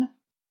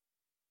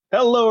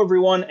Hello,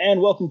 everyone,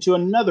 and welcome to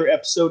another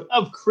episode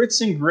of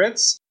Crits and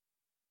Grits.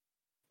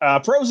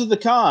 Pros of the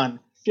Con.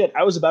 Shit,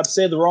 I was about to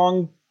say the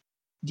wrong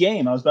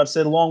game. I was about to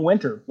say the long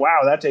winter. Wow,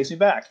 that takes me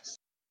back.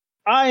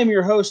 I am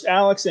your host,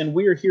 Alex, and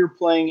we are here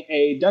playing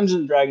a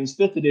Dungeons & Dragons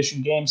 5th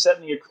edition game set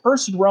in the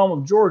accursed realm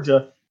of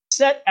Georgia,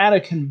 set at a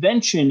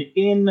convention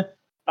in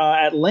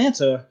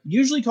Atlanta,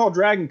 usually called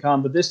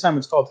DragonCon, but this time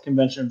it's called the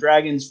Convention of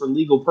Dragons for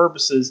legal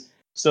purposes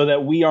so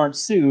that we aren't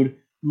sued.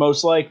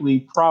 Most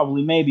likely,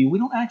 probably, maybe. We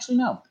don't actually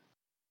know.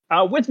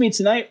 With me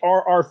tonight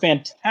are our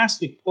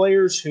fantastic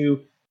players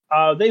who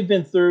they've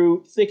been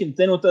through thick and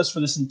thin with us for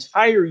this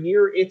entire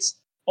year. It's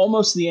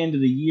almost the end of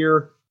the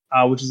year,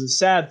 which is a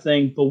sad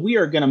thing, but we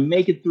are going to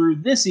make it through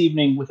this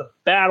evening with a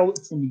battle.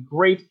 It's going to be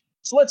great.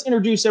 So let's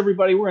introduce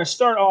everybody. We're going to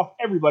start off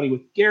everybody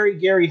with Gary.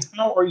 Gary,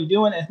 how are you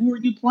doing, and who are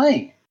you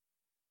playing?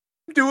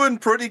 Doing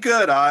pretty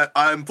good.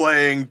 I'm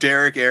playing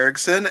Derek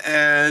Erickson,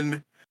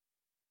 and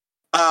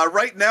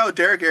right now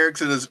Derek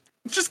Erickson is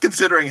just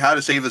considering how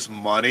to save his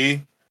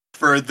money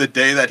for the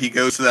day that he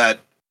goes to that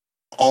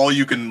all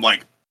you can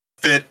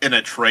fit in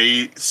a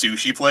tray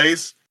sushi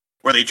place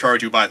where they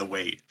charge you by the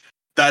weight.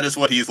 That is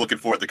what he's looking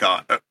for at the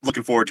con.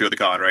 Looking forward to at the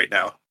con right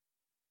now.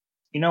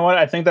 You know what?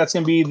 I think that's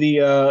going to be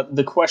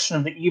the question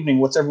of the evening.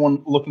 What's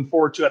everyone looking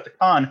forward to at the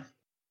con?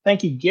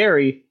 Thank you,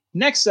 Gary.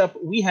 Next up,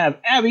 we have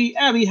Abby.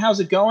 Abby, how's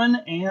it going?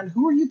 And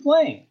who are you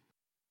playing?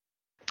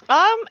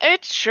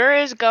 It sure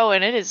is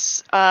going. It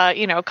is,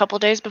 a couple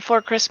days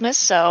before Christmas,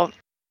 so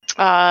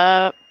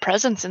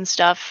presents and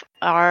stuff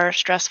are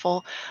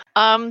stressful.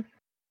 I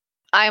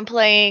am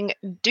playing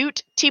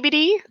Doot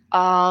TBD,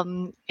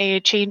 a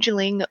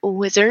changeling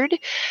wizard,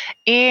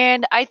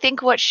 and I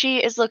think what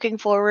she is looking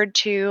forward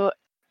to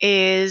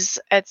is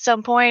at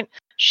some point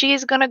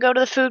she's gonna go to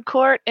the food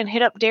court and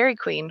hit up Dairy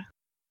Queen.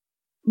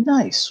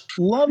 Nice,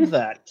 love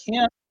that.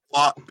 Can't.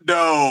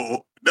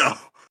 No.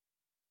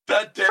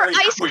 That Dairy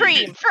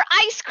Queen. For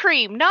ice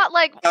cream, not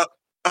like.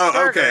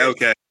 Okay.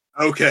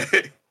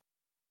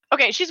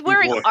 Okay, she's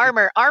wearing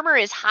armor. Armor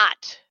is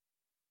hot.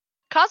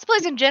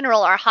 Cosplays in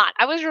general are hot.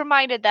 I was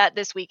reminded that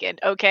this weekend,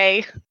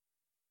 okay?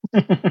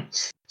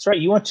 That's right.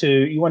 You went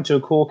to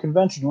a cool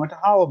convention. You went to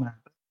HoloMath.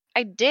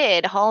 I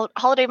did.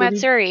 Holiday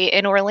Matsuri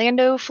in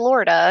Orlando,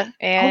 Florida.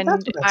 And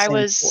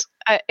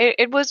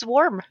it was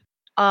warm.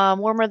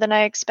 Warmer than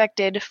I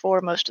expected for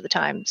most of the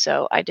time.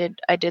 So I did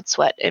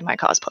sweat in my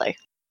cosplay.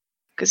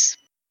 Because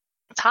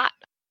it's hot.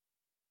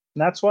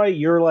 And that's why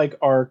you're like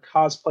our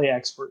cosplay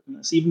expert in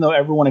this, even though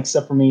everyone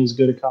except for me is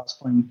good at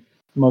cosplaying,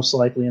 most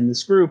likely in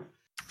this group.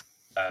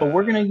 But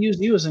we're going to use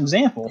you as an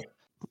example.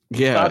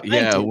 Yeah,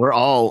 we're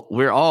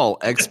all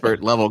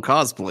expert level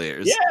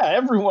cosplayers. Yeah,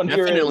 everyone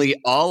definitely here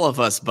is. All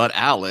of us, but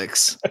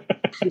Alex.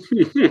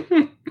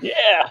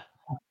 Yeah.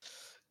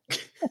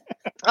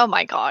 Oh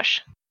my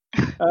gosh.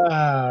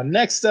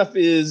 Next up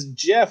is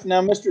Jeff.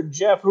 Now, Mr.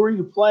 Jeff, who are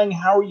you playing?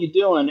 How are you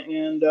doing?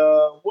 And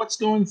what's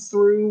going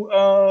through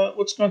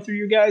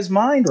your guys'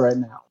 mind right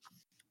now?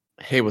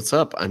 Hey, what's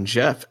up? I'm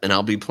Jeff, and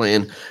I'll be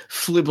playing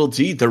Flibble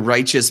D, the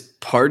righteous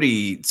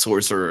party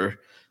sorcerer.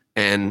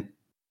 And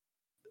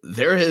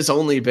there has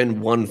only been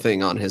one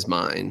thing on his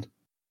mind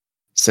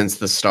since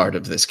the start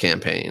of this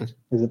campaign.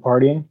 Is it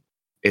partying?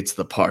 It's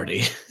the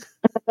party.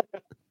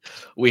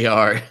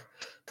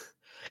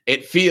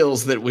 It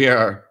feels that we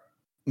are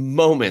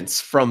moments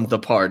from the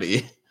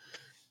party,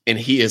 and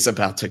he is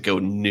about to go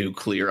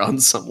nuclear on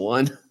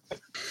someone.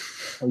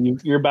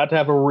 You're about to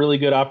have a really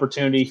good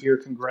opportunity here.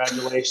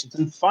 Congratulations.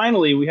 And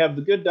finally, we have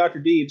the good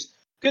Dr. Deebs.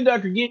 Good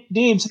Dr.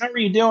 Deebs, how are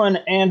you doing,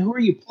 and who are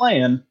you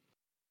playing?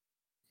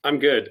 I'm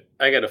good.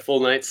 I got a full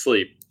night's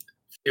sleep.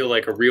 Feel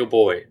like a real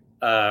boy.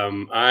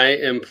 I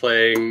am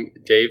playing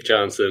Dave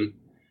Johnson,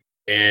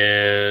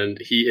 and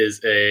he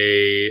is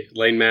a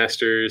Lane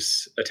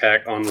Masters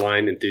Attack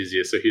Online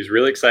enthusiast. So he's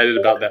really excited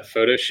about that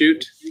photo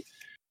shoot.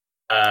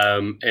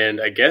 And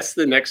I guess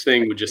the next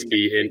thing would just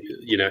be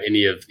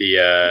any of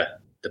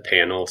the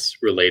panels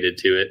related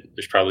to it.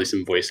 There's probably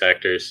some voice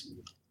actors.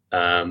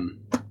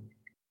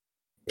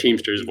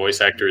 Teamster's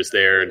voice actor is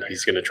there, and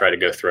he's going to try to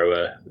go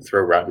throw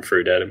rotten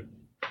fruit at him.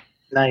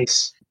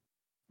 Nice.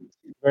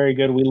 Very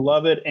good. We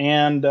love it.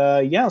 And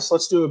so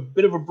let's do a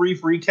bit of a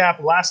brief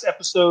recap. Last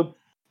episode,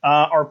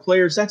 our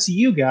players, that's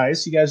you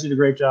guys. You guys did a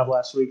great job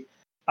last week.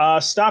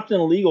 Stopped an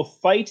illegal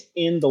fight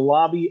in the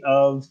lobby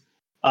of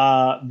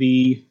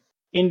the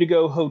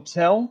Indigo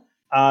Hotel.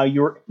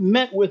 You're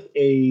met with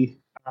a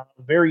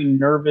very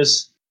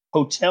nervous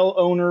hotel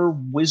owner,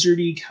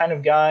 wizardy kind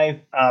of guy,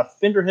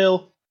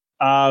 Finderhill,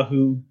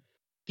 who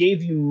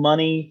gave you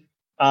money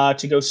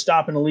to go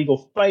stop an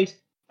illegal fight.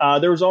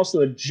 There was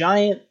also a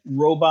giant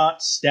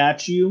robot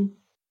statue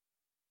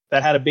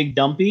that had a big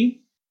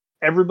dumpy.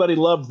 Everybody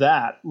loved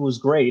that. It was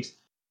great.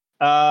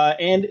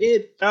 And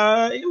it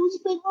was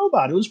a big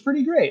robot. It was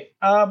pretty great.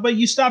 But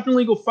you stopped an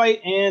illegal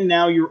fight, and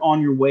now you're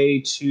on your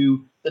way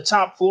to the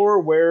top floor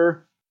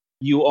where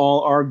you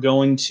all are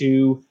going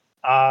to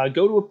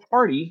go to a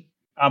party.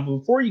 But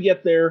before you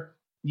get there,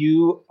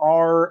 you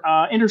are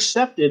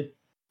intercepted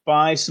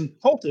by some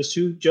cultists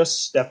who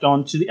just stepped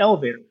onto the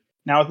elevator.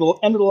 Now, at the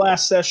end of the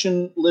last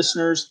session,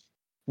 listeners,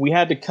 we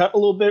had to cut a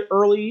little bit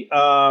early.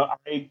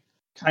 I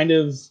kind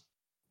of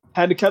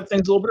had to cut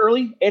things a little bit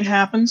early. It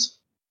happens.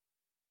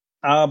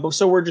 But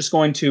so we're just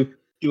going to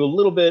do a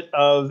little bit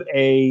of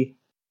a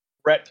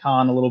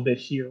retcon a little bit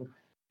here.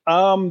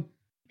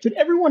 Could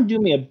everyone do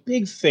me a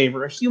big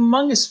favor, a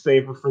humongous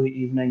favor for the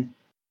evening,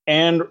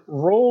 and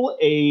roll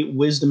a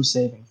wisdom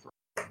saving throw?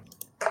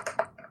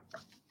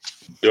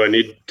 Do I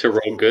need to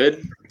roll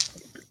good?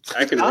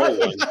 I can roll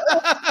one.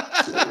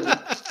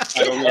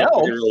 I don't know if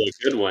I can roll a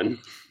good one.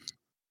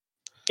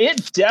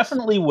 It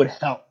definitely would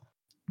help.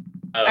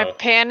 I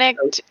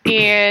panicked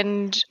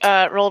and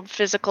rolled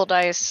physical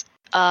dice.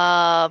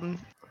 That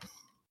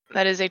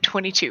is a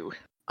 22.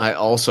 I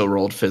also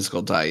rolled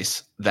physical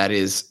dice. That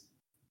is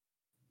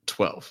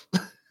 12.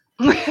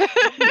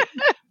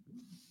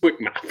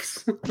 Quick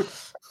maths.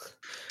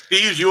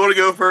 Steve, you want to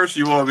go first?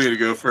 You want me to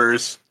go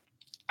first?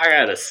 I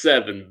got a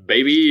 7,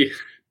 baby.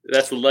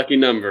 That's a lucky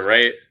number,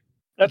 right?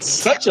 That's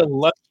such a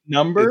lucky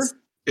number.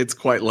 It's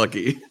quite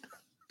lucky.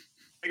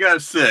 I got a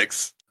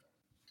 6.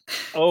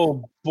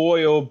 Oh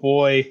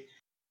boy.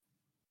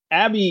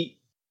 Abby,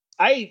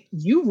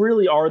 you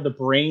really are the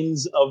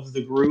brains of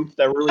the group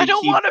that really I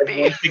don't keep wanna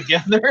everyone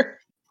together.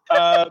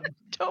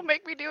 Don't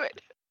make me do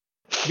it.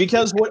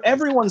 Because what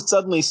everyone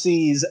suddenly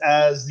sees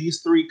as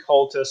these three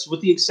cultists,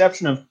 with the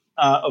exception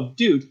of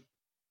Dude,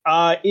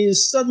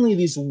 is suddenly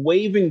these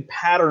waving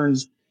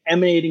patterns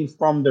emanating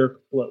from their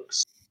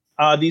cloaks.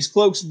 These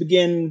cloaks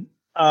begin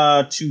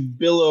to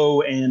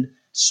billow and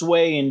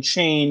sway and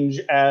change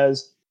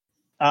as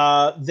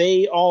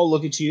they all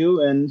look at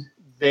you and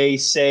they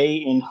say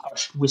in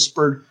hushed,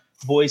 whispered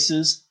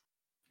voices,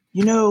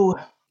 "You know,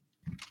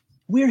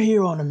 we're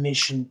here on a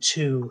mission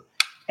too,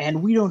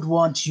 and we don't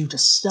want you to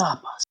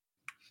stop us.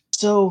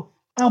 So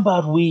how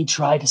about we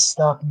try to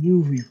stop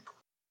you?"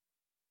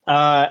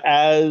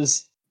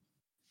 As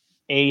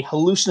a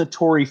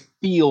hallucinatory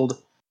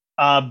field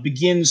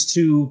begins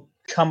to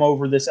come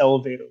over this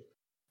elevator.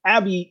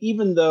 Abby,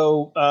 even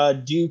though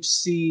Duke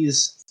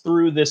sees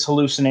through this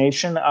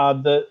hallucination,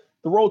 the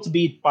roll to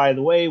beat, by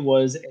the way,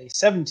 was a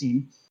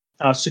 17.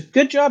 So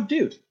good job,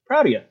 dude.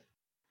 Proud of you.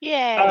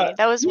 Yay.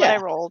 That was what I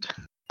rolled,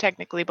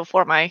 technically,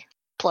 before my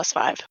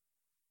 +5.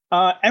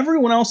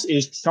 Everyone else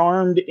is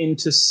charmed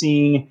into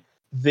seeing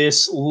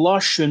this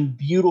lush and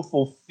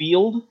beautiful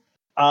field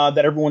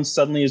that everyone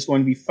suddenly is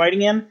going to be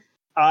fighting in.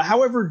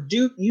 However,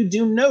 Duke, you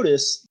do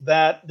notice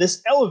that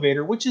this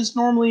elevator, which is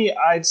normally,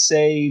 I'd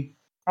say,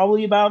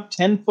 probably about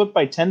 10 foot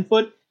by 10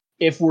 foot,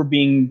 if we're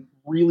being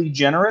really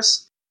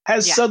generous,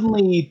 has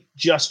suddenly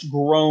just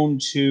grown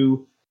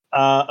to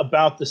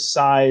about the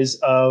size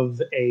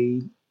of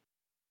a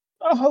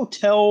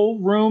hotel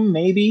room,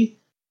 maybe.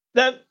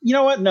 That, you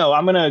know what? No,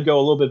 I'm going to go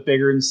a little bit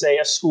bigger and say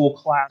a school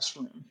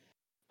classroom.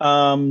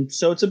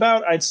 So it's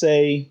about, I'd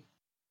say,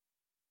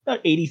 about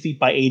 80 feet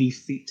by 80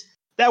 feet.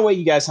 That way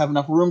you guys have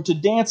enough room to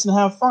dance and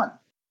have fun.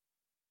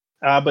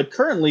 But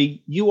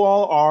currently, you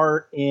all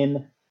are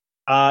in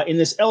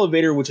this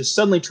elevator, which has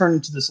suddenly turned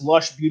into this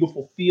lush,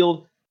 beautiful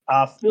field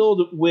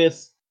filled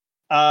with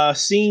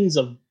scenes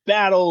of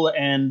battle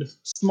and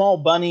small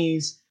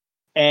bunnies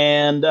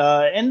and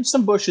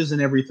some bushes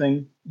and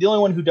everything. The only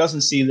one who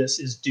doesn't see this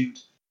is Dude.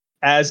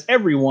 As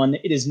everyone,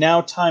 it is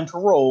now time to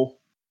roll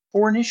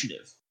for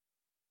initiative.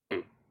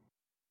 You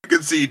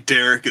can see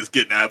Derek is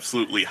getting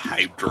absolutely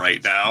hyped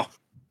right now.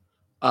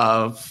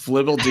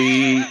 Flibble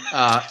D,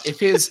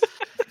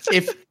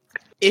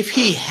 if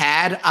he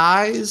had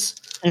eyes,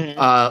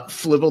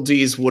 Flibble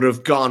D's would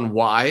have gone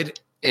wide,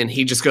 and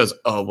he just goes,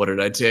 "Oh, what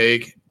did I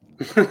take?"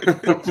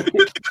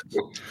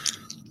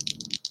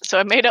 So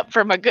I made up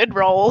for my good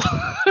roll.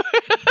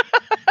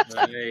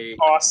 Right.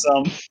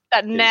 Awesome.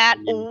 That nat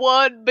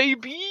 1,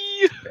 baby.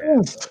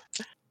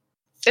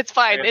 It's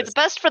fine. It's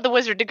best for the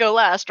wizard to go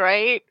last,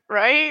 right?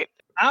 Right?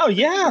 Oh,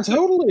 yeah,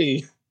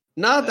 totally.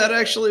 No, that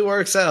actually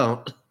works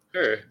out.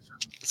 Sure.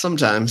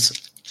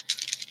 Sometimes.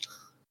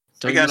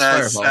 I got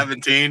a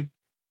 17.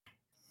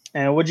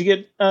 And what'd you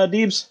get,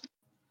 Deebs?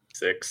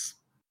 6.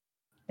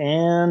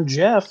 And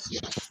Jeff?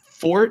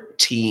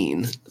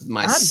 14.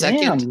 My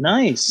second. Damn,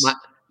 nice.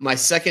 My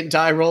second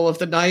die roll of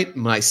the night.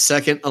 My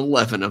second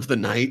 11 of the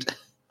night.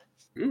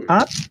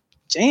 Hot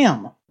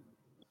damn.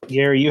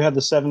 Gary, you had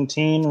the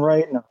 17,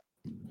 right? No.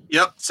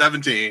 Yep,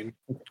 17.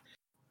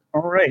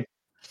 All right.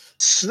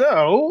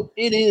 So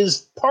it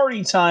is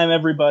party time,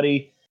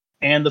 everybody.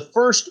 And the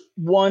first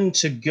one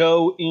to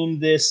go in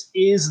this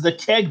is the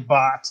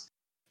Kegbot.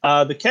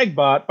 The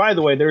Kegbot, by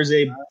the way, there's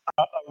a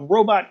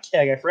robot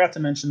keg. I forgot to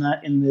mention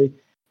that in the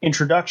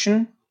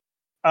introduction.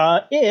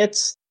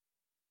 It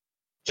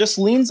just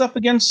leans up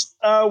against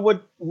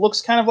what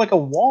looks kind of like a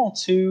wall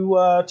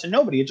to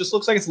nobody. It just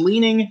looks like it's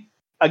leaning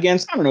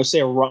against, I don't know, say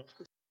a rock.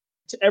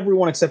 To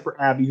everyone except for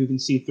Abby, who can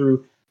see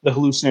through the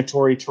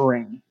hallucinatory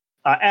terrain.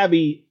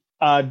 Abby,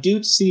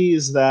 Dude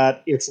sees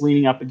that it's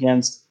leaning up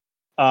against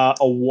a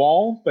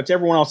wall, but to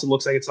everyone else, it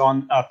looks like it's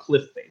on a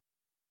cliff face.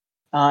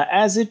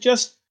 As it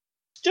just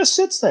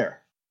sits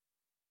there.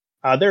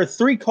 There are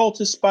 3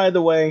 cultists, by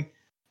the way.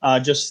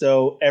 just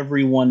so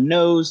everyone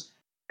knows.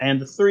 And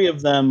the three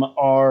of them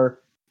are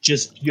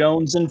just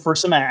jonesing for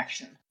some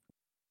action.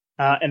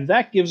 And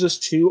that gives us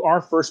to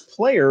our first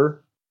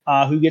player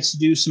who gets to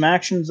do some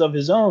actions of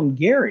his own.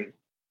 Gary,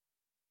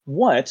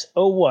 what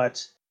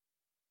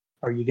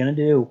are you going to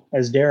do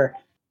as Derek?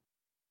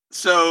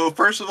 So,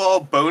 first of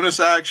all, bonus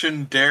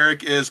action,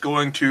 Derek is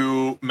going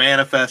to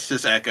manifest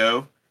his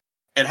Echo.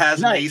 It has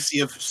an AC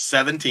of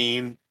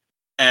 17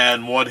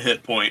 and 1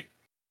 hit point,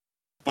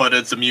 but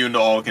it's immune to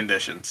all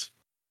conditions.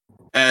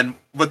 And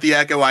with the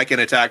Echo, I can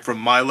attack from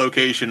my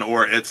location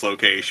or its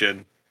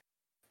location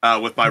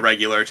with my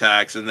regular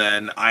attacks. And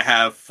then I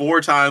have 4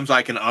 times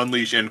I can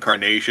unleash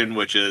Incarnation,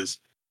 which is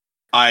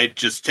I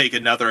just take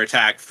another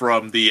attack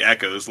from the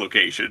Echo's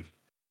location.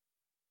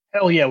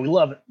 Hell yeah, we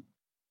love it.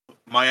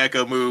 My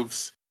Echo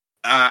moves,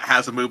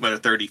 has a movement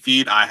of 30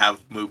 feet. I have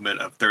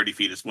movement of 30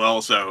 feet as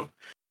well. So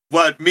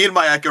what me and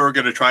my Echo are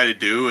going to try to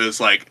do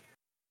is, like,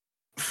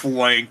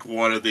 flank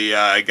one of the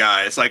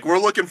guys. Like, we're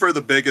looking for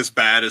the biggest,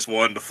 baddest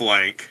one to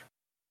flank.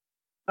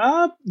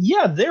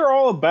 Yeah, they're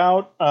all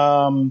about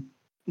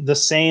the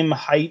same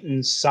height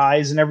and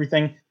size and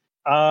everything.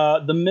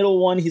 The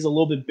middle one, he's a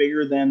little bit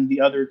bigger than the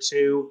other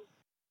two.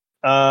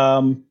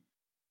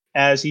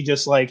 As he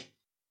just, like,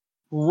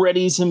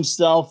 readies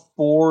himself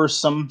for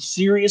some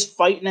serious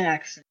fight in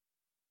action.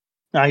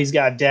 Now he's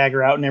got a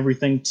dagger out and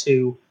everything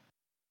too.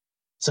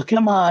 So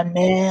come on,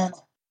 man.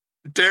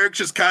 Derek's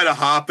just kind of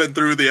hopping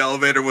through the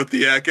elevator with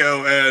the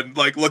Echo and,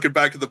 like, looking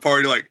back to the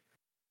party like,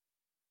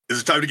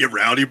 is it time to get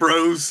rowdy,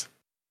 bros?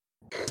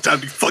 It's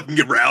time to fucking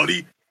get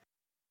rowdy?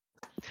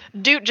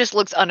 Dude just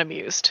looks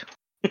unamused.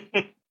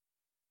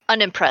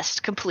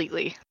 Unimpressed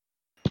completely.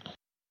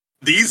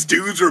 These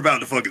dudes are about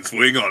to fucking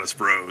swing on us,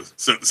 bros.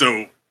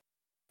 So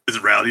is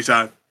it rowdy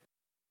time?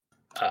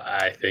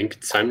 I think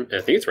it's time.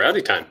 I think it's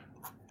rowdy time.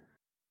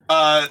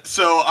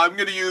 So I'm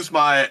gonna use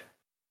my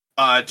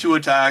 2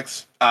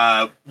 attacks,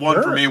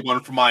 one for me,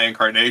 one for my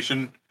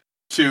Incarnation.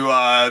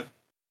 I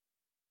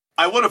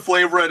want to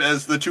flavor it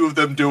as the 2 of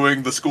them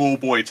doing the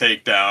schoolboy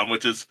takedown,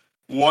 which is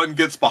one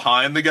gets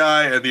behind the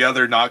guy and the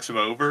other knocks him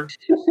over.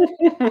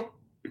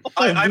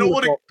 I don't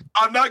want to.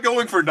 I'm not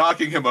going for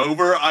knocking him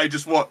over. I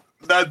just want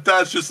that.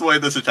 That's just the way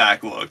this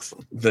attack looks.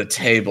 The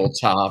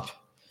tabletop.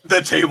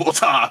 The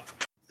tabletop.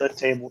 The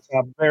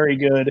tabletop. Very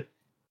good.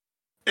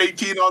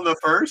 18 on the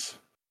first.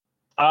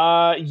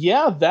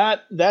 Yeah,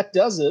 that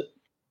does it.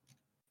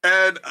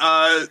 And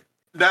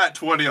nat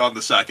 20 on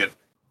the second.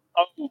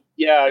 Oh,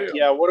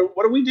 yeah.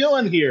 What are we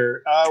doing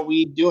here? Are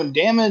we doing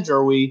damage? Or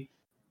are we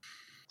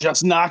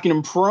just knocking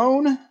him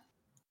prone? I'm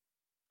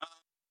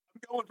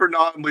going for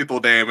non-lethal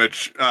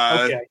damage.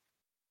 Okay.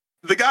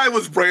 The guy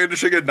was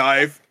brandishing a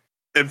knife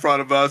in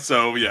front of us,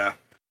 so yeah.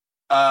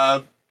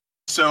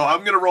 So I'm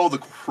going to roll the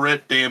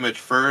crit damage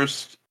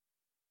first.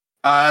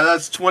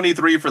 That's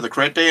 23 for the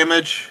crit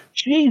damage.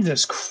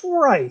 Jesus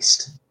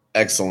Christ.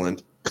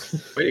 Excellent.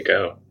 Way to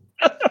go.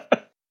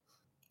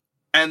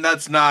 And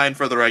that's 9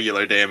 for the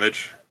regular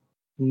damage.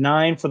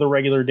 9 for the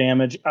regular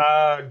damage.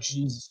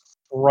 Jesus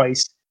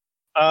Christ.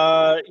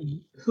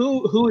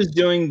 Who is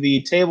doing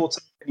the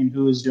tabletop and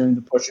who is doing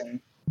the pushing?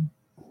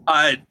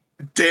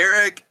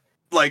 Derek,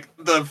 like,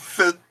 the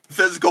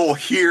physical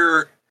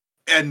here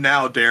and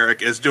now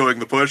Derek is doing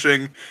the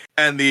pushing,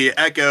 and the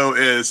Echo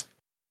is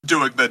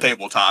doing the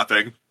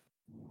tabletopping.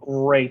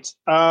 Great.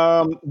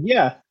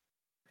 Yeah.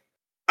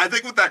 I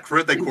think with that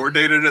crit, they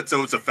coordinated it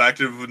so it's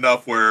effective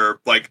enough where,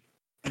 like,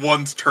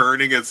 one's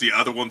turning as the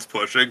other one's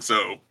pushing,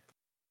 so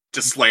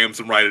just slams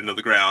him right into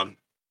the ground.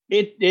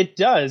 It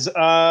does.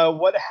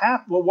 What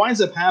winds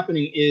up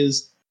happening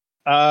is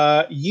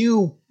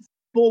you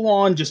full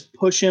on just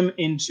push him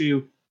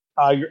into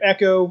your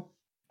Echo,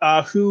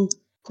 who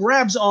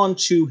grabs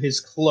onto his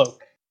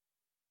cloak,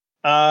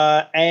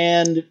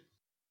 and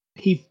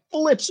he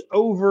flips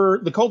over.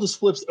 The cultist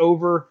flips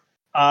over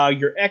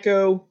your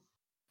Echo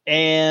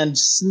and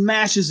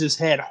smashes his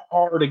head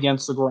hard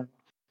against the ground.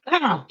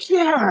 Oh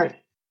God!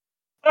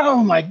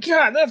 Oh my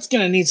God! That's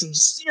gonna need some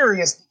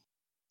serious.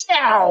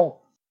 Ow!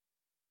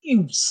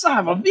 You son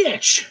of a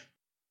bitch!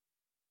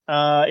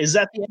 Is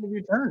that the end of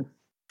your turn?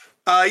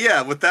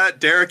 Yeah, with that,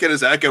 Derek and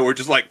his Echo are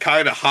just, like,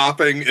 kind of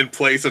hopping in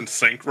place and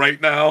sync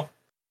right now.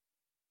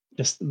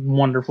 Just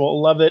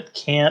wonderful. Love it.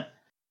 Can't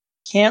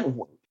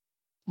wait.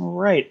 All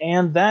right,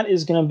 and that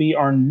is going to be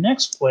our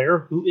next player,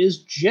 who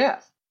is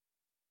Jeff.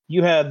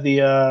 You had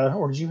the,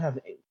 or did you have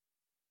the 8?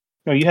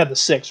 No, you had the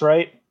 6,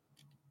 right?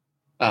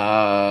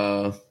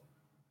 For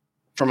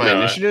my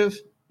initiative?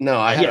 No,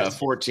 I had a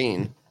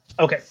 14.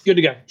 Okay, good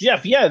to go.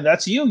 Jeff, yeah,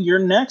 that's you. You're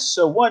next.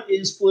 So what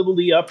is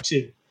Flibbledy up to?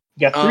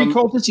 You got 3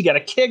 cultists, you got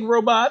a keg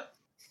robot.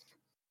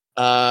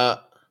 I'm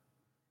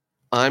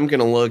going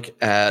to look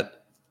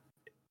at...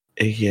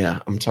 Yeah,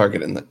 I'm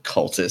targeting the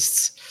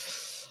cultists.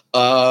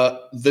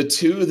 The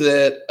 2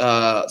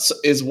 that... so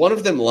is one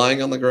of them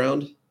lying on the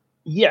ground?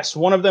 Yes,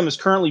 one of them is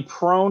currently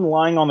prone,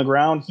 lying on the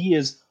ground. He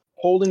is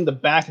holding the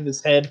back of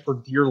his head for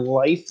dear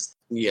life,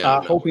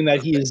 hoping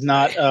that he is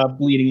not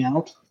bleeding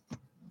out.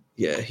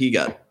 Yeah, he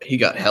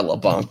got hella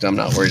bonked. I'm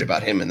not worried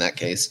about him in that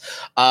case.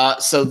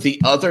 So the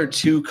other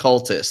two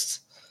cultists,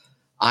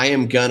 I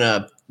am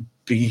gonna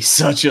be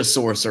such a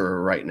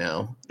sorcerer right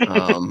now.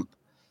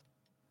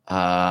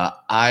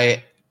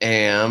 I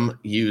am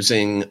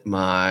using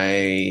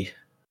my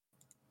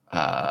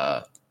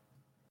I'm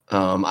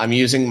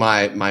using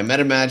my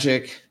meta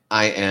magic.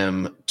 I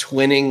am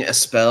twinning a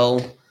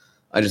spell.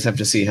 I just have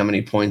to see how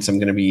many points I'm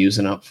going to be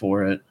using up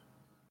for it.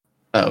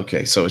 Oh,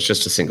 okay, so it's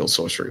just a single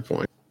sorcery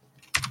point.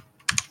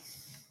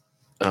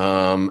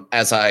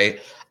 As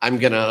I'm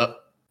gonna,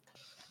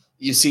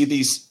 you see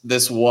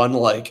this one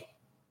like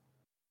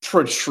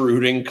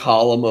protruding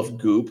column of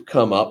goop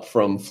come up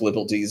from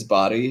Flibbldee's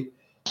body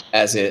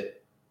as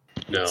it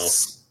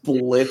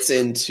splits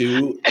in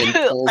two and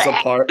pulls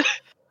apart.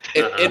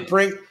 It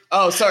brings.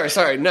 Oh,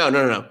 sorry. No.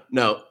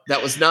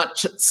 That was not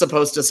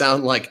supposed to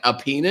sound like a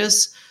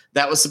penis.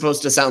 That was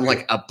supposed to sound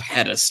like a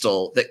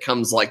pedestal that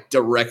comes like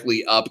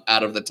directly up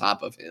out of the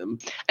top of him.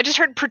 I just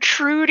heard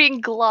protruding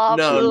glob.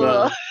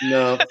 No. Thanks.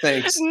 No,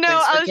 Thanks for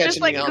I was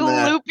just like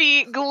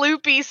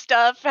gloopy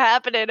stuff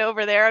happening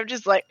over there. I'm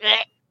just like,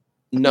 eh.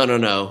 No.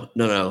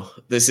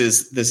 This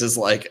is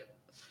like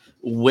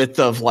width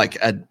of like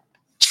a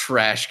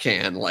trash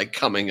can, like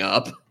coming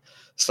up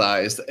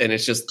sized, and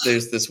it's just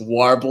there's this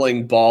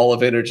warbling ball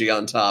of energy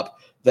on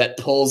top that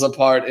pulls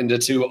apart into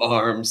two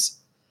arms.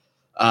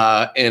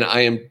 And I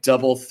am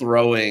double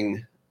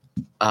throwing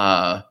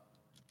Chaos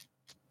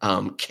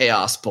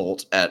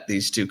Bolt at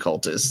these two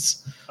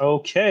cultists.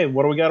 Okay,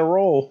 what do we got to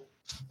roll?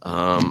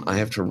 I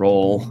have to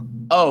roll.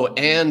 Oh,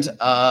 and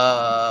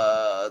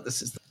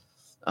this is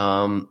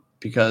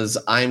because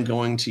I'm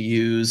going to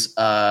use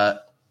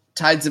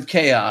Tides of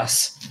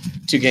Chaos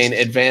to gain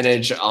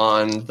advantage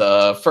on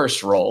the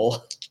first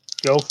roll.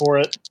 Go for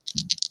it.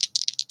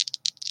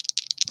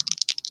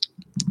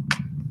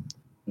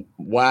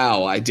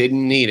 Wow, I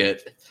didn't need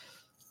it.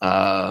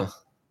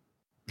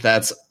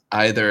 That's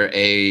either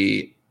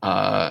a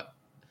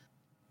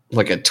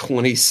like a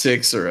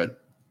 26 or a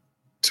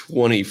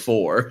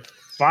 24.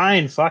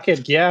 Fine, fuck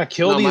it. Yeah,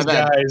 kill these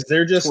guys.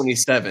 They're just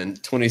 27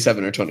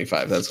 or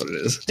 25. That's what it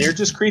is. They're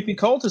just creepy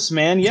cultists,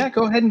 man. Yeah,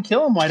 go ahead and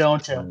kill them. Why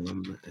don't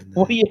you?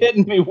 What are you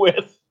hitting me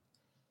with?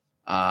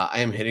 I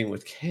am hitting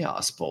with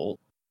Chaos Bolt.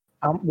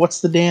 What's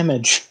the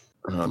damage?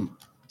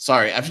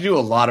 Sorry, I have to do a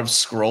lot of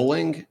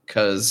scrolling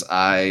because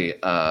I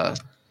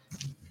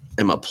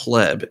am a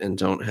pleb and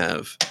don't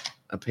have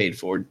a paid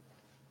for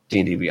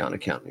D&D Beyond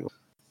account anymore.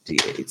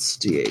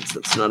 D8s.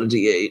 That's not a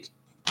D8.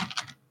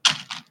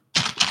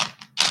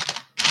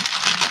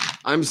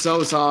 I'm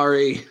so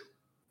sorry.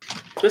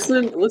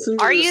 Listen.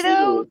 Are you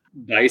though?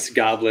 Dice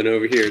goblin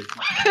over here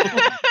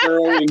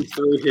throwing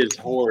through his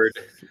hoard.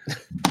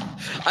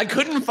 I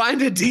couldn't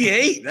find a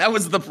D8. That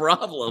was the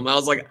problem. I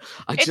was like,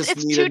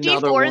 it's need 2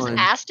 another D4s one.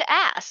 ass to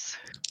ass.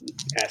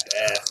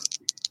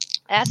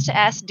 Ass to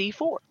ass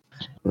D4.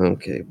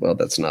 Okay, well,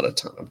 that's not a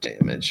ton of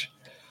damage.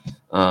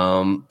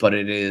 But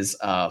it is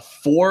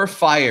 4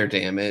 fire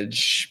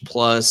damage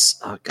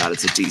plus, oh god,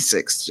 it's a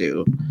D6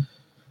 too.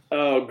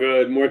 Oh,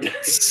 good. More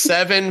dice.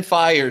 7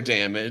 fire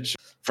damage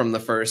from the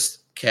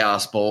first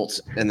Chaos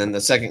Bolt, and then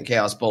the second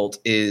Chaos Bolt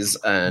is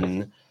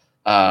an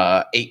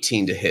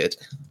 18 to hit.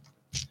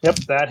 Yep,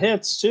 that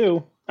hits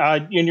too.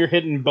 And you're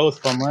hitting both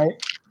of them, right?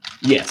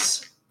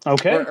 Yes.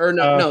 Okay. Or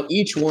no,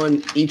 each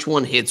one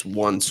hits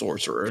one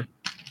sorcerer.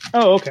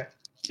 Oh, okay.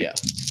 Yeah.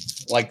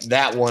 Like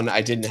that one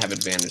I didn't have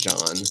advantage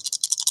on.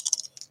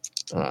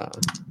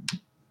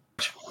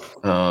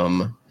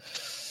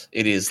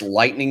 It is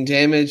lightning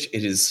damage.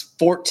 It is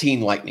 14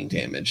 lightning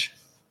damage.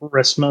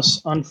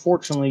 Christmas.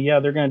 Unfortunately, yeah,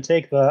 they're going to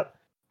take that.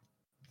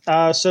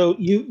 So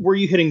were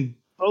you hitting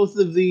both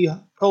of the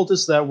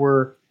cultists that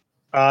were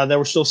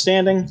still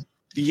standing?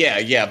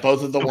 Yeah,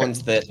 both of the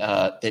ones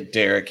that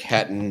Derek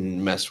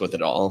hadn't messed with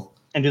at all.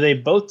 And do they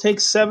both take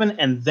 7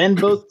 and then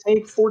both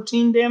take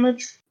 14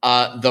 damage?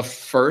 The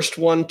first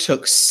one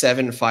took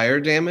 7 fire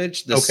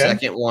damage. The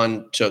second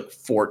one took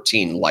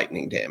 14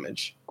 lightning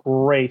damage.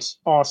 Great.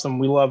 Awesome.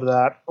 We love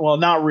that. Well,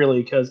 not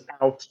really, because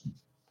ouch.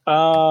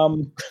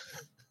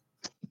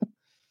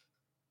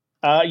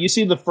 You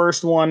see the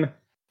first one,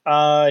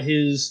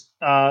 his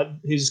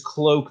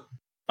cloak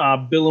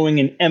billowing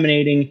and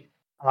emanating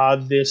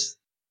this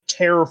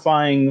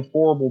terrifying,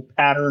 horrible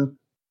pattern,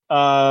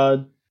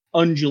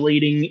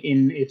 undulating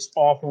in its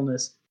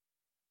awfulness.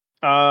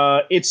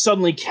 It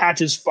suddenly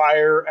catches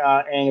fire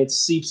and it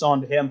seeps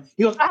onto him.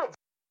 He goes, ow!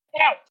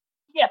 Ow!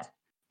 Yes!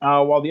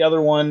 While the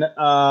other one,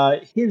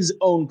 his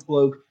own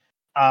cloak,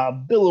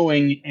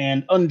 billowing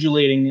and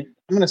undulating.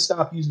 I'm going to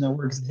stop using that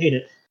word because I hate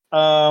it.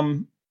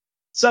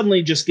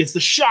 Suddenly just gets the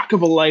shock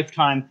of a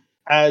lifetime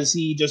as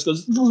he just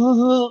goes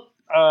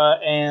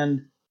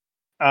and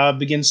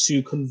begins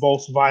to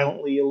convulse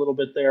violently a little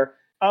bit there.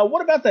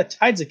 What about that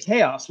Tides of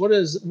Chaos? What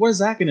is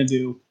that going to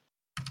do?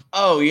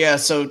 Oh, yeah,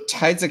 so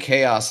Tides of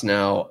Chaos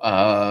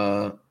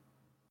now.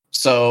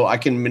 So I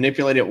can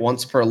manipulate it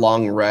once per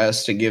long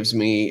rest. It gives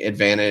me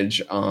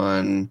advantage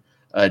on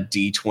a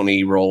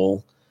D20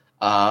 roll.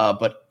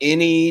 But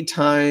any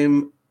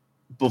time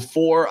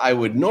before I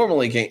would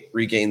normally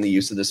regain the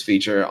use of this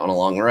feature on a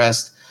long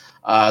rest,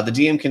 the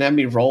DM can have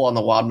me roll on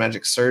the Wild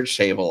Magic Surge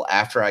table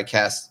after I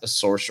cast a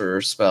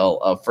sorcerer spell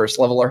of first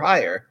level or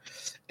higher,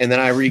 and then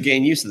I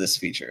regain use of this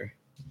feature.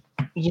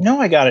 You know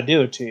I got to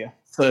do it to you.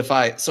 So if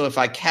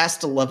I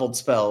cast a leveled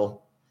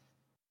spell,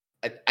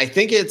 I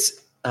think it's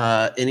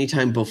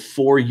anytime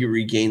before you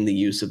regain the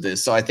use of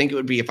this. So I think it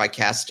would be if I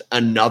cast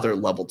another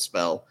leveled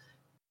spell.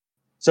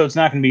 So it's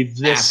not going to be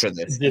this after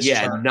this. this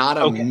Yeah, turn. not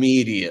Okay.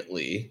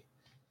 immediately.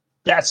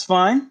 That's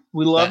fine.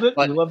 We love it.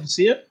 We but- love to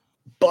see it.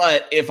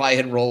 But if I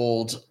had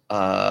rolled,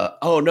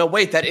 oh no,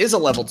 wait, that is a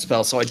leveled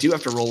spell, so I do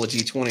have to roll a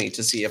d20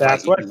 to see if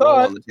That's I what I can roll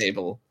thought. on the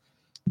table.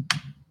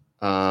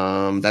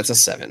 That's a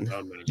 7.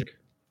 Wild magic.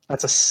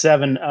 That's a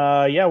 7.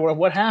 Yeah.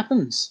 What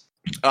happens?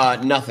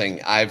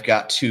 Nothing. I've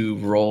got to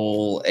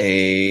roll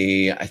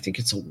I think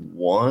it's a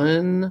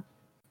 1.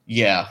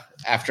 Yeah.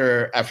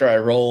 After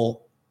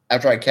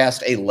I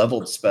cast a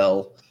leveled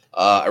spell,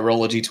 I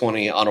roll a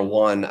d20 on a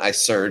 1. I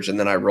surge, and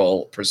then I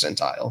roll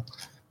percentile.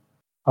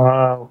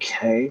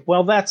 Okay.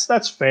 Well, that's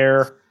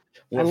fair.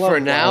 I love For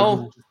now,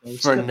 Wild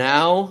Magic. For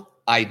now,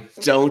 I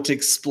don't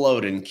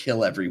explode and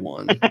kill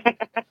everyone.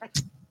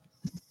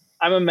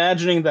 I'm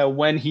imagining that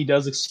when he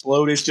does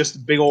explode, it's just a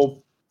big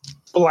old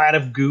splat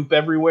of goop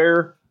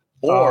everywhere.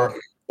 Or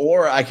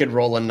I could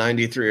roll a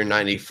 93 or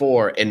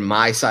 94, and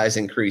my size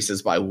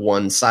increases by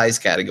 1 size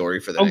category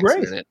for the next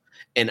great. minute,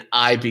 and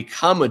I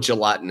become a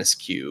gelatinous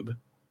cube.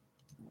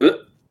 Love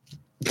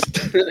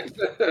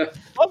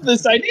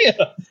this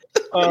idea.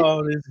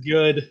 Oh, it's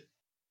good.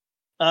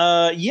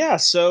 Yeah.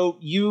 So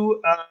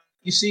you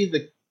see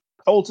the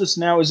cultist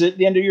now. Is it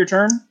the end of your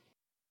turn?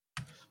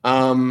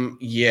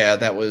 Yeah,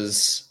 that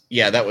was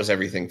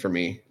everything for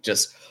me.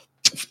 Just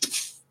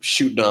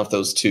shooting off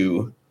those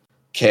 2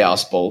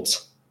 chaos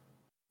bolts.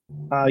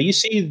 You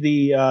see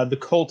the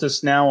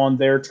cultists now on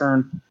their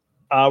turn.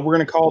 We're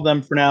going to call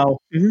them for now.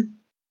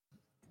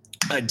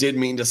 I did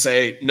mean to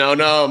say, no,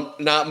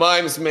 not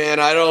mimes, man.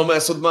 I don't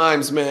mess with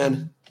mimes,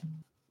 man.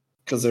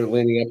 Because they're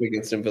leaning up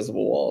against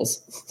invisible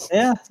walls.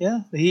 Yeah.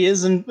 He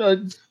isn't.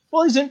 He's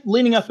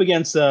leaning up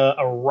against a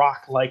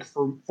rock-like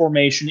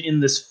formation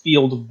in this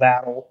field of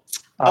battle.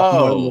 From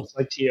what it looks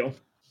like to you.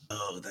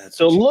 Oh, that's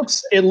So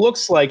it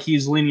looks like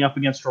he's leaning up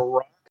against a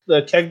rock.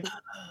 The keg.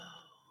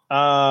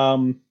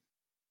 But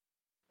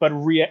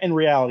in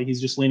reality, he's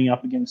just leaning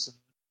up against a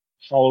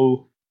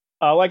hollow,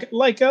 like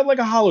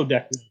a hollow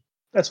deck.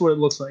 That's what it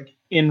looks like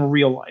in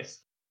real life.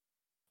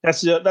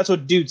 That's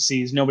what Dude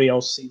sees. Nobody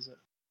else sees it.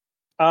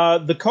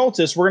 The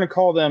cultists, we're going to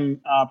call them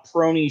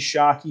Prony,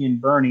 Shocky, and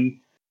Bernie.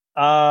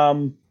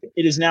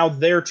 It is now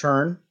their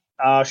turn.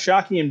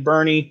 Shocky and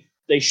Bernie,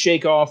 they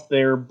shake off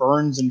their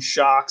burns and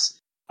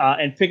shocks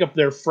and pick up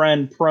their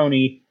friend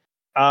Prony,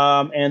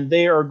 and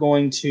they are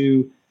going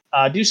to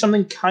do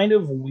something kind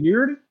of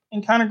weird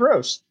and kind of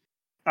gross.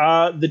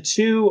 The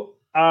 2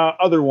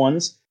 other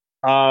ones,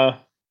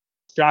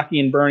 Shocky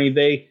and Bernie,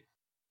 they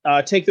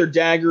take their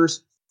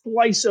daggers,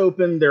 slice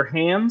open their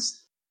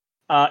hands,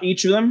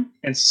 each of them,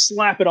 and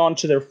slap it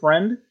onto their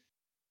friend.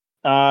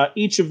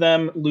 Each of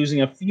them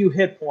losing a few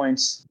hit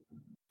points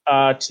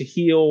to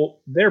heal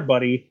their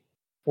buddy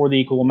for the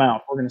equal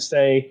amount. We're going to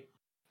say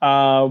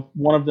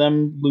one of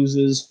them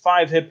loses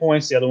 5 hit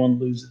points, the other one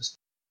loses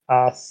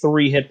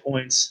 3 hit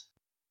points,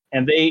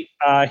 and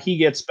he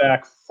gets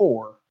back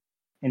 4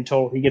 in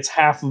total. He gets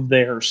half of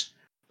theirs.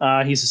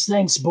 He says,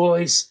 "Thanks,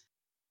 boys.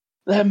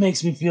 That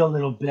makes me feel a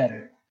little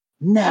better.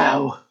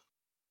 Now,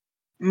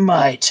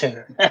 my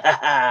turn."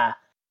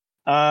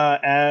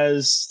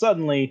 As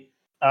suddenly,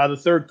 the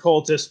third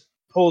cultist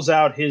pulls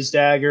out his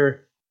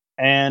dagger,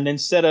 and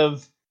instead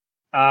of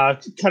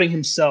cutting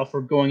himself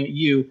or going at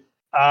you,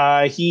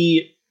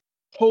 he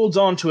holds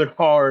onto it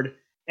hard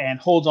and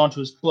holds onto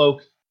his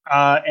cloak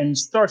and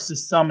starts to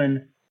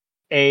summon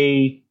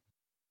a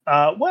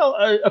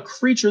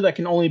creature that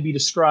can only be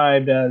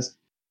described as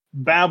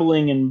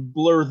babbling and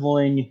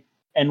blurthling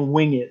and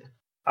winged.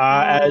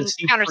 As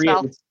he Counterspell.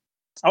 creates.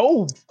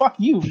 Oh, fuck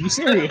you! You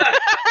serious?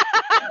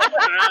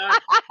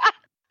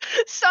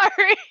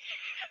 Sorry.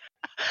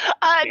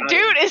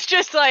 Dude is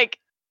just like,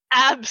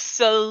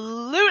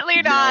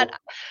 absolutely not. No.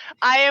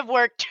 I have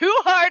worked too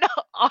hard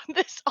on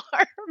this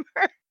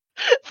armor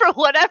for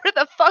whatever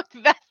the fuck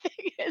that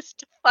thing is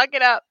to fuck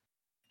it up.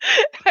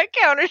 I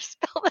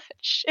counterspell that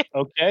shit.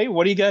 Okay,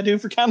 what do you gotta do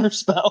for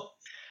counterspell?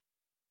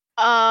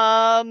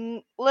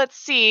 Let's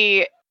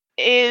see.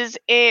 Is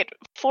it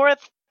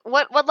 4th?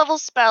 What level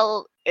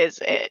spell is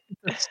it?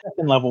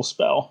 Second level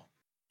spell.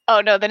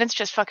 Oh no, then it's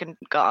just fucking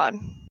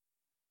gone.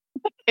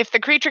 If the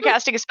creature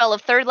casting a spell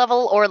of 3rd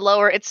level or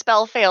lower, its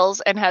spell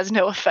fails and has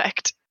no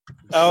effect.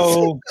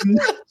 Oh,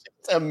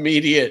 It's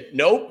immediate.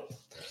 Nope.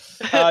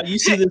 you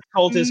see this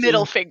cultist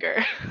Middle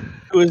finger.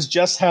 who has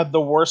just had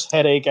the worst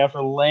headache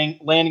after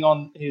landing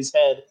on his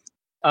head,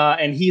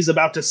 and he's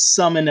about to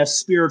summon a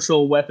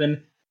spiritual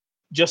weapon.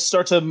 Just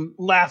start to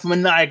laugh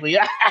maniacally.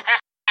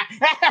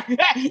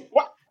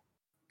 What?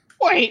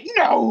 Wait,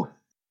 no,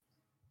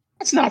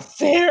 that's not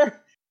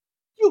fair.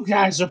 You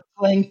guys are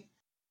playing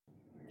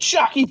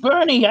Shocky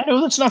Bernie, I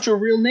know that's not your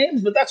real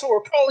names, but that's what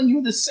we're calling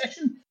you this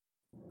session.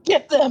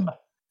 Get them!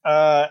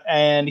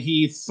 And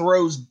he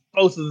throws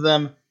both of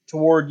them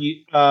toward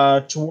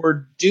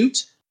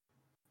Doot,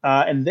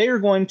 and they are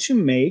going to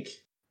make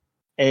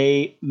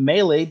a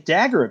melee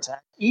dagger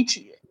attack each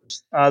of you.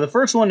 The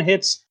first one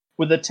hits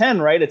with a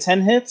 10, right? A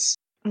 10 hits?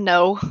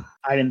 No.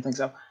 I didn't think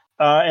so.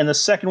 And the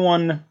second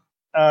one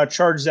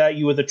charges at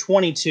you with a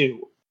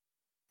 22.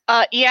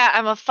 Yeah,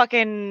 I'm a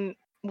fucking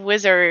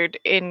wizard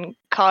in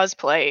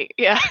cosplay.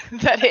 Yeah,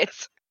 that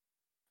hits.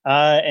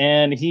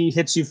 And he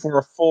hits you for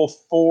a full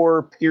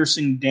 4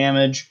 piercing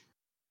damage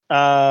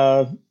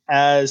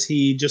as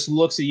he just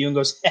looks at you and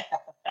goes,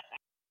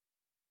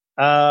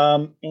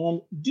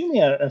 and do me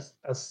a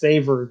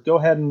favor. Go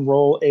ahead and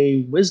roll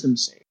a wisdom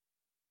save.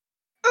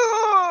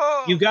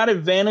 You got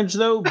advantage,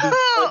 though, because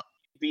you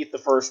beat the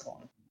first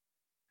one.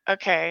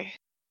 Okay,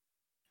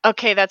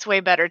 that's way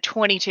better.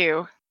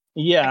 22.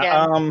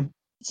 Yeah, Again.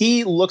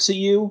 He looks at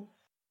you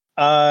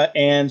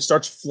and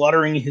starts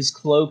fluttering his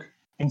cloak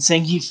and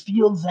saying, "You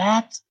feel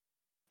that?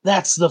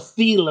 That's the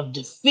feel of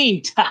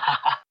defeat."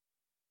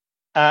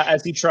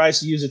 As he tries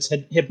to use its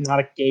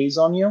hypnotic gaze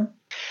on you.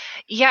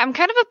 Yeah, I'm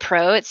kind of a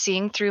pro at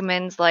seeing through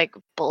men's like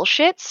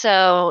bullshit,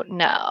 so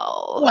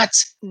no. What?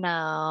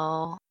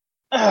 No.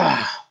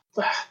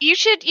 You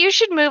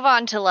should move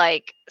on to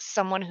like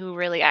someone who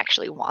really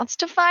actually wants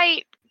to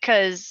fight,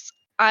 because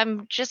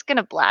I'm just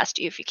gonna blast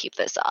you if you keep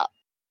this up.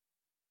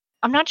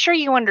 I'm not sure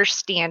you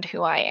understand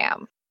who I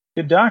am.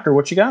 Good doctor,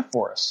 what you got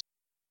for us?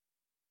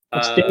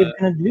 What's Dave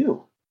gonna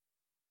do?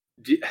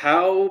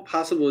 How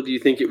possible do you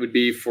think it would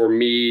be for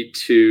me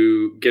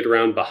to get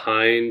around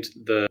behind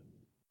the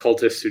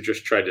cultist who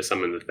just tried to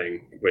summon the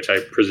thing, which I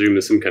presume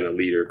is some kind of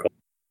leader cult?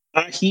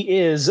 He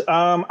is.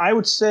 I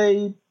would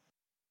say,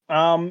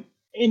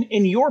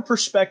 in your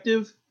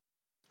perspective,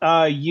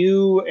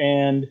 you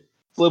and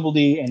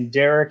Flibbledy and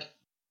Derek,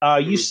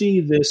 you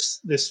see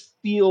this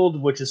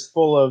field which is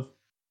full of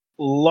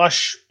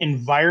lush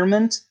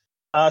environment.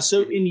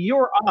 So in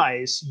your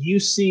eyes, you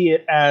see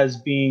it as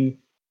being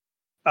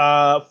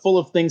full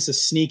of things to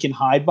sneak and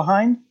hide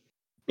behind.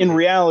 In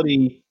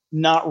reality,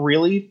 not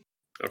really.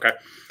 Okay.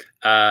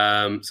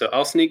 So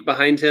I'll sneak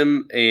behind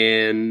him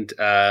and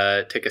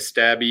take a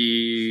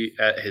stabby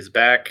at his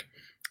back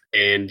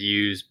and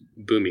use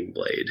Booming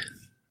Blade.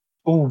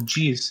 Oh,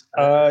 geez.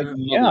 Hold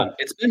Yeah. on.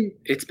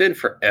 It's been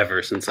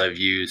forever since I've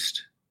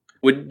used.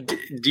 Would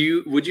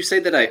you say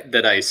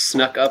that I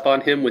snuck up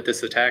on him with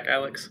this attack,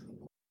 Alex?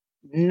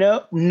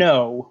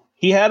 No.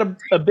 He had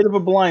a bit of a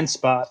blind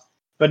spot,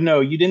 but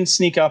no, you didn't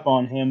sneak up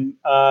on him.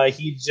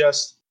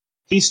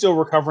 He's still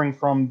recovering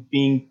from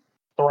being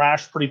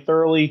thrashed pretty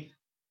thoroughly,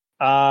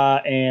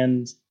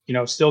 and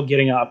still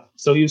getting up.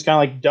 So he was kind of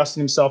like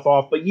dusting himself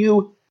off. But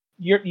you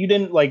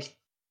didn't like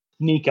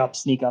sneak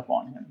up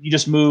on him. You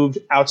just moved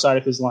outside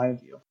of his line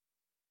of view.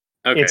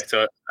 Okay,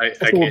 so I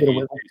can't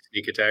use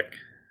sneak attack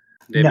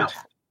damage?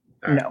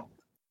 No.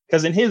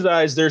 Because in his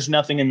eyes, there's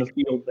nothing in the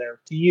field there.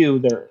 To you,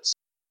 there is.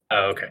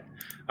 Oh, okay.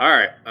 All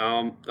right.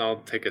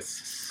 I'll take a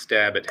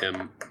stab at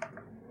him.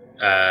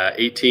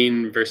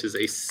 18 versus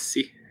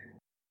AC.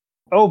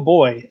 Oh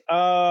boy.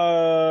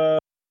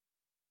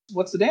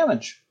 What's the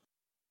damage?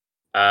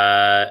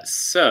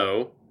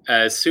 So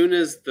as soon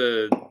as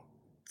the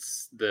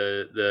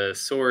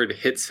sword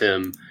hits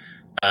him,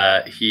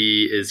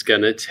 he is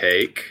gonna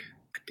take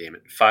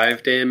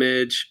 5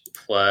 damage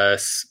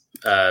plus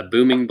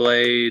Booming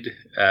Blade,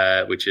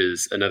 which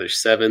is another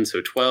 7,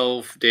 so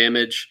 12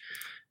 damage.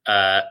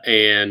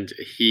 And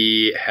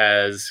he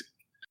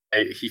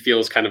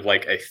feels kind of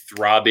like a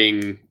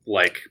throbbing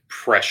like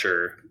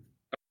pressure.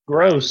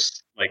 Gross.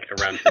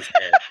 Around his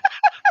head.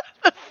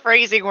 The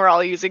phrasing we're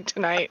all using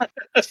tonight.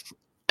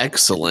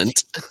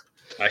 Excellent.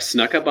 I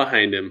snuck up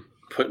behind him,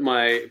 put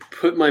my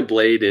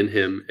blade in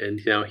him, and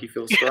now he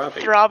feels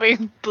throbbing.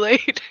 Throbbing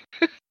blade.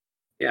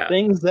 Yeah.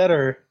 Things that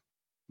are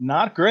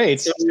not great.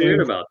 What's so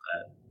weird about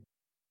that?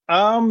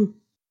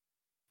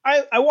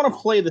 I want to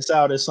play this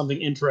out as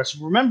something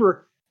interesting.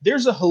 Remember,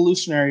 there's a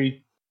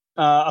hallucinatory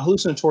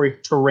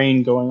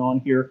terrain going on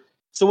here.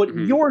 So what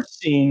you're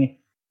seeing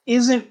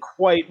isn't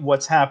quite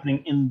what's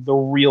happening in the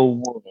real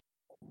world.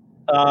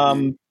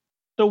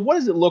 So what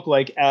does it look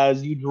like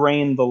as you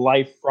drain the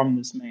life from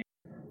this man?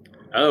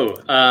 Oh,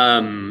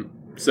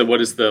 so what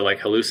does the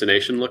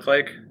hallucination look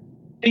like?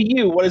 To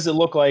you, what does it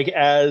look like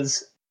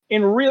as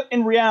in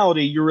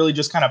reality you're really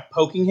just kind of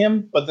poking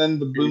him, but then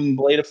the booming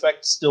blade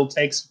effect still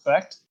takes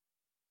effect?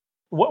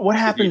 What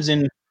happens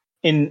in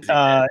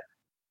a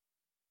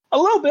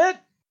little bit?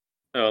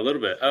 Oh, a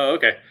little bit. Oh,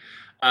 okay.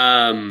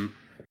 I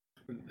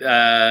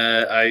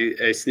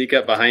sneak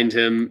up behind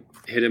him,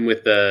 hit him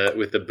with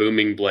the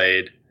booming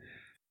blade,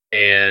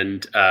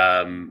 and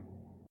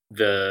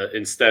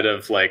instead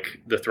of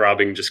the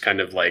throbbing just kind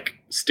of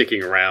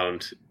sticking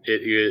around,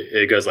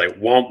 it goes like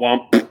womp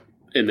womp,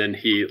 and then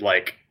he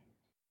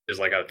there's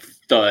a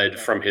thud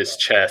from his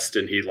chest,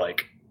 and he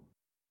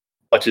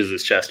clutches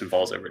his chest and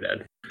falls over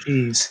dead.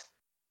 Jeez.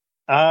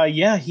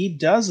 Yeah, he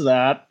does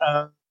that.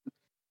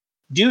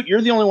 Dude,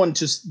 you're the only one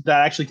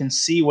that actually can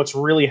see what's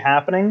really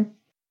happening.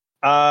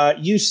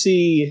 You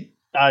see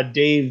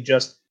Dave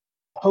just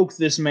poke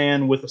this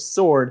man with a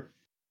sword,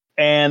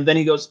 and then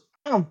he goes,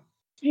 "Oh,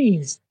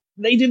 jeez,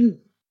 they didn't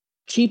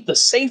keep the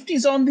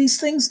safeties on these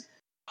things?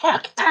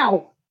 Heck,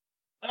 ow!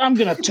 I'm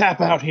gonna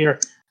tap out here."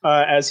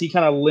 As he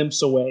kind of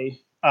limps away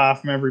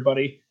from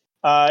everybody.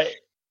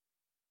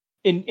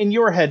 In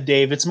your head,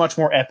 Dave, it's much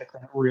more epic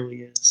than it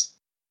really is.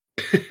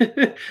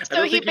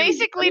 So he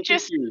basically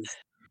just...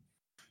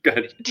 Go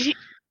ahead.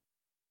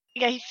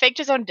 He faked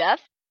his own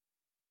death?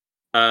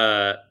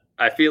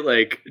 I feel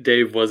like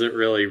Dave wasn't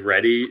really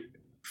ready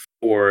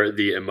for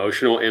the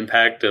emotional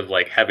impact of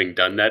like having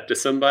done that to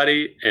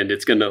somebody, and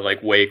it's gonna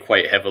like weigh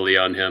quite heavily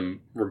on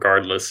him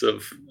regardless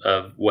of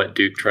what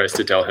Duke tries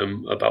to tell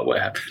him about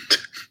what happened.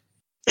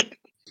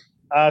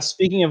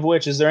 Speaking of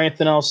which, is there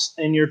anything else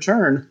in your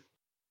turn?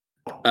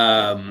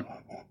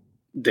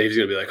 Dave's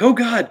gonna be like, "Oh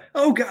God,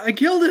 I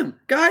killed him,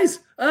 guys!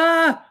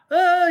 I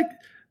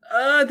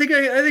think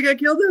I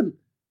killed him."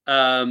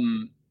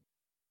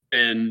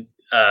 And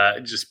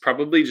just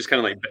probably just kind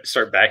of like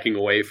start backing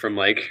away from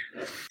like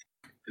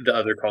the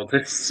other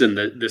cultists and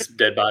this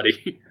dead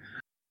body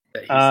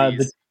that he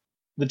sees.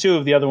 The two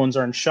of the other ones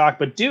are in shock,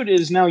 but dude, it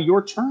is now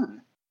your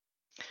turn.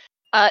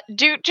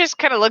 Dude just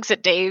kind of looks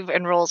at Dave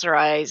and rolls her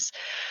eyes.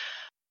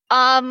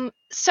 So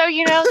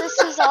this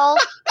is all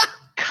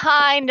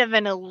kind of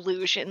an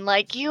illusion.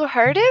 Like, you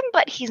hurt him,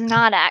 but he's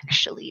not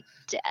actually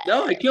dead.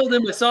 No, I killed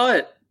him. I saw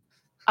it.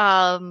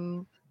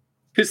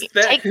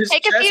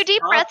 Take a few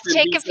deep breaths.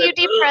 Take a few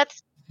deep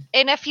breaths.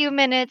 In a few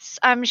minutes,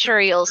 I'm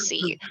sure you'll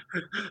see.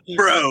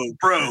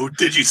 Bro,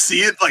 did you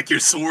see it? Like,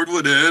 your sword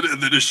went in,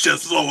 and then his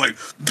chest was all like...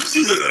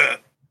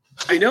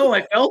 I know,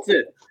 I felt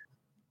it.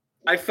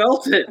 I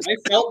felt the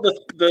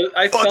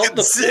force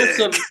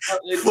of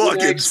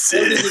fucking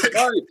sick.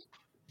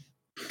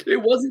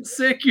 It wasn't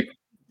sick.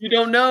 You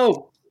don't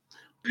know.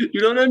 You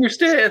don't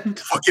understand.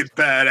 Fucking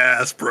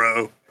badass,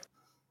 bro.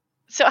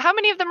 So how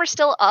many of them are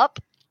still up?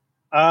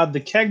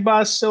 The keg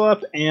boss still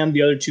up, and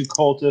the other two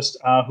cultists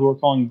who are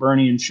calling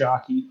Bernie and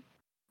Shocky.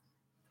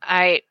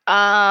 Alright.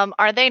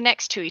 Are they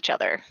next to each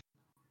other?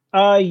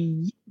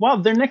 Well,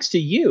 they're next to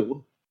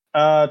you.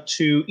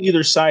 To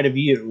either side of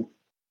you.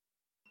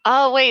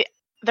 Oh, wait.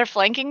 They're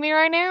flanking me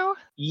right now?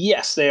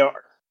 Yes, they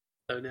are.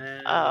 Oh,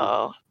 no.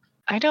 Oh.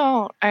 I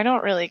don't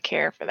really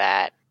care for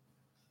that.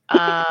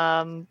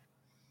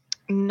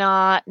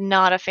 Not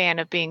a fan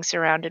of being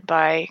surrounded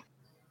by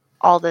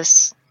all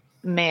this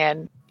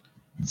man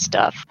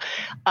stuff.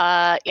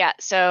 Yeah,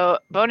 so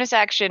bonus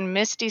action,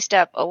 Misty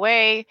Step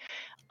away.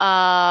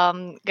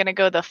 Gonna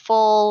go the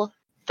full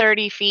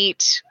 30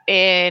 feet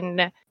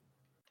in,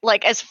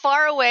 like, as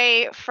far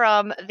away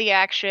from the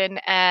action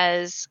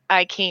as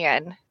I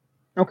can.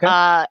 Okay.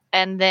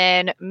 And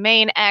then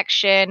main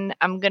action,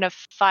 I'm gonna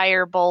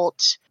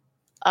firebolt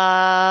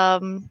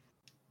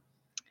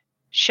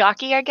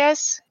Shocky, I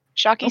guess.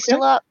 Shocky's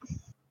still up.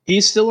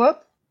 He's still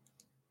up?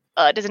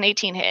 Does an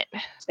 18 hit?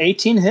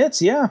 18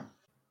 hits, yeah.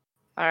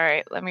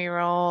 Alright, let me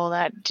roll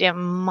that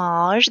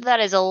damage. That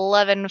is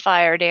 11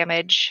 fire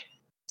damage.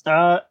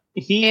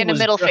 He and a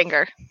middle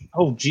finger.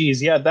 Oh,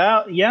 geez, yeah.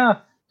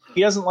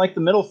 He doesn't like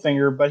the middle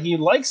finger, but he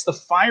likes the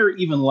fire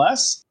even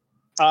less.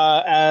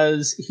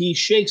 As he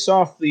shakes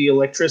off the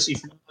electricity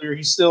from earlier,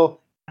 he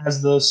still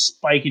has the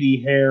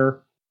spikety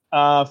hair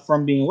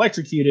from being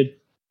electrocuted.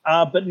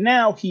 But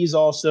now he's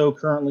also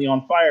currently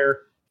on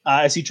fire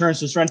as he turns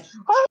to his friend.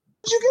 "Oh,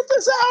 did you get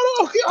this out?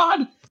 Oh,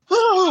 God!"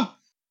 Oh.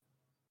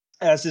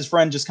 As his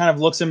friend just kind of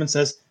looks at him and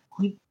says,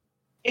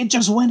 "It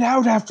just went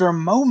out after a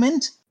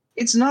moment.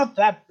 It's not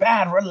that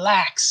bad.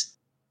 Relax."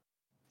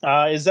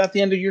 Is that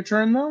the end of your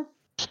turn, though?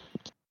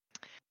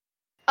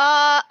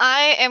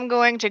 I am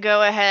going to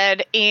go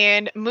ahead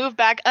and move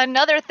back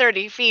another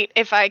 30 feet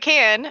if I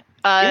can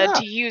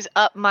to use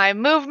up my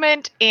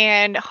movement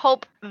and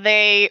hope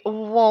they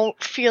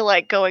won't feel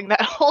like going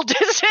that whole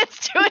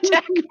distance to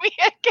attack me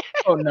again.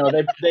 Oh, no,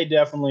 they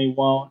definitely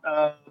won't.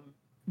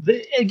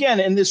 Again,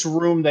 in this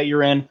room that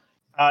you're in,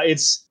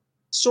 it's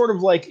sort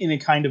of like in a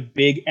kind of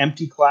big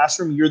empty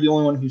classroom. You're the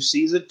only one who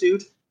sees it,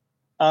 dude.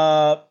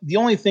 The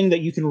only thing that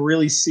you can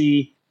really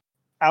see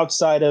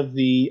outside of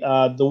the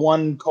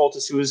one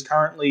cultist who is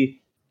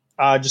currently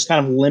just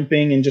kind of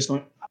limping and just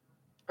going,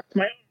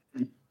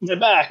 my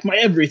back, my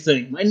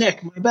everything, my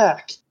neck, my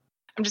back.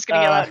 I'm just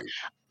gonna yell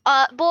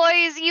out,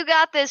 boys, you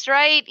got this,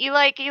 right? You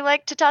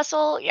like to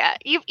tussle? Yeah,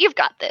 you've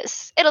got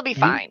this. It'll be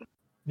fine.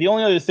 The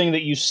only other thing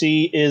that you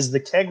see is the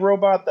keg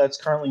robot that's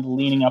currently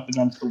leaning up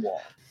against the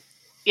wall.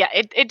 Yeah,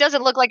 it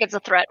doesn't look like it's a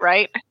threat,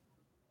 right?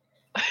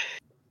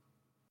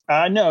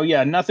 No,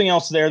 yeah, nothing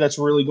else there that's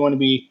really going to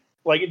be,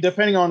 like,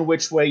 depending on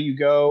which way you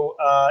go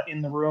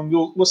in the room.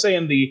 We'll say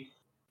in the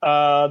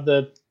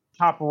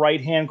top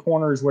right-hand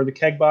corner is where the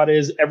keg bot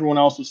is. Everyone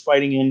else was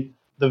fighting in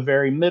the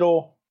very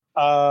middle,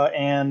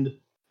 and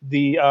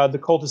the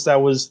cultist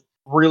that was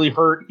really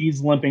hurt,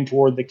 he's limping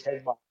toward the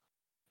keg bot.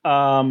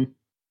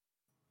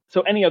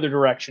 So any other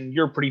direction,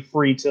 you're pretty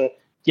free to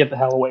get the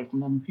hell away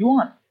from them if you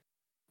want.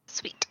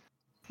 Sweet.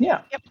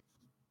 Yeah. Yep.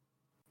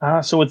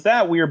 So with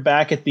that, we are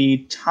back at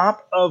the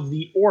top of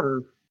the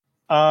order.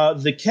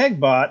 The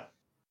Kegbot,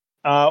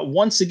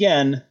 once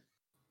again,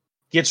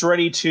 gets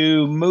ready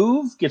to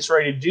move, gets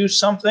ready to do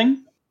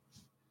something.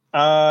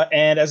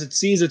 And as it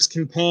sees its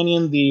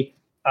companion, the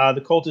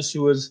cultist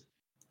who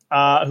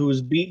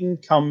was beaten,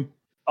 come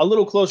a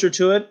little closer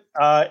to it,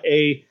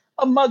 a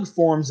mug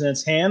forms in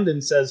its hand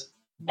and says,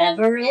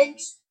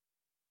 "Beverage,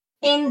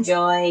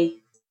 enjoy."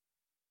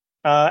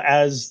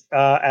 As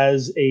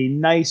a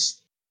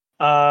nice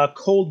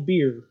cold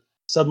beer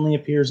suddenly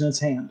appears in its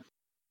hand.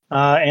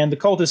 And the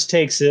cultist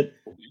takes it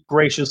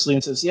graciously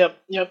and says, Yep,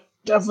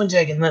 definitely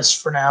taking this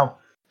for now.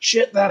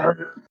 Shit, that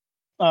hurt.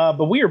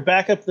 But we are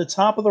back up to the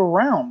top of the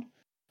round.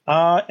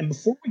 And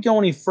before we go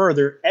any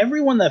further,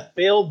 everyone that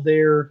failed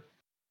their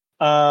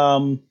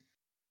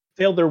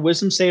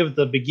wisdom save at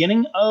the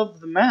beginning of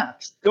the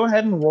match, go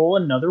ahead and roll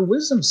another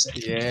wisdom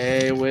save.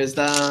 Yay,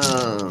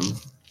 wisdom.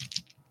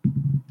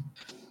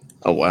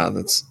 Oh, wow.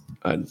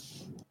 I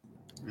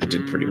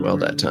did pretty well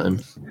that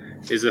time.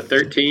 Is a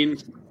 13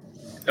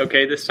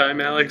 okay this time,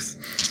 Alex?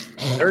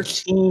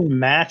 13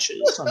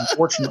 matches,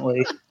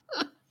 unfortunately.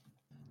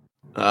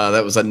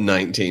 That was a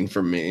 19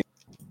 for me.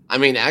 I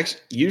mean,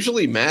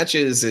 usually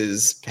matches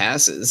is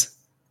passes.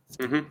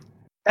 Mm-hmm.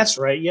 That's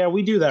right. Yeah,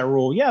 we do that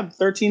rule. Yeah,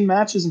 13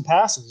 matches and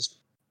passes.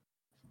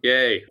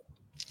 Yay.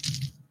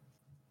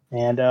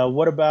 And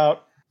what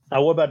about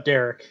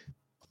Derek?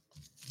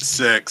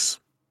 6.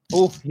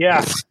 Oh,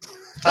 yeah.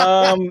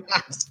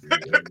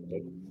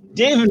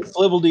 Dave and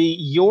Flibbledy,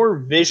 your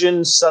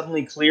vision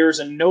suddenly clears,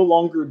 and no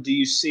longer do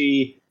you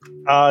see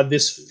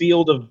this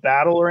field of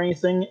battle or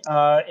anything.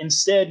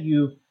 Instead,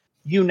 you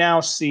now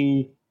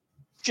see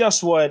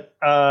just what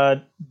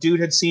Dude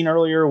had seen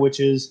earlier, which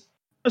is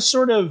a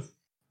sort of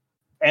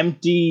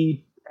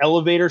empty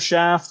elevator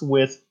shaft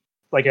with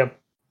like a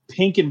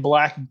pink and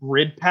black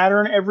grid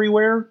pattern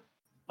everywhere.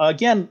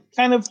 Again,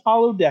 kind of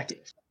holodecking.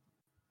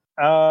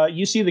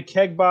 You see the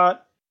Kegbot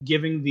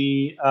giving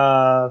the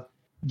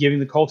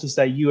cultist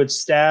that you had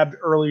stabbed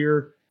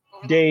earlier,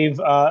 Dave,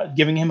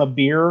 giving him a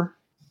beer.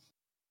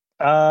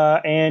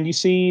 And you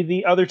see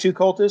the other two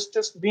cultists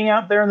just being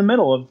out there in the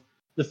middle of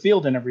the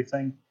field and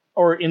everything,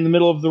 or in the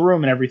middle of the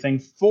room and everything.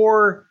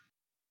 For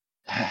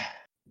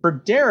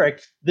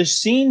Derek, the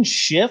scene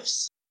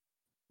shifts,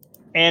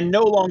 and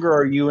no longer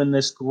are you in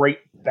this great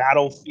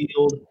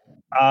battlefield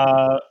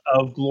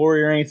of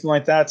glory or anything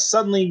like that.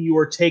 Suddenly, you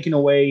are taken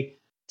away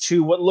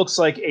to what looks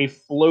like a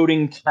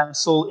floating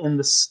castle in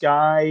the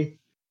sky.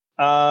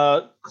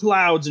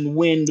 Clouds and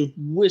wind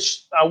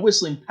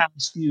whistling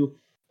past you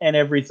and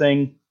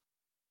everything,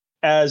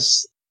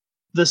 as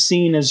the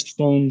scene has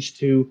changed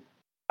to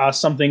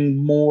something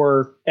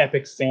more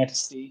epic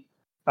fantasy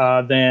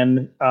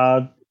than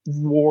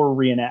war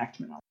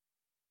reenactment.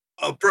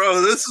 Oh,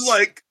 bro, this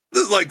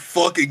is like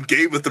fucking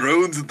Game of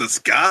Thrones in the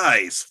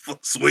skies.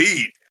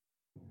 Sweet.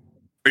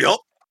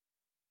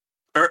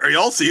 Are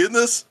y'all seeing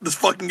this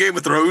fucking Game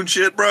of Thrones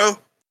shit, bro?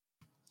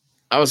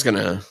 I was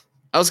gonna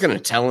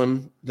tell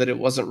him that it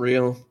wasn't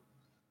real,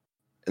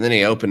 and then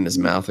he opened his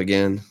mouth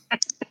again,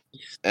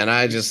 and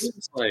I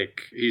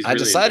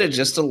decided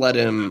just to let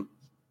him.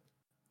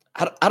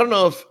 I don't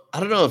know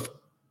if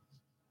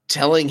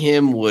telling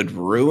him would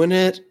ruin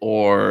it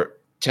or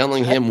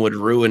telling him would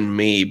ruin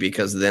me,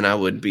 because then I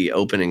would be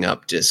opening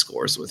up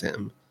discourse with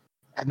him.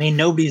 I mean,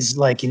 nobody's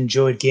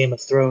enjoyed Game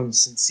of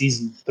Thrones since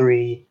season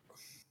 3.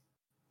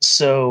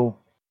 So,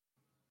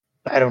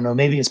 I don't know.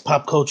 Maybe his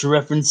pop culture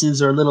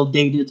references are a little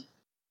dated.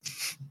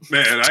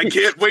 Man, I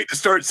can't wait to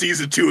start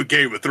season 2 of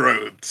Game of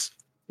Thrones.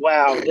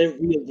 Wow, they're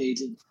real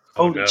dated.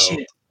 Holy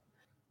shit.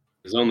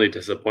 There's only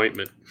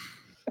disappointment.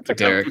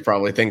 Derek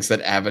probably thinks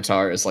that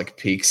Avatar is like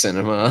peak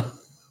cinema.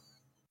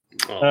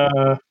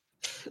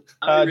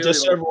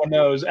 Just so everyone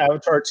knows,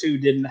 Avatar 2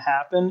 didn't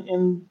happen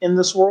in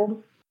this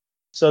world,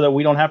 so that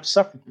we don't have to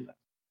suffer through that.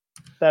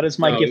 That is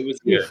my gift. It was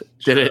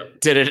good.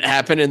 Did it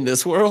happen in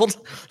this world?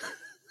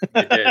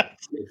 It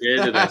did,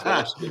 and I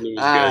watched it, and it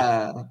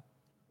was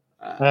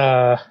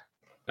good.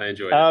 I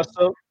enjoyed it.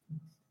 So,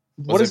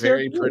 was it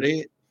very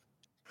pretty?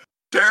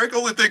 Derek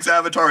only thinks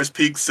Avatar is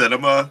peak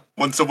cinema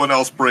when someone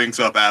else brings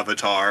up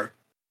Avatar.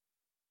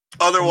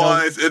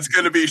 Otherwise, it's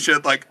going to be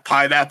shit like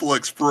Pineapple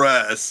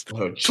Express,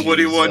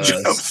 21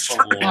 Jump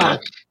Street.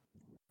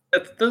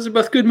 Those are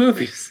both good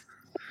movies.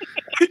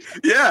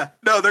 Yeah,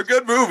 no, they're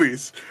good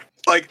movies.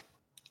 Like,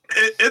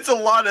 it's a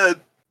lot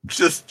of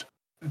just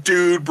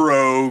dude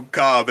bro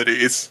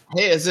comedies.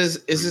 Hey, is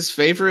his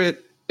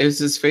favorite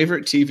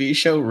TV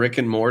show Rick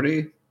and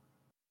Morty?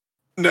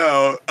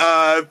 No,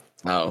 that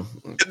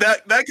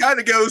kind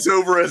of goes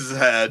over his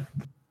head.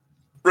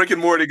 Rick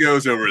and Morty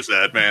goes over his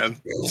head, man.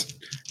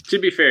 To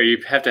be fair,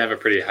 you have to have a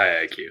pretty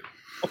high IQ.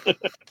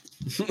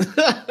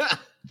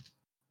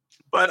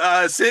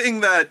 But seeing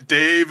that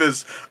Dave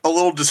is a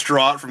little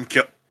distraught from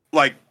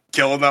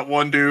killing that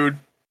one dude,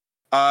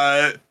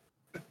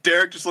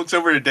 Derek just looks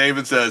over to Dave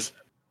and says,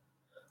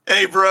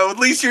 "Hey, bro, at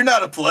least you're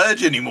not a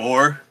pledge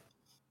anymore."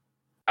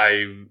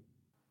 A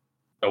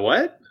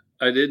what?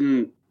 I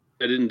didn't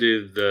I didn't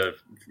do the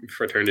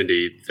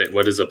fraternity thing.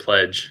 What is a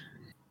pledge?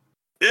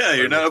 Yeah,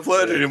 you're not a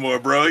pledge anymore,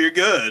 bro. You're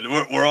good.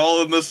 We're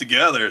all in this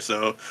together,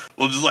 so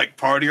we'll just like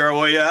party our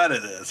way out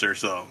of this or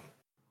something.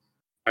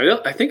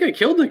 I think I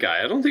killed the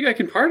guy. I don't think I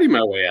can party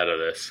my way out of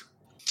this.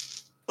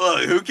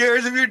 Look, who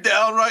cares if you're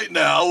down right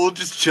now? We'll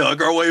just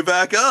chug our way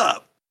back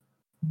up.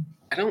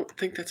 I don't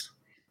think that's...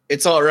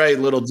 It's all right,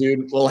 little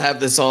dude. We'll have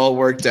this all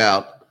worked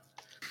out.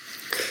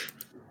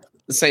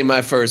 This ain't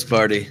my first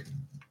party.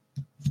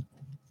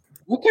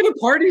 What kind of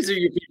parties are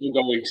you people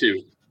going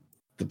to?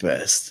 The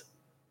best.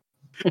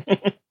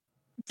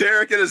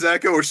 Derek and his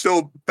echo are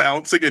still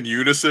bouncing in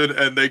unison,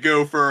 and they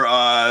go for,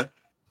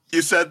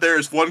 you said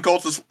there's one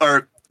cultist,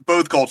 or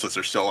both cultists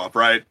are still up,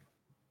 right?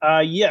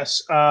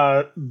 Yes.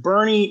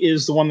 Bernie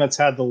is the one that's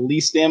had the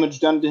least damage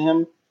done to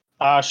him.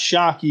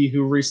 Shocky,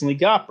 who recently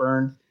got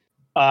burned,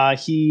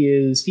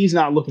 he's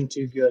not looking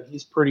too good.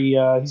 He's pretty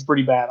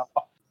bad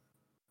off.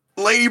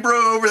 Lady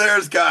Bro over there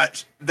has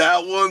got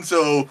that one,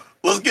 so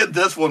let's get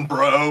this one,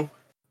 bro.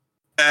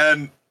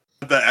 And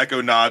the echo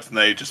nods, and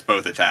they just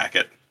both attack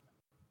it.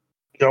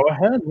 Go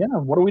ahead. Yeah.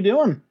 What are we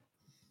doing?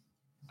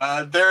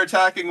 They're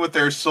attacking with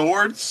their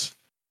swords.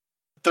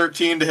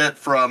 13 to hit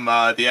from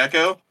the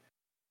echo.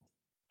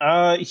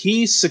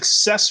 He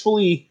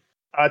successfully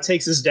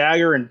takes his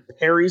dagger and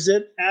parries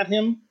it at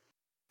him.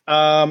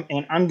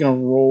 And I'm going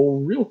to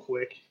roll real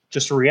quick.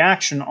 Just a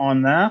reaction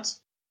on that.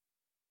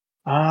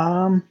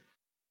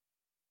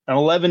 An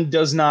 11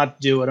 does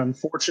not do it,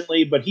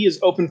 unfortunately, but he is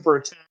open for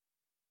attack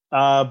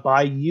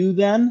by you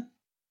then.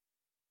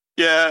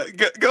 Yeah,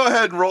 go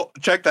ahead and roll.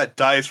 Check that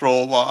dice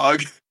roll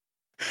log.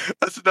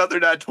 That's another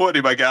nat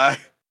 20, my guy.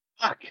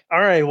 Fuck. All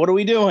right, what are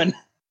we doing?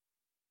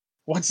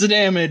 What's the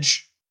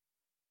damage?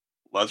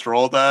 Let's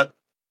roll that.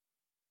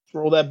 Let's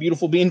roll that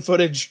beautiful bean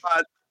footage.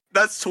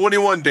 That's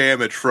 21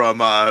 damage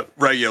from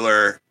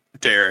regular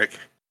Derek.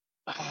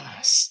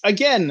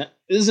 Again,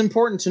 this is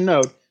important to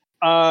note.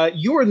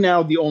 You are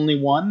now the only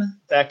one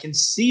that can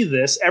see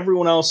this.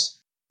 Everyone else,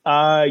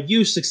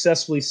 you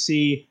successfully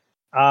see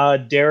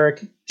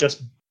Derek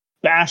just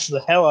bash the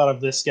hell out of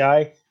this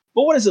guy.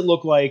 But what does it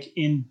look like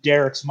in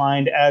Derek's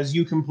mind as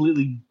you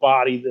completely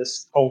body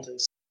this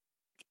cultist?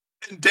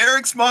 In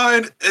Derek's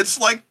mind, it's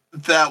like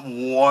that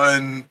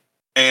one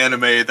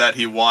anime that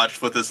he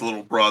watched with his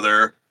little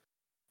brother,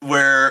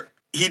 where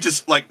he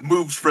just like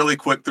moves really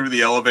quick through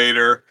the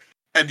elevator,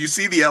 and you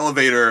see the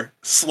elevator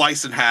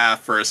slice in half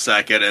for a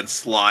second and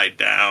slide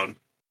down.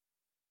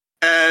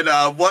 And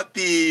what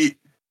the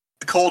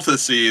cultist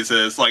sees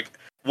is like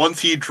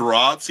once he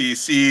drops, he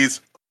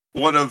sees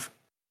one of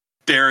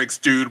Derek's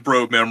dude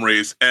bro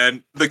memories,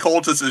 and the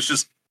cultist is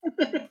just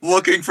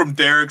looking from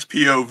Derek's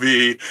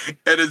POV,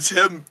 and it's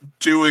him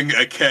doing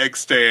a keg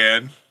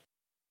stand.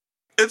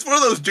 It's one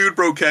of those dude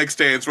bro keg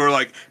stands where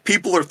like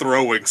people are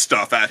throwing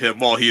stuff at him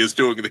while he is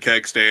doing the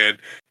keg stand,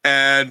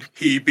 and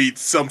he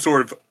beats some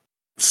sort of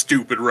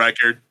stupid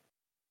record.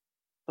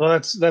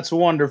 Well, that's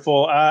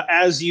wonderful.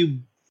 As you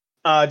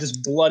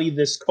just bloody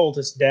this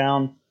cultist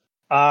down,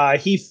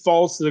 he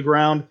falls to the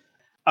ground.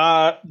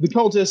 The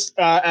cultist,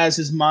 as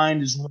his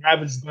mind is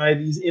ravaged by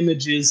these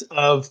images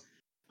of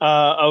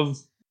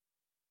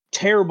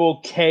terrible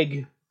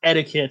keg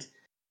etiquette,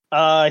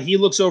 he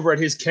looks over at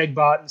his keg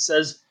bot and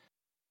says,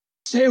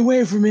 "Stay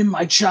away from him,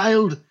 my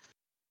child.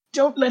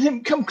 Don't let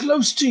him come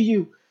close to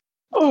you."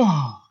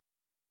 Oh.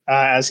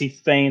 As he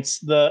faints,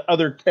 the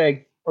other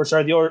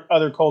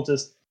other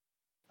cultist,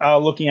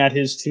 looking at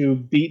his two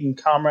beaten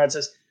comrades,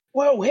 says,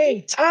 "Whoa,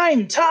 hey,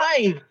 time!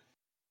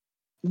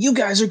 You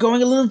guys are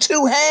going a little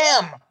too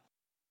ham."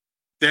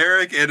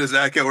 Derek and his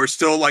echo are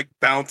still like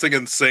bouncing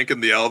in sync in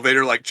the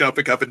elevator, like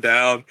jumping up and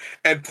down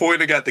and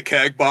pointing at the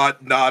keg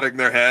bot, nodding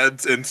their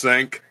heads in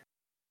sync.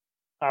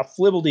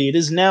 Flibbledy, it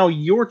is now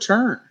your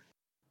turn.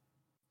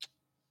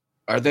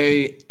 Are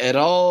they at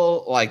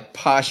all like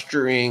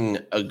posturing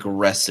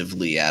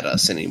aggressively at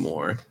us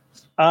anymore?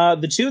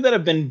 The two that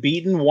have been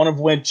beaten, one of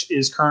which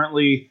is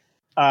currently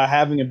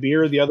having a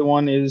beer, the other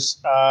one is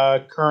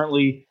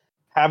currently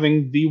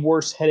having the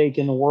worst headache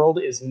in the world,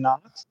 is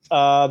not.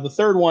 The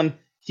third one,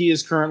 he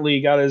has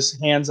currently got his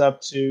hands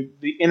up to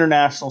the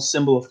international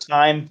symbol of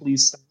time.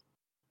 Please.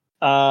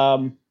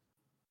 So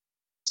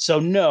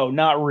no,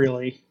 not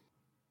really.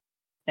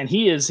 And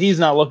he's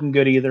not looking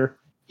good either.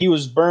 He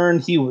was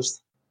burned. He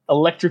was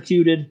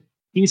electrocuted.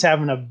 He's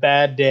having a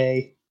bad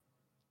day.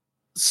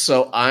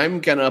 So I'm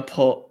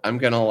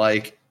gonna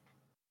like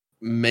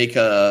make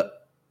a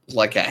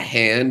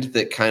hand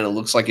that kind of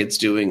looks like it's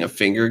doing a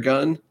finger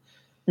gun.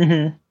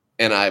 Mm-hmm.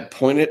 And I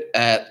point it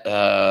at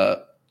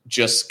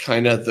just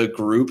kind of the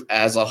group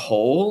as a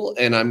whole,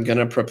 and I'm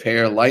gonna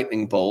prepare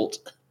lightning bolt.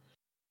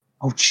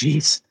 Oh,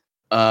 jeez.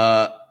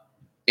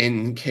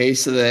 In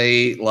case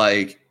they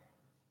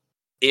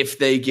if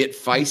they get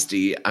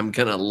feisty, I'm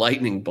gonna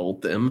lightning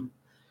bolt them,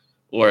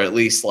 or at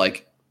least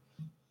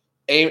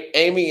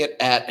aiming it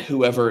at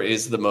whoever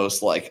is the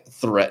most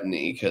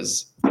threatening.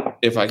 Because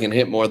if I can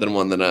hit more than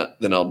one, then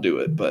I'll do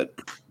it. But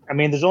I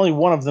mean, there's only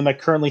one of them that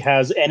currently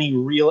has any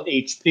real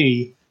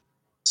HP.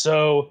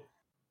 So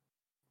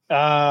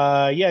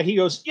Yeah, he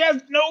goes, yeah,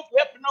 no,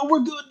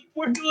 we're good.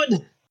 We're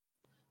good.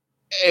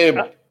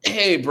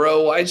 Hey,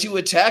 bro, why'd you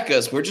attack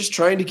us? We're just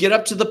trying to get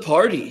up to the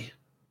party.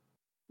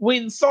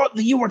 We thought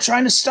that you were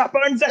trying to stop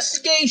our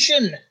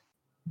investigation.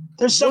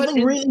 There's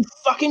something really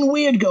fucking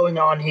weird going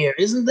on here,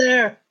 isn't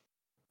there?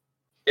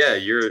 Yeah,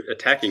 you're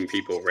attacking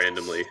people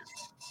randomly.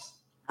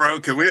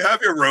 Bro, can we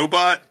have your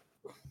robot?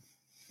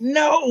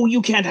 No,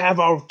 you can't have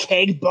our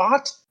keg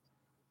bot.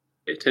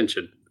 Pay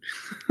attention.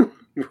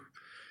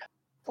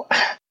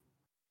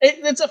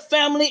 It's a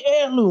family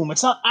heirloom.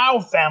 It's not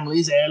our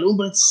family's heirloom,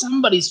 but it's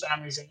somebody's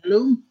family's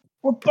heirloom.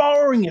 We're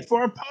borrowing it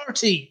for our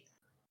party.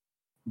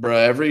 Bro,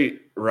 every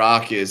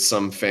rock is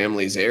some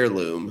family's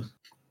heirloom.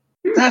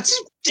 That's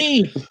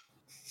deep.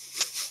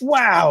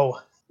 Wow.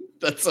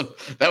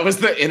 That was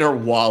the inner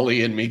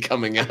Wally in me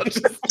coming out.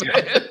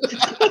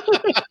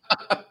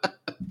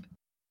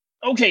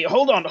 Okay,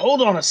 hold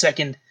on a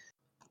second.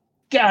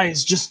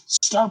 Guys,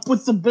 just stop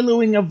with the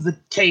billowing of the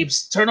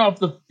capes. Turn off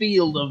the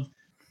field of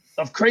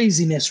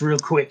craziness real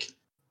quick.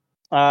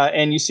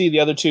 And you see the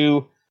other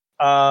two.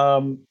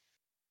 Well,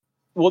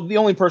 the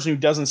only person who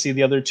doesn't see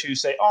the other two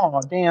say,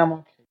 "Oh,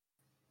 damn,"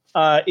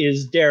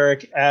 is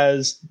Derek,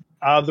 as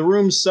the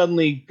room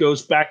suddenly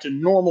goes back to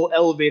normal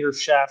elevator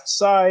shaft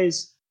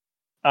size,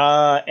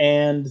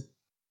 and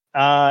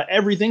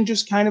everything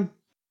just kind of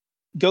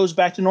goes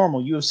back to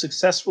normal. You have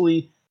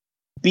successfully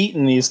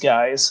beaten these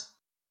guys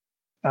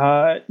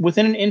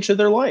within an inch of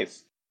their life.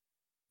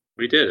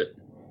 We did it.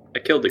 I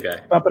killed the guy.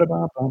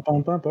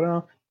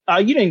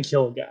 You didn't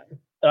kill a guy.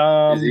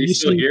 Is he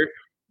still here?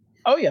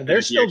 Oh yeah,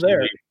 they're still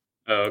there.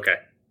 Oh, okay.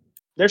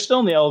 They're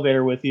still in the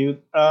elevator with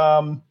you.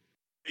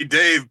 Hey,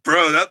 Dave,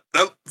 bro, that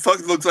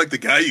fucking looks like the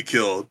guy you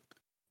killed.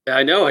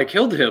 I know. I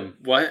killed him.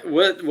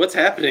 What's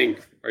happening?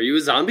 Are you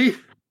a zombie?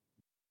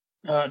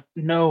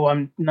 No,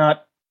 I'm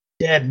not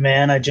dead,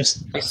 man. I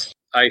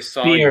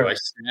saw you. I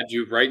stabbed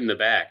you right in the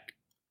back.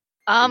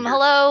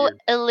 Hello,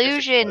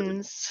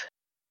 illusions.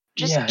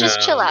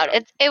 Just chill out.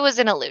 It was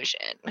an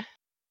illusion.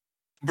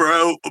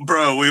 Bro,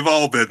 we've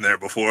all been there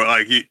before.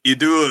 Like, you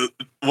do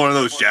one of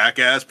those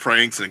jackass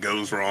pranks and it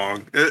goes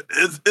wrong.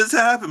 It's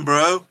happened,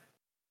 bro.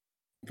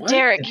 What?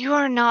 Derek, you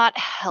are not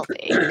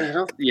helping.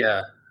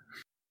 Yeah.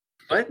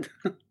 What?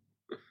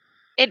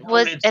 It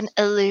was an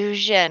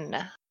illusion.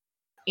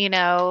 You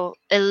know,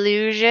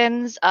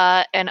 illusions,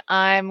 and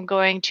I'm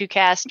going to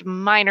cast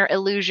minor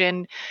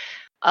illusion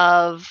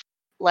of,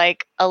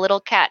 like, a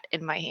little cat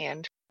in my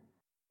hand.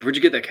 Where'd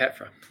you get that cat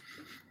from?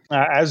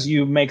 As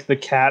you make the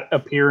cat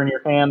appear in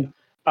your hand,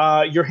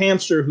 your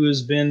hamster, who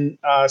has been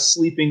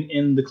sleeping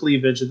in the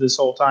cleavage this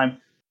whole time,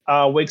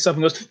 wakes up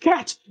and goes,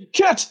 "Cat!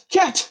 Cat!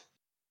 Cat!"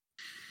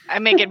 I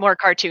make it more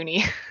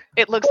cartoony.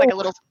 It looks like a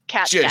little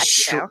cat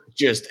statue now.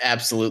 Just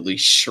absolutely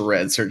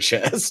shreds her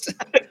chest.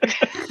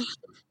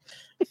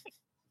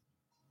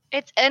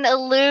 It's an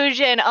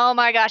illusion. Oh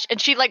my gosh. And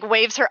she like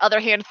waves her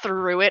other hand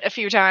through it a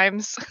few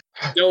times.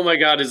 Oh my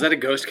god, is that a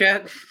ghost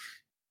cat?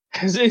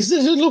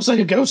 It looks like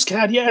a ghost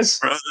cat, yes.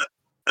 Bro,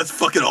 that's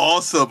fucking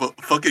awesome. A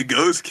fucking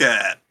ghost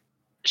cat.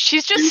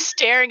 She's just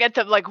staring at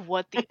them like,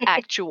 what the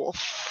actual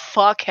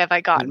fuck have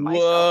I gotten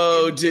myself?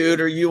 Whoa,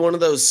 dude, are you one of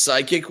those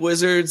psychic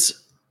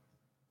wizards?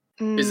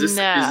 Is this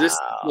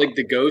like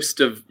the ghost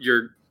of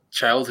your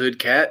childhood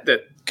cat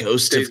that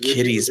ghost of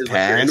Kitty's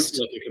past?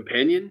 Like a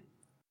companion?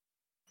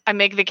 I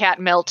make the cat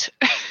melt.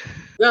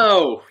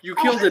 No, you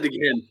killed it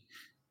again.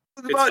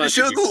 I was about to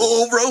show the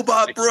little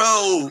robot,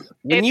 bro.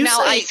 It's now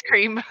ice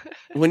cream.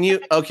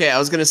 I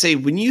was gonna say,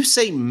 when you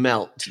say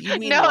melt, do you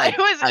mean like it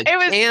was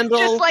candle,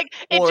 just like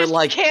it just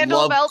like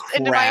candle melts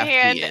into my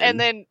hand, Lovecraftian? and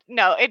then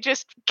it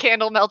just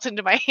candle melts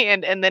into my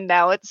hand, and then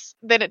it's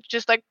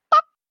just like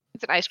pop,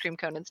 it's an ice cream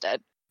cone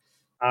instead,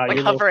 like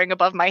hovering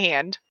above my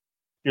hand.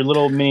 Your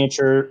little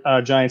miniature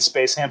giant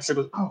space hamster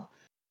goes, oh,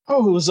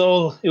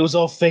 it was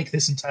all fake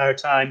this entire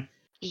time.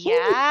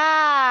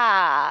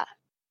 Yeah.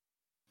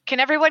 Can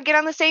everyone get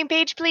on the same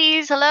page,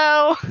 please?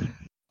 Hello?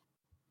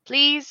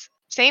 Please?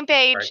 Same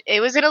page. Right.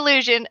 It was an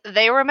illusion.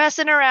 They were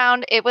messing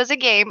around. It was a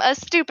game, a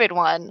stupid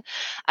one,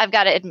 I've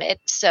got to admit.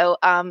 So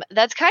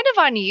that's kind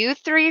of on you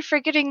three for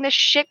getting the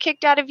shit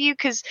kicked out of you,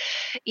 because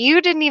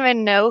you didn't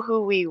even know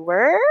who we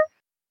were.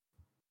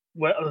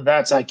 Well,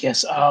 that's, I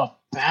guess,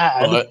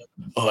 bad.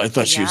 I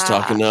thought she was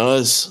talking to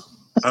us.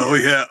 Oh,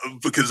 yeah,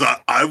 because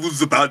I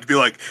was about to be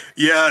like,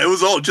 yeah, it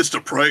was all just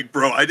a prank,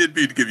 bro. I didn't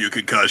mean to give you a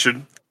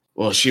concussion.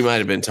 Well, she might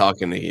have been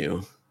talking to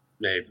you.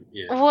 Maybe,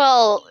 yeah.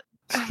 Well,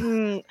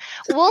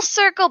 we'll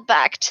circle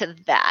back to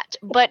that.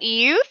 But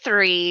you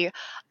three,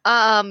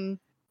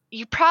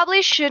 you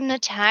probably shouldn't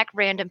attack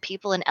random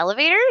people in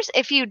elevators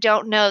if you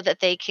don't know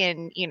that they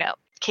can,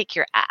 kick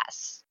your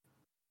ass.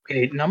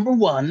 Okay, number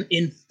one,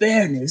 in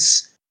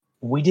fairness,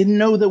 we didn't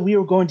know that we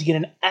were going to get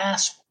an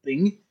ass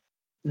whooping.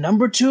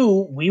 Number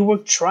two, we were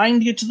trying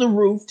to get to the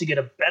roof to get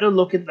a better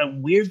look at the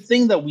weird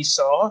thing that we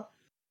saw.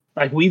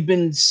 Like, we've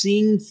been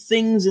seeing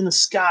things in the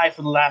sky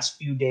for the last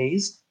few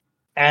days.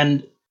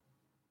 And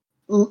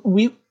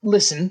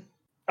listen,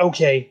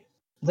 okay,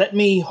 Let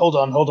me hold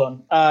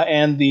on.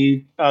 And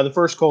the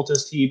first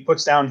cultist, he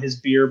puts down his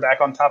beer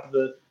back on top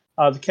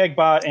of the keg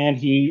bot, and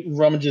he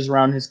rummages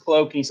around his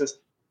cloak, and he says,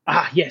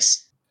 "Ah,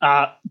 yes.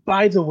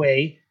 By the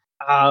way,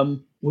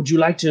 would you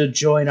like to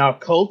join our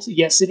cult?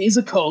 Yes, it is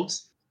a cult.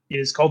 It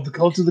is called the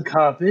Cult of the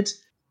Carpet.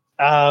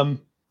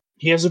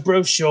 Here's a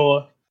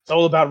brochure. It's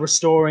all about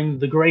restoring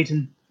the great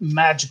and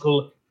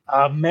magical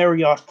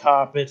Marriott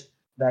carpet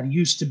that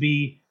used to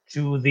be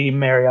to the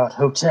Marriott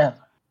Hotel.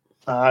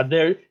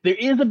 There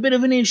is a bit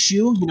of an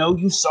issue. You know,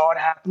 you saw it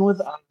happen with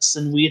us,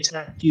 and we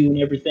attacked you and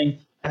everything.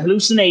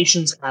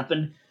 Hallucinations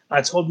happened.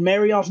 It's called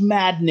Marriott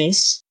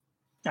Madness,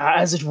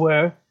 as it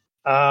were.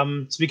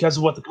 It's because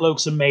of what the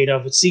cloaks are made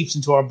of. It seeps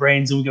into our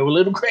brains, and we go a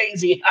little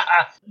crazy.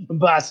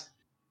 But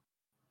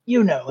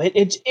you know,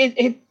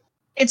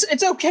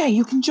 it's okay.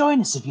 You can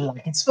join us if you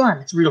like. It's fun.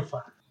 It's real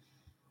fun.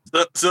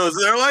 So is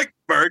there like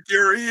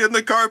mercury in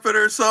the carpet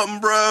or something,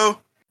 bro?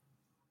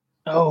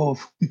 Oh,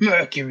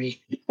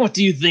 Mercury. What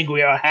do you think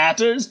we are,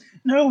 hatters?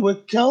 No, we're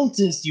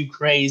cultists, you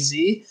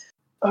crazy.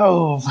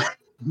 Oh,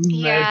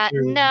 Yeah,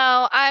 Mercury.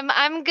 no,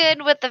 I'm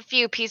good with the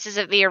few pieces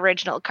of the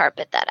original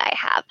carpet that I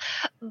have.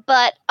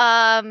 But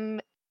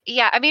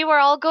yeah, I mean we're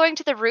all going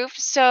to the roof,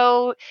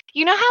 so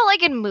you know how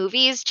like in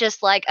movies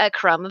just like a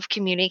crumb of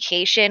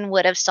communication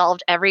would have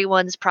solved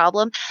everyone's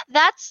problem?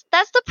 That's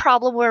the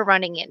problem we're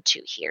running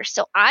into here.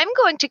 So I'm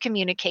going to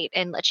communicate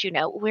and let you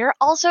know we're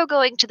also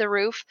going to the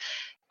roof.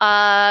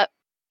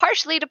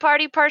 Partially to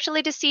party,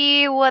 partially to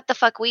see what the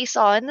fuck we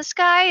saw in the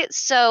sky.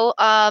 So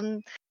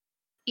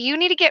you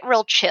need to get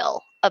real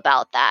chill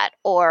about that,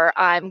 or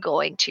I'm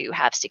going to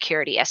have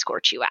security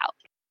escort you out.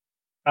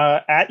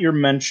 At your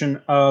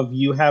mention of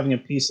you having a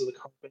piece of the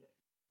carpet,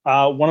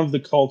 one of the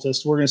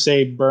cultists, we're going to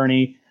say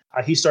Bernie,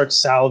 he starts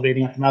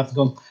salivating at the mouth and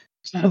going,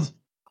 "You have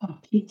a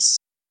piece?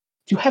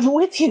 You have it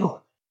with you?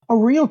 A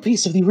real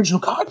piece of the original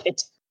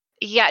carpet?"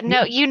 Yeah,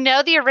 no, you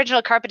know the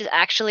original carpet is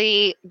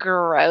actually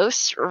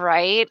gross,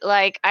 right?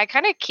 Like, I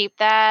kind of keep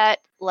that,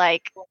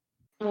 like,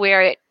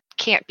 where it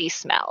can't be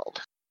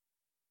smelled.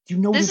 You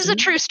know This is a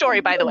true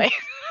story, by the way.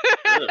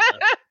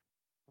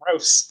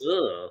 Gross.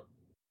 Ugh.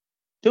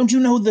 Don't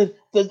you know the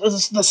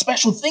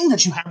special thing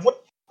that you have?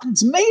 What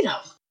it's made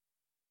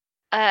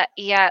of?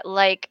 Yeah,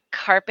 like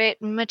carpet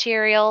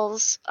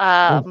materials,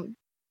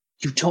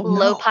 You don't know.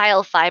 low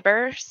pile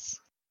fibers.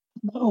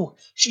 No,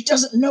 she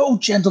doesn't know,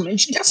 gentlemen.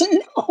 She doesn't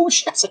know.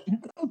 She doesn't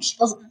know. She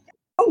doesn't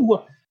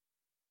know.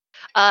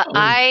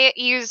 I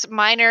use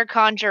minor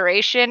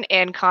conjuration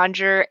and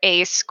conjure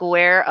a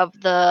square of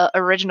the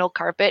original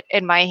carpet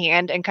in my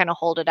hand and kind of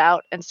hold it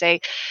out and say,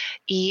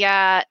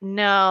 "Yeah,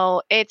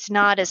 no, it's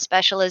not as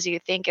special as you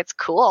think. It's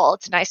cool.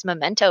 It's a nice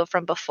memento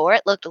from before.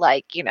 It looked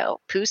like, you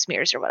know, poo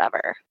smears or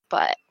whatever.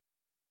 But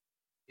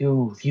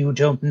You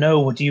don't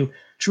know what you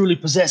truly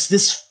possess.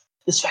 This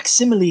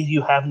facsimile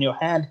you have in your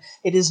hand,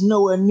 it is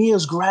nowhere near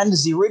as grand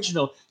as the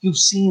original. You've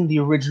seen the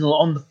original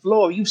on the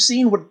floor. You've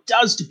seen what it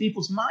does to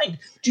people's mind.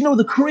 Do you know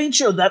the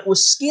creature that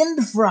was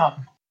skinned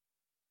from?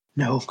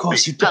 No, of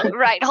course you don't.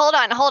 right, hold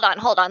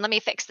on. Let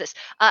me fix this.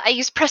 I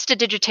use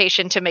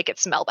prestidigitation to make it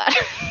smell bad.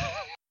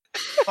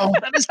 Oh,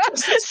 that is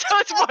so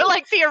it's more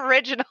like the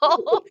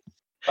original.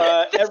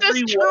 This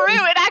is true.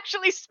 It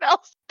actually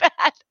smells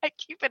bad. I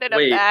keep it in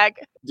a bag.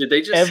 Did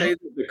they just say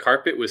that the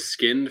carpet was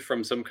skinned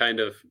from some kind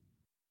of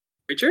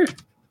creature?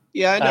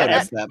 Yeah, I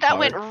noticed that. That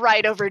went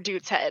right over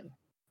Dude's head.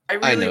 I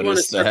really want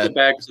to circle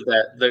back to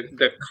that.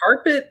 The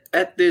carpet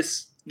at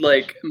this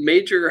like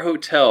major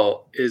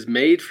hotel is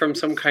made from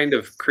some kind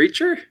of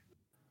creature?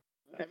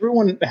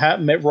 Everyone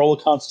roll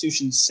a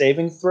Constitution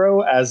saving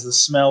throw as the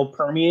smell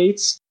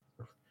permeates.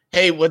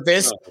 Hey, would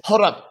this...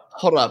 Hold up.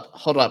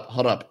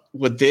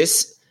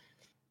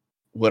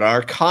 Would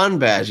our con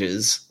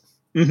badges...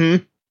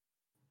 Mm-hmm.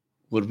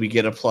 Would we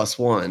get a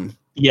 +1?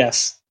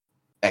 Yes.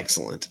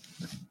 Excellent.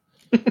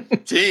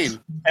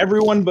 Team.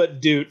 Everyone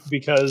but Doot,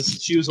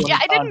 because she was. Yeah,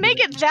 I didn't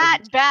make it that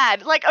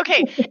bad. Like,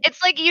 okay,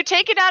 it's like you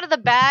take it out of the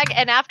bag,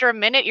 and after a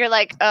minute, you're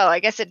like, oh, I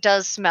guess it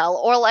does smell.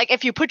 Or like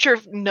if you put your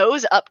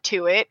nose up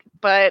to it,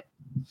 but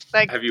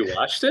like. Have you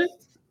watched it?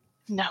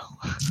 No.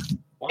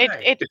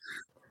 Why?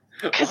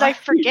 Because I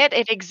forget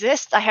it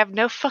exists. I have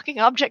no fucking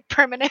object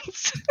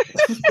permanence.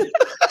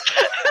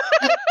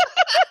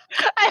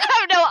 I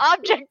have no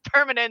object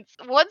permanence.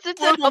 Once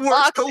it's in the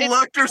box,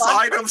 collector's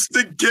items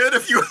to get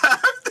if you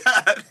have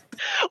that.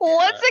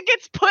 Once it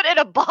gets put in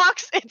a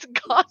box, it's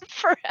gone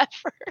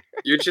forever.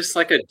 You're just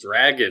like a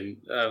dragon,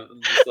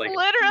 just like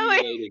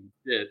literally.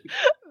 Shit.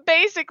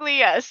 Basically,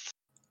 yes.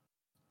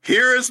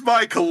 Here is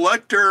my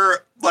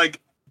collector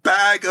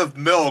bag of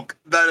milk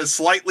that is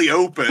slightly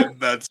open.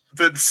 That's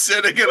been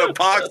sitting in a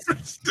box for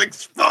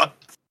 6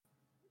 months.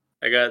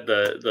 I got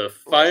the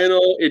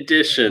final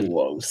edition,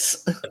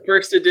 the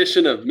first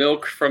edition of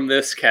milk from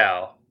this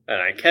cow,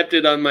 and I kept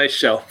it on my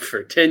shelf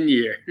for 10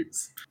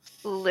 years.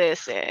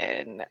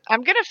 Listen,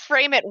 I'm gonna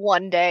frame it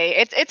one day.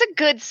 It's a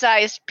good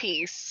sized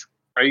piece.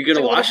 Are you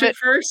gonna wash it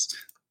first?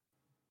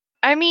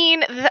 I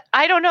mean,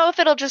 I don't know if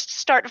it'll just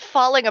start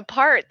falling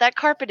apart. That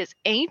carpet is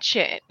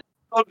ancient.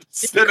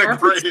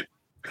 Disintegrate.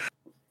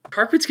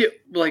 Carpets get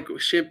like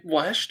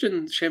washed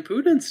and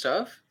shampooed and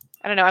stuff.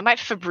 I don't know. I might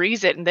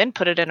Febreze it and then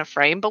put it in a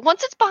frame. But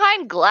once it's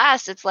behind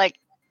glass, it's like,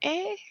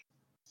 eh.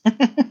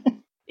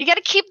 You got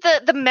to keep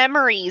the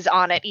memories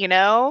on it, you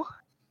know?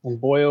 And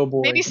boy, oh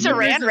boy. Maybe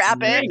saran wrap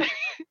it.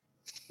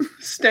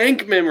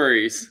 Stank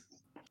memories.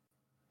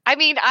 I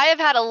mean, I have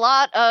had a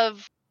lot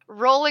of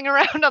rolling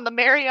around on the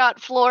Marriott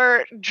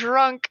floor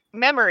drunk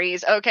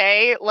memories,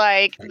 okay?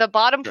 Like, the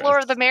bottom floor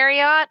of the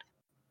Marriott,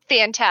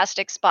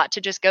 fantastic spot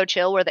to just go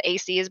chill where the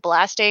AC is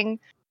blasting,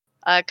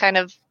 kind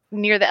of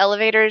near the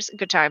elevators.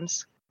 Good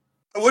times.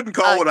 I wouldn't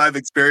call what I've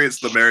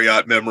experienced the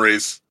Marriott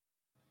memories.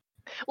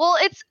 Well,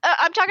 it's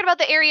I'm talking about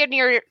the area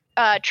near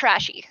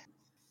Trashy.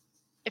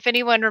 If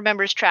anyone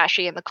remembers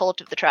Trashy and the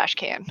Cult of the Trash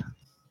Can.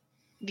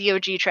 The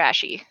OG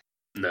Trashy.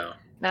 No.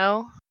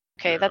 No?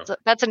 Okay, No.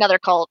 that's another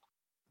cult.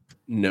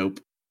 Nope.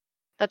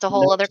 That's a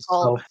whole other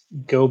cult. I'll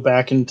go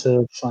back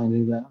into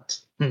finding that.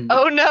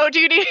 Oh no,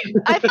 dude.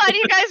 I thought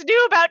you guys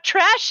knew about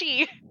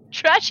Trashy.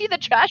 Trashy the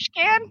Trash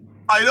Can?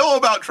 I know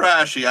about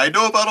Trashy. I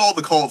know about all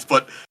the cults,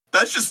 but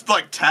that's just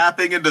like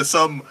tapping into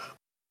some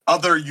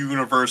other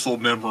universal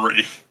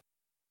memory.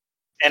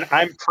 And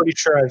I'm pretty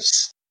sure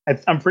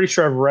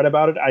I've read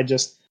about it.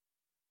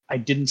 I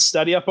didn't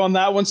study up on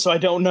that one, so I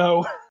don't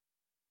know.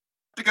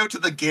 To go to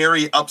the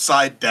Gary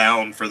Upside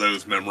Down for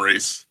those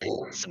memories.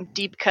 Some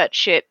deep cut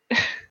shit.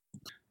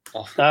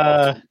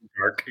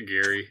 Dark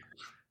Gary.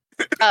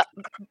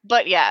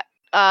 But yeah,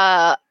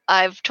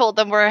 I've told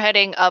them we're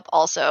heading up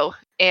also,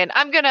 and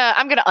I'm gonna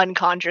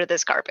unconjure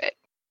this carpet.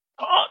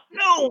 Oh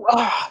no!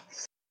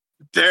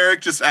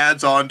 Derek just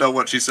adds on to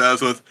what she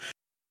says with,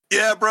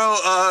 "Yeah,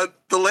 bro.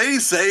 The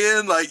lady's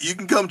saying like you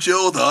can come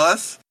chill with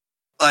us.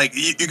 Like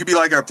you could be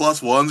like our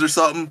plus ones or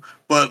something,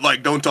 but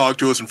like don't talk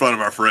to us in front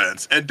of our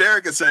friends." And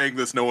Derek is saying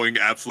this knowing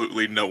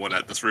absolutely no one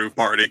at this roof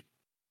party.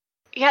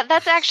 Yeah,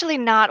 that's actually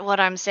not what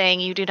I'm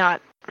saying. You do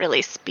not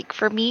really speak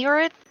for me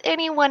or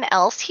anyone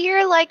else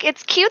here. Like,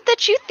 it's cute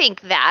that you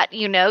think that,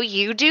 you know,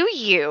 you do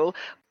you.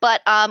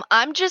 But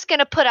I'm just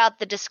gonna put out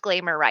the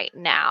disclaimer right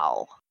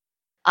now.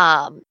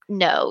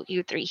 No,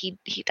 you three,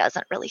 he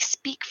doesn't really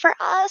speak for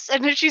us.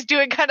 And then she's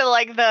doing kind of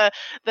like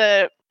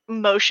the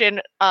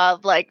motion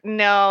of like,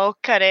 no,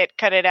 cut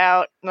it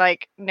out.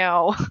 Like,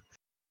 no.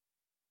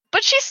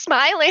 But she's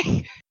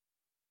smiling.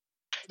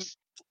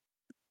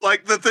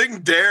 Like, the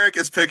thing Derek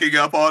is picking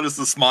up on is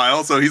the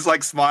smile, so he's,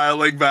 like,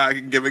 smiling back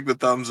and giving the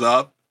thumbs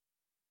up.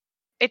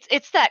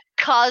 It's that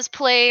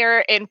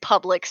cosplayer in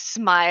public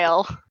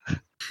smile.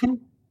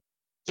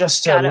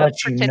 Just to Gotta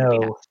let you pretend to be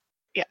know, nice.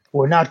 Yeah.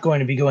 We're not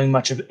going to be going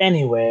much of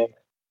anywhere.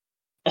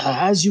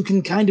 As you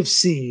can kind of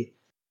see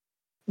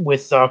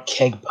with our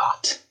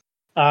kegbot.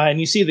 And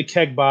you see the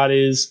kegbot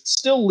is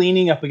still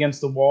leaning up against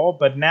the wall,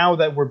 but now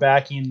that we're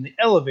back in the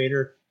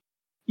elevator,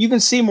 you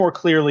can see more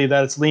clearly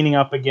that it's leaning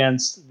up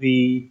against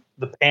the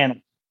panel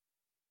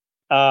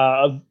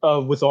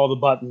with all the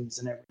buttons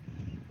and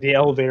everything. The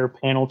elevator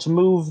panel to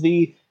move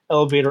the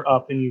elevator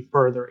up any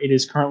further. It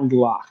is currently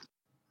locked.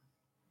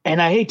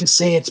 And I hate to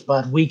say it,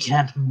 but we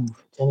can't move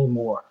it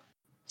anymore.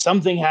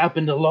 Something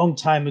happened a long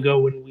time ago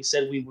when we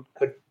said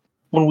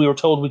when we were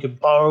told we could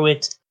borrow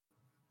it,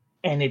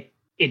 and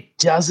it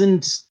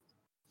doesn't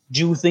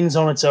do things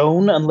on its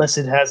own unless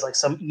it has like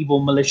some evil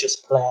malicious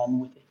plan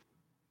with it.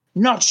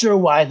 Not sure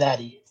why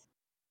that is.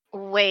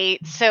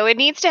 Wait, so it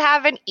needs to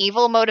have an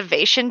evil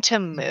motivation to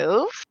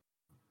move?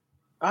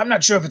 I'm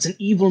not sure if it's an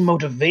evil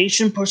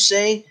motivation per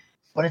se,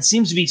 but it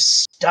seems to be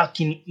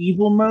stuck in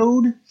evil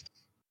mode.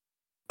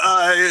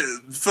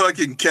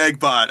 Fucking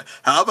kegbot.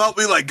 How about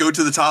we like go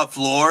to the top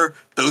floor,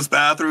 those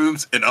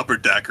bathrooms, and upper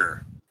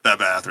decker that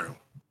bathroom?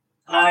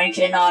 I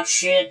cannot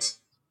shit.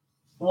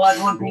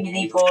 What would be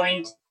the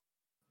point?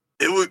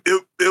 It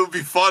would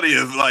be funny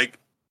if like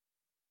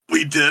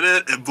we did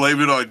it and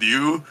blame it on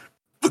you,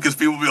 because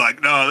people would be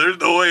like, "No, there's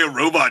no way a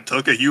robot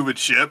took a human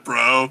shit,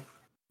 bro."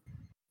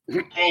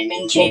 I'm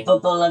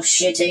incapable of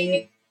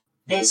shitting.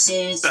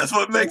 That's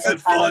what makes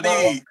it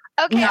funny.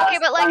 Okay, Not okay,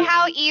 but like funny.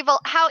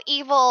 how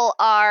evil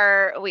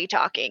are we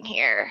talking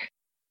here?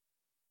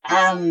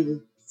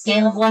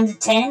 Scale of 1 to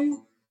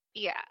 10?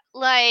 Yeah.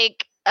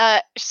 Like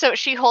so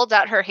she holds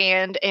out her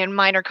hand and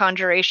minor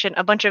conjuration,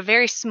 a bunch of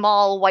very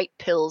small white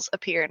pills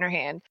appear in her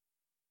hand.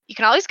 You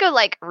can always go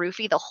like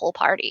roofie the whole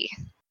party.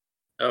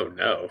 Oh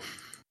no.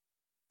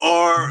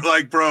 Or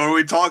like, bro, are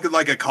we talking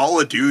like a Call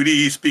of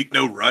Duty, speak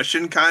no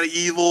Russian kind of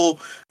evil?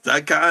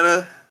 That kind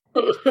of.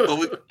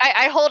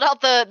 I hold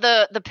out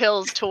the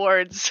pills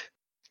towards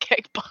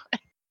Kegbot.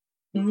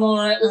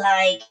 More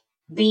like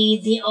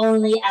be the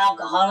only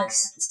alcoholic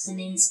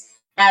substance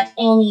at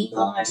any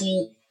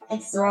party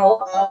and throw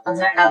all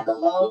other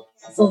alcohol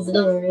off of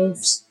the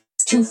roofs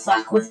to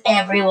fuck with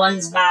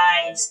everyone's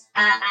vibes.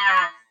 Ha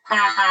ha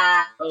ha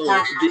ha.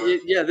 Oh,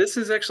 yeah, this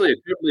is actually a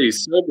totally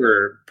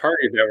sober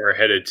party that we're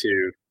headed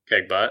to,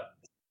 Kegbot.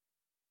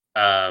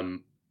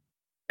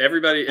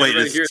 Everybody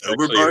here is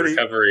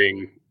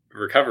actually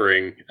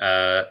recovering,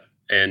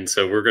 and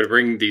so we're going to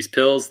bring these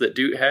pills that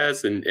Doot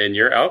has and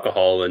your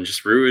alcohol and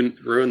just ruin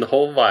the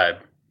whole vibe.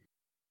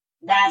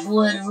 That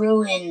would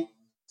ruin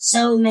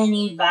so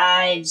many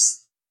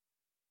vibes.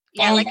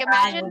 Yeah, and like I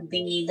imagine. would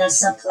be the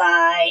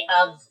supply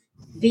of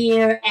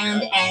beer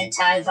and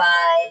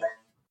anti-vibe.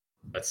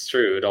 That's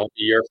true. It'll all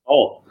be your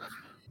fault.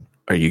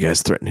 Are you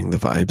guys threatening the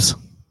vibes?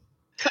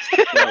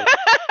 No.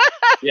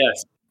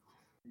 Yes.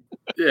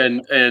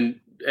 And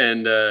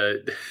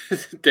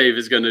Dave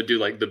is going to do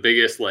like the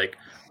biggest like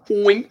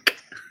wink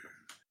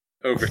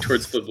over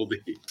towards Flibble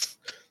D.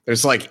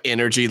 There's like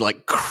energy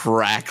like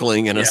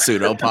crackling in a Yeah.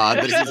 pseudopod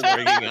that he's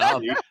bringing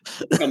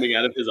up. Coming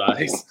out of his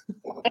eyes.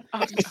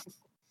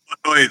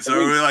 Wait, so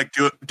are we like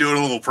doing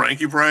a little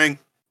pranky prank?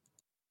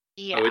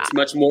 Yeah. Oh, it's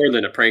much more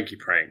than a pranky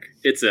prank.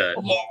 It's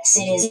Yes,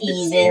 it is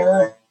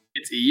evil.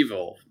 it's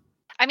evil.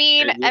 I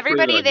mean, And we'll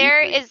everybody put it on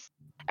there YouTube.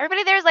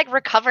 is like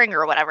recovering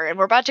or whatever, and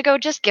we're about to go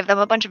just give them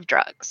a bunch of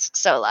drugs.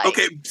 So like,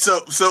 Okay,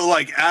 so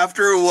like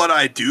after what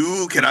I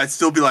do, can I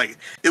still be like,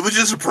 it was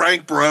just a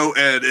prank, bro,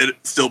 and it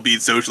still be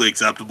socially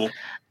acceptable?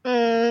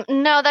 no,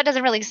 that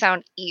doesn't really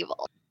sound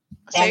evil.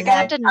 So And you're gonna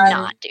have to that,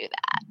 not do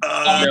that.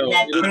 And No,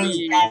 that it'll brings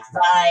be- back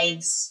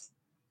vibes.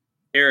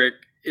 Eric,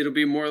 it'll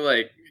be more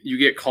like you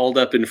get called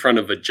up in front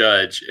of a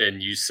judge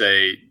and you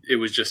say it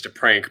was just a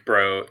prank,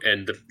 bro,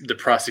 and the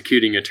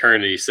prosecuting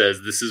attorney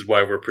says this is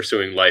why we're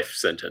pursuing life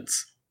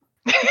sentence.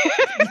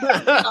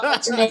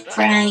 Ultimate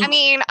prank. I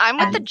mean, I'm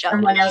with the and judge.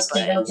 someone else to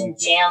but- go to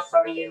jail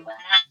for you.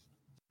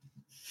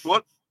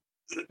 What?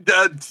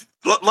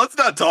 Let's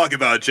not talk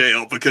about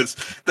jail because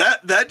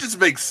that just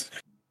makes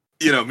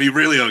me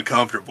really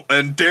uncomfortable.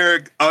 And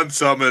Derek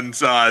unsummons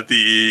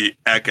the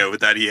echo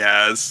that he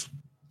has.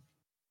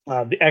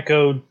 The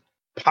echo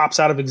pops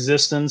out of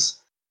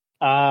existence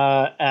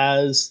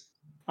as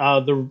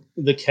the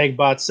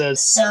kegbot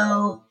says,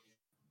 So,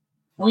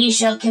 we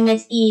shall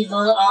commit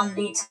evil on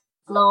the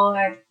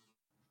floor.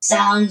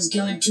 Sounds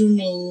good to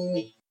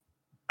me.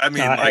 I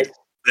mean, I-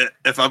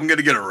 if I'm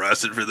gonna get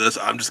arrested for this,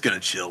 I'm just gonna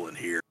chill in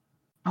here.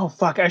 "Oh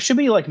fuck! I should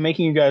be like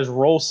making you guys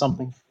roll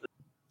something."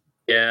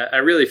 Yeah, I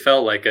really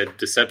felt like a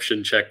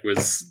deception check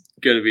was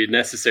going to be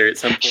necessary at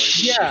some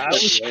point. Yeah, I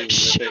was- Rolling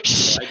with it,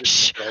 so I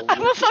just rolled I'm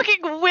a with it.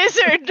 fucking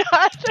wizard,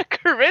 not a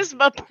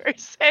charisma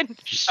person.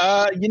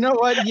 You know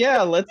what?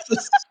 Yeah, let's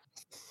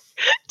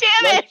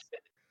Damn it!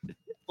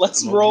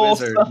 let's I'm a roll.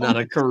 wizard, not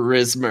a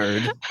charisma.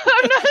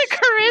 I'm not a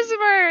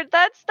charisma.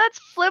 That's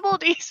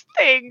Flibbledee's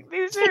thing.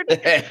 These are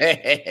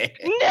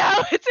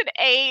no, it's an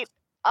 8.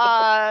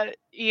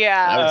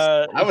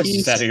 Yeah. I was he's-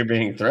 just out here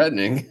being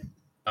threatening.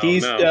 Oh, He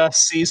no.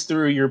 sees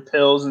through your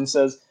pills and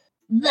says,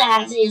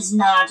 That is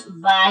not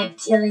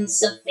vibe killing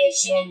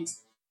sufficient.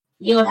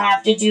 You'll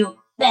have to do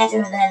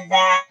better than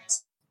that.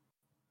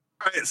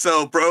 All right,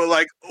 so bro,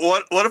 like,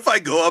 what if I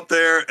go up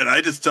there and I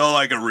just tell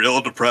like a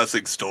real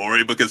depressing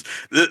story because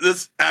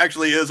this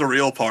actually is a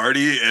real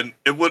party and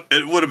it would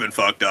have been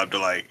fucked up to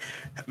like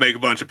make a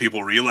bunch of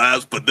people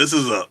relapse, but this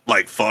is a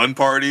like fun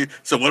party.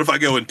 So what if I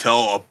go and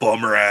tell a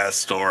bummer ass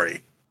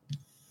story?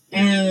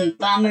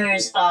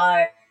 Bummers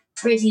are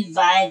pretty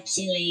vibe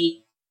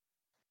killy.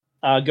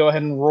 go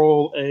ahead and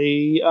roll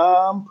a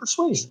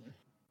persuasion.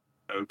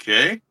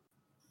 Okay.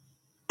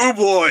 Oh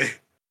boy,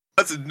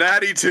 that's a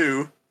natty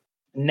 2.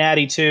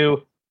 Natty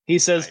 2. He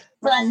says,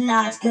 But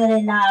not good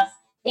enough.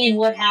 It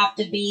would have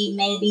to be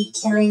maybe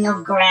killing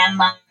of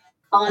grandma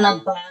on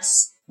a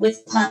bus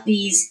with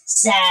puppies,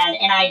 sad,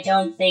 and I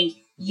don't think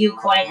you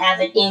quite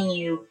have it in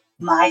you,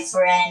 my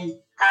friend.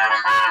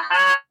 Ha ha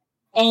ha.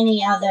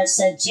 Any other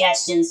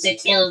suggestions to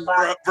kill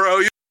vibe? Bro,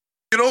 you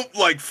don't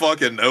like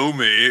fucking know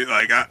me.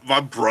 Like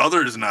my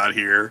brother's not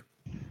here.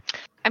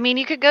 I mean,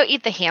 you could go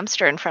eat the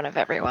hamster in front of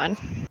everyone.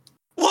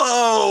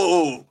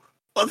 Whoa!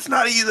 Let's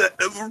not eat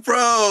that,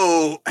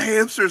 bro.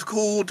 Hamster's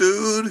cool,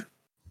 dude.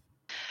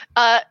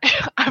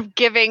 I'm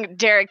giving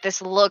Derek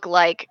this look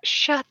like,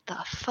 shut the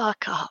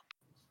fuck up.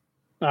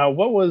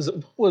 what was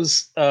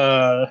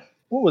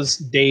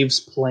Dave's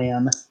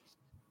plan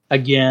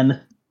again?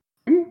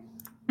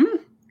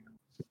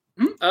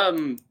 A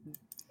little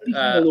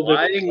bit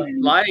of a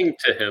plan. Lying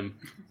to him.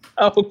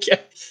 Okay.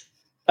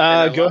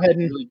 And I Go lied ahead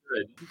and really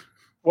good.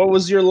 what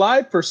was your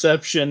lie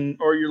perception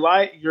or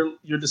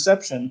your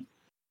deception?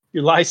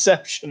 Your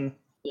lieception.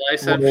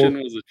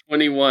 Lieception was a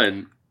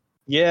 21.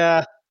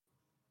 Yeah.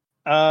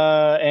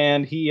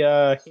 And he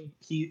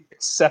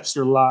accepts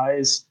your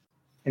lies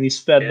and he's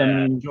fed them Yeah.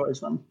 and enjoys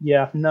them.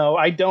 Yeah, no,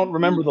 I don't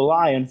remember the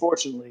lie,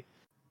 unfortunately.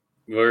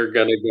 We're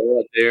gonna go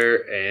out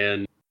there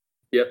and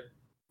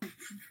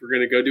we're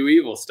gonna go do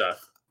evil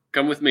stuff.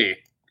 Come with me.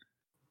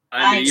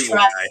 I'm I the evil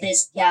trust guy.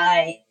 this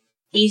guy.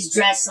 He's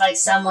dressed like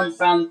someone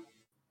from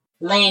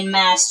Lane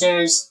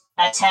Masters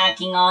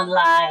attacking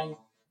online.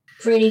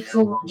 Pretty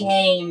cool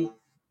game.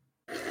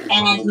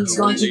 And he's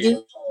going to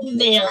do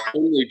evil.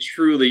 Only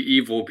truly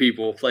evil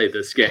people play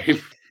this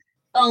game.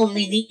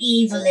 Only the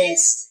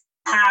evilest.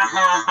 Ha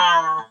ha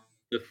ha.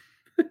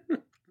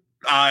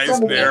 Eyes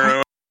Oh, yeah.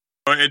 narrow,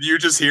 and you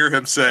just hear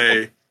him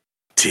say,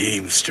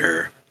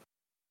 "Teamster."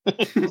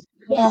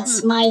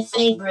 Yes, my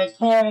favorite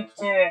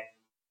character.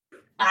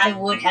 I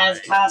would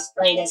have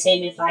cosplayed as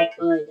him if I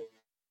could.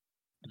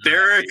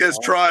 Derek is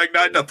trying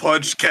not to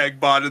punch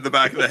Kegbot in the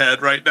back of the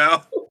head right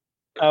now.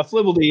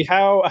 Flibbledy,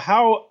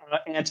 how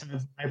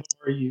anti-vibe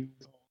are you?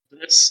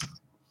 This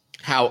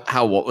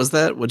How? What was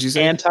that? What'd you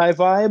say?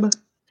 anti-vibe?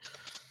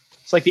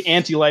 It's like the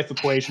anti-life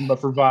equation, but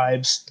for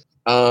vibes.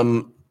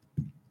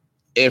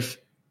 If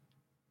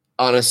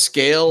on a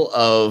scale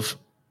of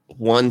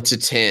 1 to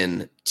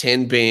 10,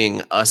 10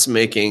 being us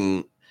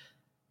making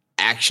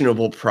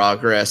actionable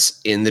progress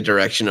in the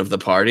direction of the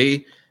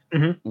party,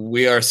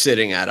 we are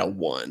sitting at a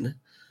 1.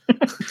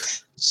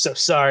 So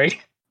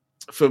sorry.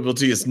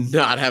 Flibbledy is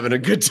not having a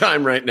good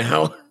time right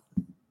now.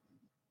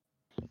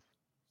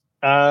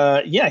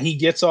 Yeah, he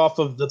gets off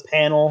of the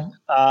panel,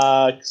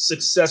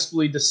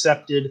 successfully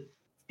decepted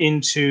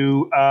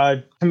into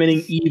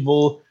committing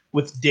evil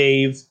with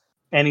Dave,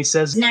 and he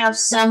says, Now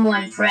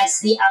someone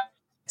press the up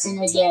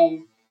button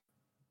again.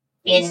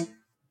 It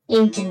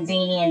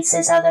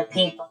inconveniences other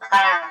people.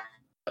 Ah.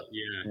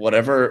 Yeah.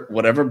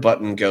 Whatever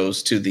button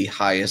goes to the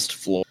highest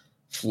floor,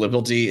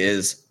 Flibbledy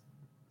is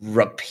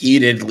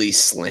repeatedly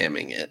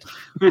slamming it.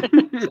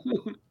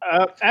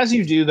 as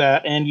you do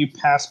that and you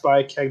pass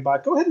by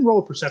Kegbot, go ahead and roll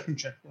a perception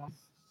check for him.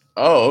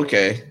 Oh,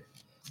 okay.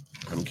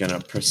 I'm going to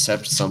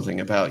percept something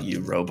about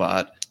you,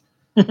 robot,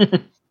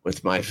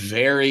 with my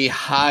very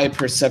high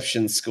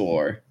perception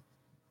score.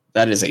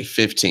 That is a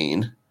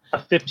 15. A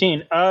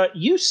 15.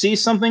 You see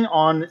something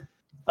on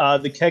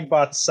the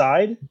Kegbot's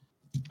side.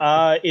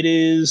 It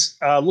is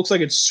looks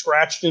like it's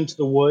scratched into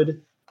the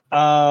wood.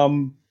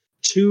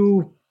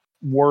 2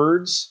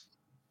 words,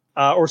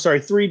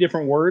 three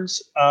different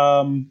words.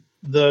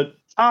 The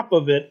top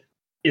of it,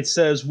 it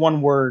says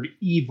one word,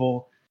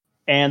 evil,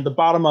 and the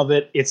bottom of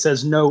it, it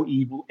says no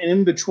evil. And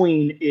in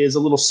between is a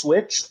little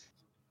switch,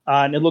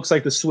 and it looks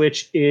like the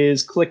switch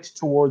is clicked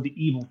toward the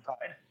evil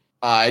side.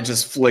 I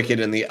just flick it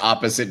in the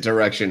opposite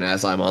direction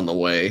as I'm on the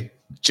way.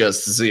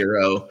 Just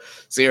zero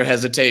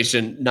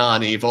hesitation,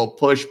 non-evil,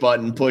 push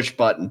button, push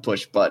button,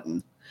 push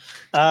button.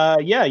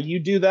 Yeah, you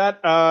do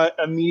that.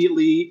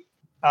 Immediately,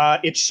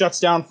 it shuts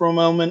down for a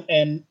moment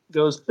and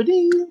goes,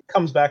 ba-ding,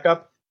 comes back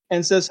up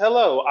and says,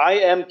 "Hello, I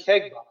am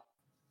Kegbot.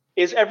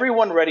 Is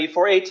everyone ready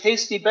for a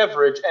tasty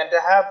beverage and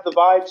to have the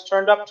vibes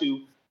turned up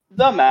to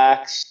the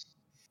max?"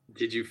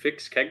 Did you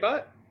fix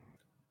Kegbot?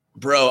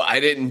 Bro,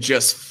 I didn't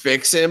just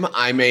fix him.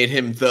 I made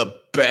him the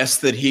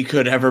best that he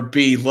could ever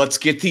be. Let's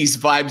get these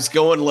vibes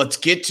going. Let's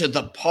get to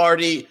the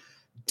party.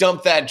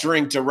 Dump that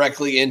drink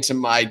directly into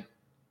my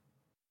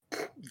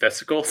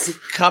vesicles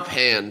cup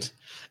hand.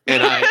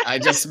 And I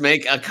just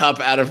make a cup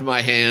out of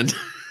my hand.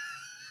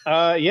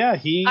 Yeah,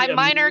 I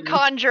minor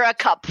conjure a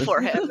cup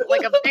for him,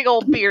 like a big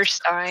old beer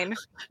stein.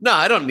 No,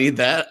 I don't need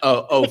that.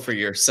 Oh, for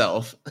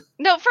yourself.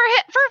 No, for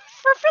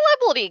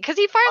Flibbledy, because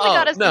he finally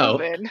got us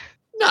moving.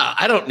 No,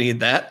 I don't need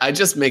that. I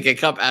just make a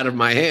cup out of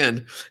my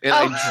hand, and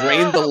I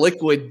drain the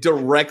liquid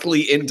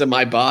directly into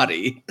my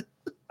body.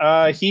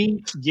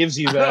 He gives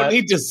you that. I don't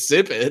need to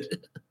sip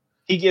it.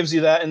 He gives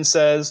you that and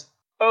says,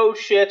 "Oh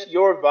shit,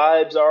 your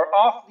vibes are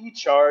off the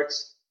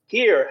charts.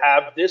 Here,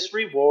 have this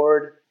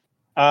reward."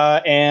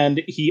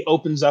 And he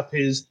opens up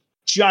his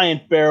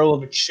giant barrel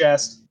of a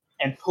chest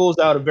and pulls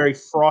out a very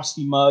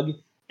frosty mug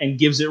and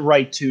gives it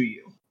right to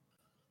you.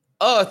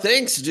 Oh,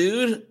 thanks,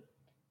 dude.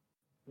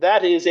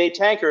 That is a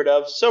tankard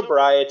of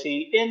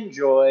sobriety.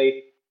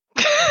 Enjoy.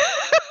 The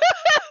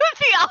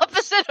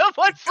opposite of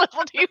what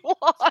Flibbledy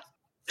wants.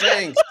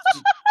 Thanks,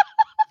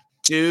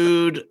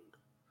 dude. Do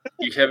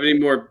you have any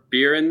more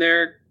beer in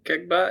there,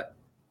 Kegbot?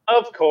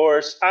 Of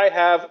course, I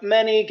have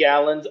many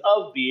gallons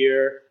of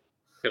beer.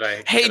 Could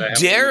I Hey, have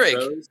Derek.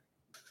 one of those?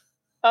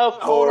 Of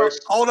course.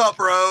 Hold up,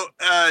 bro.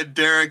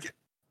 Derek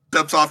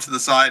steps off to the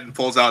side and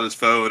pulls out his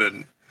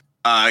phone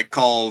and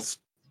calls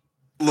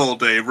Lil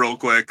Dave real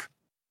quick.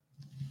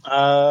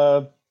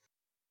 Go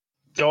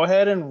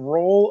ahead and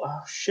roll.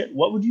 Oh, shit.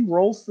 What would you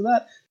roll for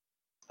that?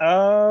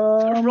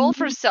 Roll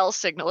for cell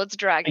signal. It's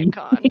Dragon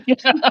Con.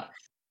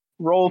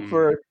 Roll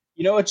for,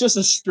 it's just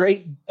a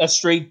straight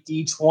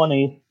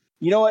D20.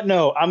 You know what?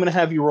 No, I'm going to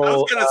have you roll. I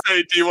was going to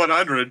say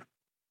D100.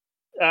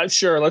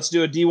 Sure, let's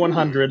do a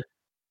D100.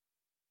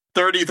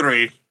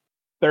 33.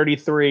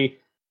 33.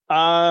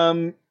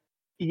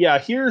 Yeah,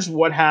 here's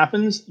what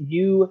happens.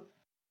 You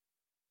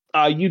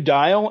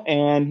dial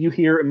and you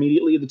hear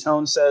immediately the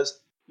tone says,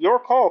 "Your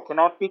call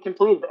cannot be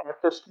completed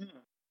at this time.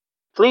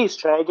 Please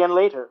try again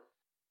later."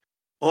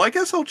 Well, I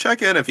guess I'll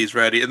check in if he's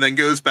ready, and then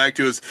goes back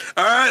to his,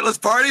 "All right, let's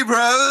party,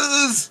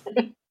 bros."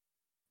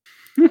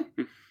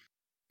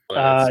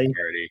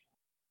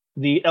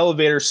 The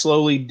elevator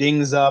slowly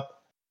dings up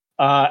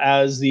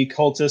as the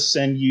cultists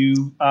and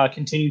you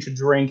continue to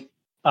drink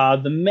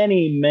the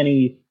many,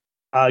 many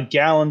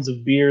gallons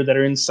of beer that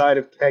are inside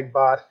of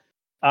Kegbot,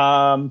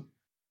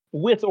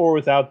 with or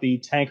without the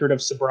tankard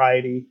of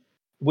sobriety,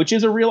 which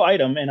is a real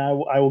item, and I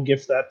will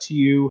gift that to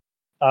you.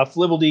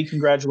 Flibbledy,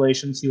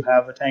 congratulations, you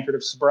have a tankard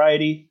of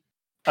sobriety.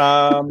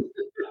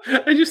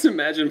 I just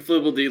imagine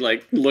Flibbledy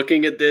like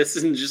looking at this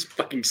and just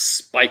fucking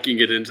spiking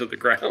it into the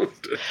ground.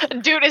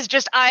 Dude is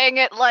just eyeing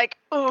it like,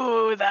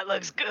 "Ooh, that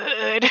looks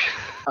good."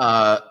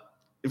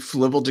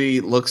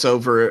 Flibbledy looks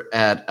over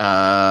at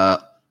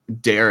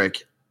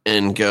Derek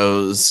and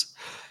goes,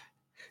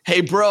 Hey,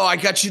 bro, I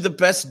got you the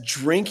best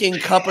drinking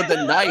cup of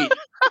the night.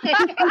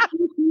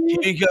 Here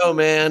you go,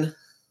 man.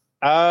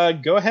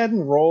 Go ahead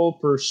and roll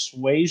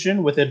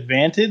persuasion with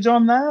advantage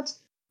on that.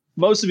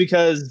 Mostly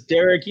because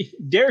Derek,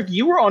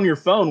 you were on your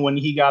phone when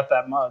he got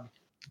that mug.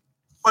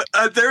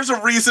 But there's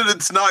a reason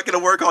it's not going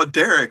to work on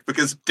Derek,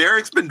 because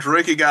Derek's been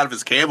drinking out of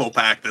his camel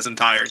pack this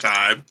entire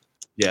time.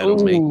 Yeah,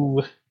 don't make.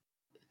 Ooh.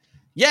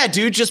 Yeah,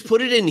 dude, just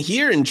put it in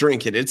here and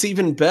drink it. It's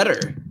even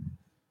better.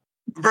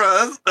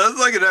 Bro, that's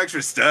like an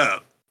extra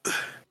step.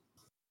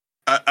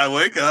 I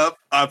wake up,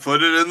 I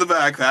put it in the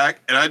backpack,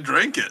 and I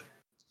drink it.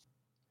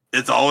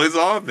 It's always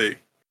on me.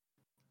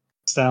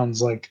 Sounds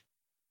like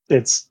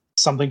it's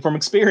something from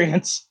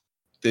experience.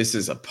 This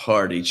is a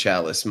party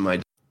chalice,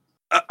 my.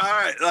 All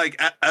right,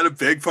 like at a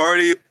big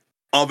party,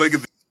 I'll make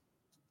a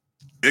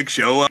big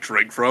show, I'll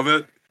drink from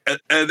it,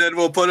 and then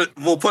we'll put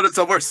it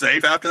somewhere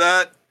safe after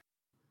that.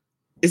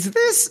 Is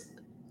this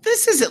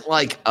isn't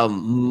like a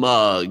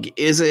mug,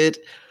 is it?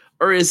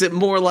 Or is it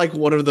more like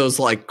one of those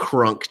like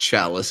crunk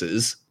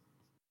chalices?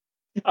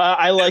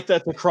 I like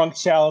that the crunk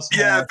chalice.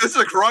 Yeah, if this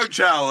is a crunk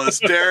chalice,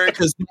 Derek.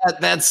 Because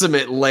that's some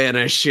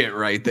Atlanta shit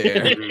right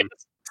there. Derek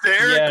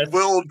Yes.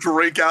 will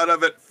drink out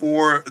of it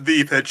for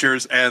the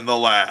pictures and the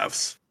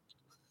laughs.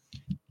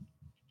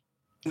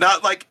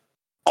 Not like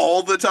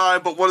all the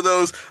time, but one of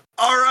those,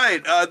 all right,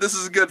 this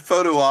is a good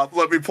photo op.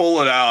 Let me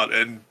pull it out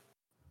and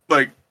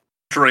like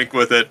drink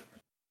with it.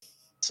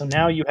 So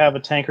now you have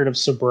a tankard of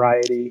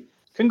sobriety.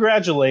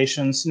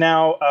 Congratulations.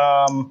 Now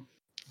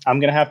I'm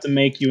going to have to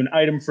make you an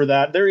item for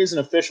that. There is an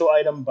official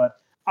item, but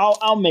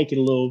I'll make it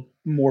a little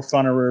more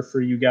funner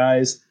for you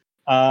guys.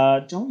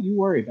 Don't you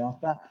worry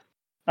about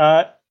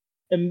that.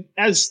 And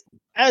as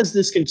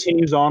this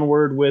continues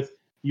onward with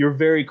your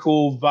very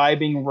cool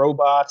vibing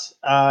robot,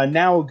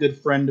 now a good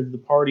friend of the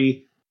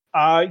party,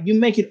 you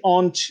make it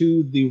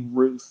onto the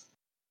roof.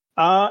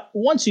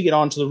 Once you get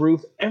onto the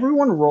roof,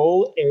 everyone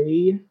roll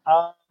a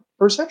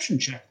perception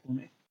check for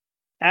me.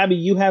 Abby,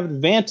 you have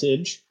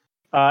advantage,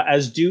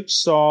 as Duke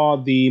saw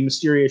the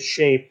mysterious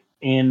shape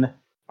in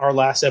our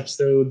last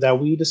episode that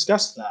we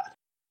discussed that.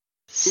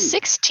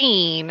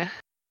 16.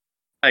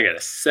 I got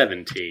a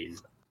 17.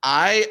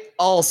 I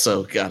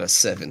also got a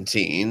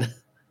 17.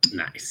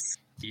 Nice.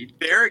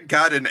 Derek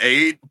got an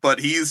 8, but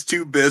he's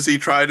too busy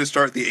trying to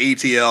start the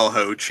ATL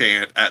ho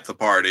chant at the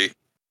party.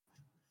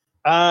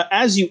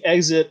 As you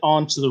exit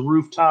onto the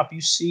rooftop, you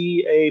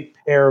see a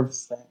pair of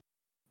things.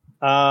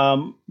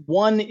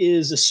 One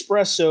is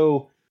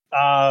Espresso,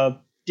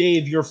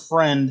 Dave, your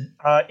friend,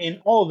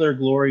 in all their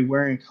glory,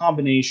 wearing a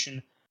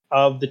combination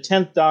of the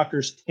 10th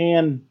Doctor's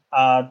tan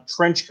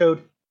trench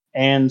coat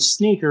and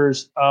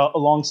sneakers,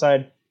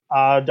 alongside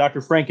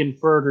Dr.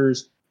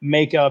 Frankenfurter's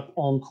makeup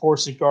on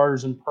corset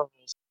garters and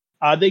pearls.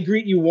 They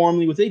greet you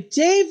warmly with a,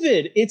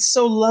 David, it's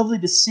so lovely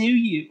to see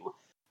you.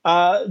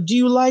 Do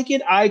you like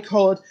it? I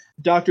call it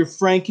Dr.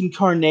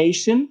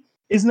 Frankencarnation.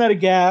 Isn't that a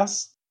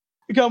gas?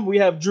 Come, we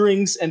have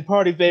drinks and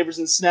party favors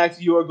and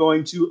snacks. You are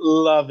going to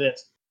love it.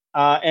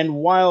 And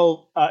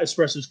while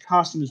Espresso's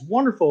costume is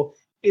wonderful,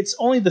 it's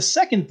only the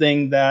second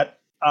thing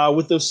that,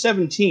 with those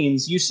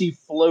 17s, you see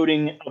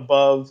floating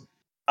above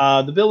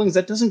the buildings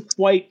that doesn't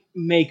quite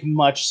make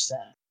much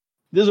sense.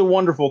 This is a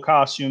wonderful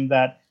costume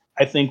that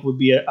I think would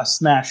be a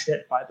smash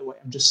hit, by the way.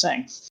 I'm just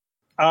saying.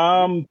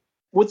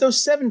 With those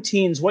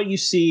 17s, what you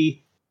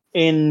see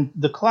in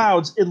the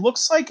clouds, it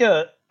looks like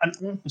an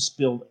office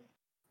building.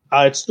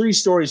 It's 3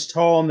 stories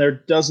tall, and there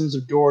are dozens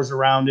of doors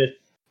around it,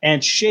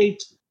 and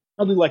shaped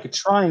probably like a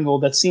triangle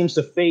that seems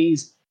to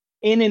phase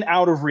in and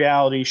out of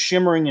reality,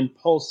 shimmering and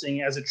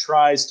pulsing as it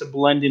tries to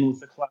blend in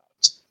with the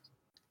clouds.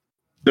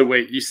 So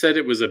wait, you said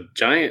it was a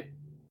giant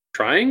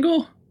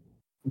triangle?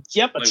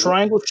 Yep, a Like-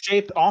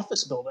 triangle-shaped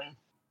office building.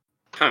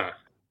 Huh.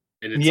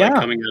 And it's Yeah.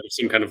 like coming out of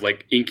some kind of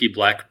like inky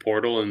black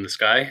portal in the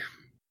sky?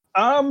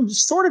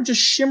 Sort of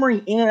just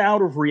shimmering in and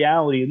out of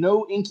reality.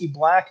 No inky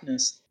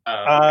blackness.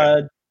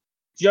 Okay.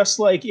 Just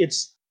like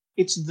it's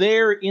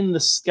there in the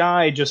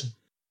sky, just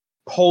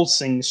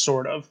pulsing,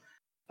 sort of.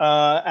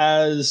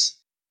 As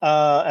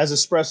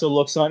Espresso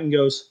looks on and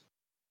goes,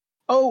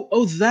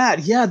 "Oh, that,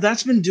 yeah,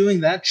 that's been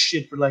doing that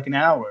shit for like an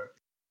hour.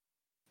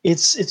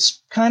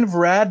 It's kind of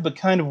rad, but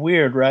kind of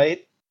weird,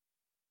 right?"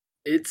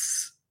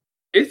 It's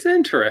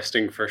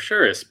interesting for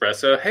sure,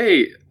 Espresso.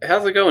 Hey,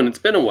 how's it going? It's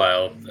been a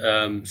while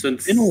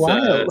since Been a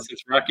while.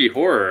 Since Rocky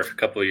Horror a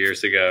couple of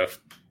years ago.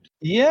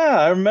 Yeah,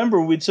 I remember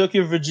we took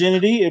your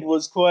virginity. It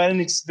was quite an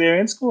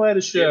experience, quite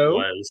a show.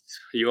 It was.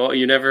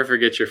 You never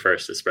forget your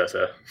first,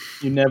 Espresso.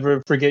 You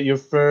never forget your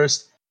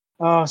first.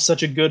 Oh,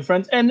 such a good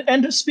friend.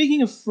 And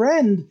speaking of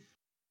friend,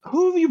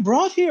 who have you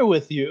brought here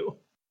with you?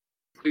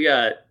 We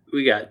got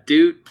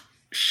Dude.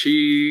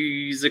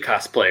 She's a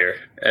cosplayer,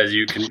 as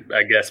you can,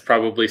 I guess,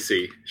 probably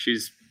see.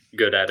 She's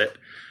good at it.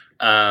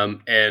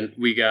 And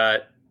we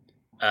got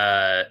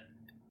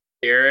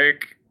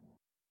Eric.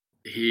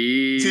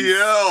 He's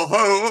TL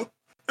ho!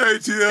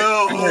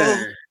 ATL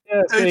ho!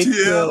 Yes, thank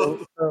ATL.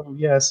 you. Oh,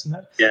 yes.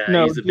 Yeah,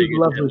 No, he's a dude, big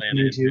lovely to Atlanta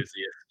meet you.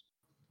 enthusiast.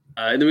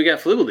 And then we got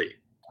Flibbity.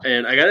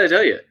 And I gotta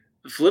tell you,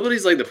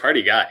 Flibbity's like the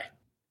party guy.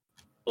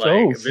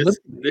 Like Flip-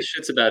 this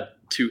shit's about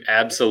to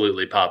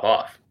absolutely pop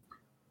off.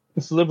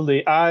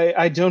 Flibberly,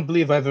 I don't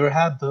believe I've ever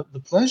had the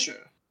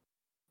pleasure.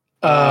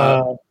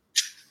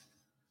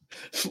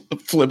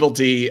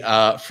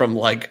 Flibbledy from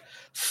like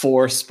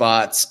 4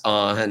 spots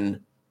on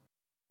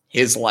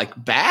his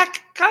like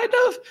back, kind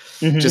of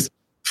Mhm. just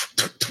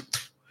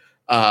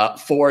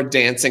 4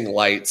 dancing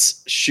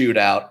lights shoot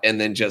out and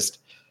then just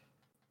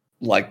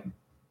like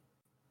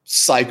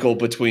cycle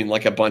between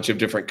like a bunch of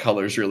different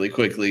colors really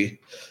quickly.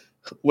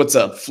 What's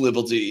up,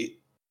 Flibbledy?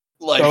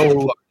 Like,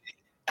 Oh.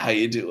 how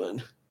you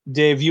doing?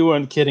 Dave, you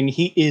weren't kidding.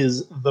 He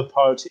is the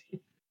party.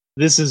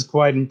 This is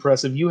quite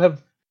impressive. You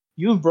have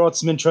brought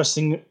some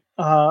interesting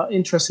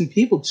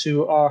people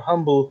to our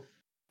humble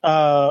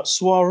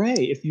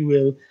soiree, if you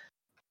will.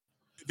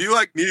 If you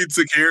like need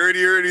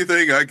security or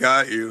anything, I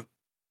got you.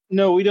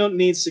 No, we don't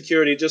need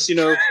security. Just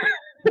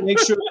make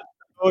sure the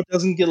door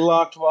doesn't get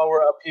locked while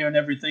we're up here and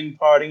everything,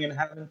 partying and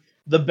having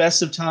the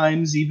best of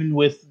times, even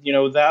with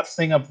that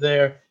thing up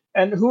there.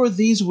 And who are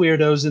these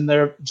weirdos in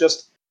there?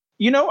 Just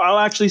I'll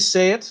actually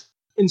say it.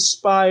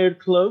 Inspired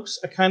cloaks.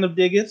 I kind of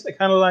dig it. I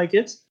kind of like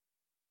it.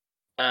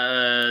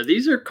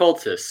 These are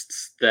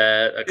cultists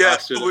that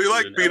accosted us we in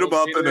like an beat them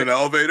up in elevator. an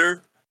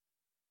elevator.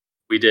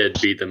 We did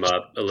beat them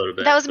up a little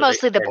bit. That was but they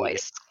mostly the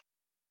started-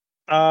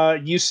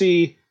 boys. You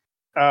see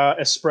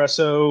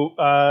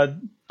Espresso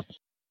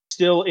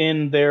still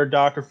in their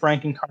Dr.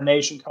 Frank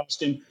Incarnation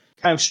costume,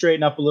 kind of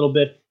straighten up a little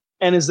bit.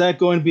 And is that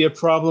going to be a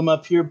problem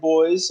up here,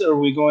 boys? Are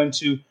we going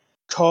to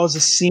cause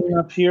a scene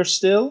up here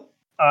still?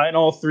 And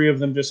all 3 of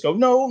them just go,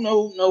 no.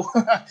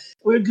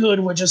 We're good.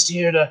 We're just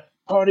here to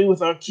party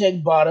with our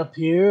keg bot up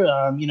here.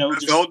 I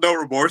felt no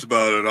remorse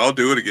about it. I'll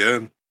do it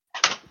again.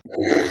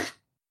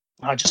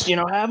 Just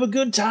have a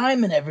good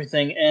time and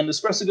everything. And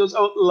Espresso goes,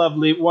 oh,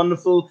 lovely,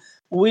 wonderful.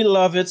 We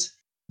love it.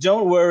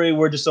 Don't worry.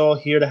 We're just all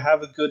here to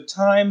have a good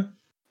time.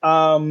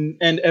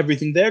 And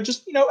everything there.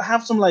 Just,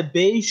 have some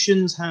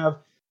libations, have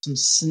some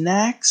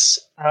snacks.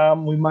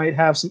 We might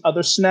have some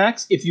other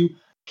snacks if you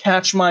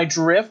catch my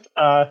drift.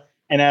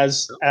 And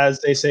as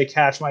they say,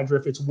 catch my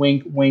drift, it's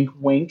wink, wink,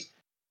 wink,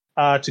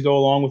 to go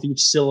along with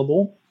each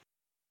syllable.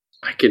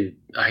 I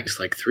just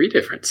like 3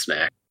 different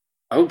snacks.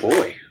 Oh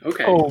boy.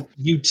 Okay. Oh,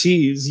 you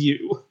tease,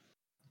 you.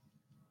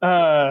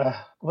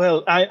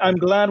 Well, I'm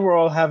glad we're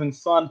all having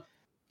fun.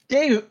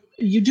 Dave,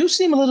 you do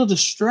seem a little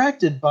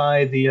distracted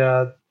by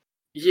the.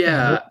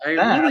 Yeah, I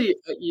that? really,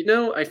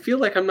 I feel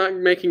like I'm not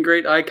making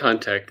great eye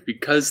contact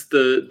because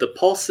the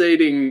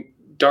pulsating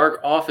dark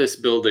office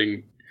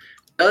building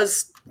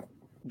does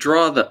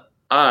draw the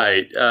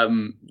eye.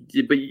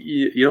 But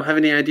you don't have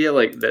any idea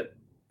like that,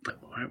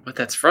 like, what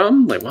that's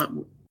from? Like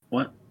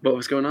what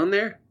was going on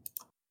there?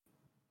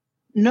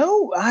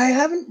 No, I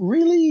haven't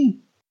really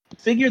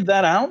figured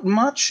that out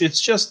much.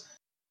 It's just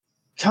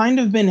kind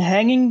of been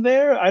hanging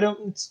there.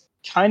 It's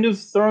kind of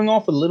throwing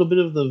off a little bit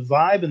of the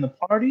vibe in the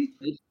party.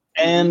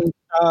 And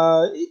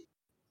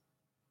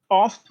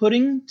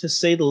off-putting, to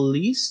say the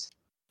least.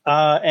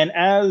 And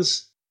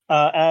as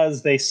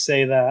they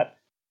say that,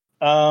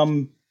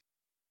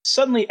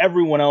 suddenly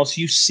everyone else,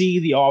 you see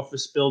the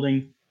office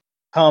building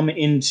come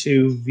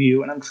into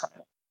view. And I'm trying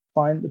to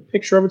find the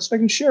picture of it so I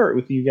can share it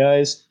with you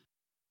guys.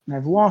 And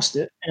I've lost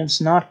it, and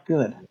it's not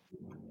good.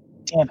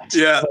 Damn it.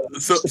 Yeah,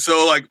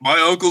 so like my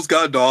uncle's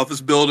got an office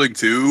building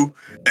too,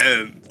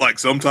 and like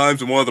sometimes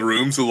in one of the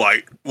rooms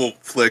will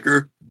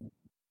flicker.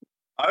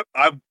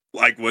 I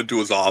like went to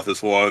his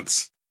office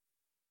once.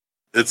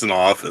 It's an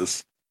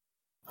office.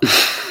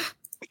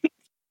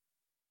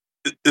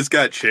 It's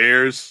got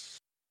chairs,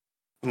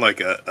 and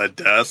like a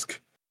desk.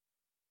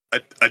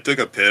 I took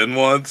a pen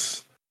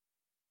once,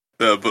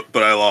 but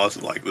I lost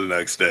it like the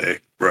next day,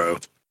 bro.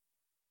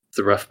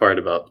 The rough part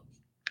about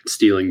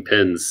stealing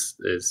pins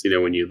is,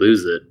 when you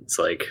lose it, it's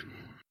like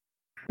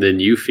then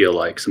you feel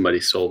like somebody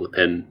stole the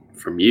pin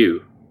from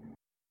you,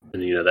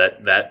 and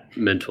that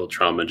mental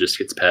trauma just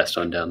gets passed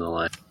on down the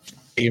line.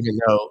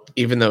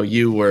 Even though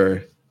you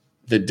were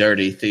the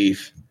dirty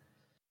thief,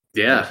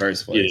 in Yeah, the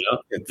first place,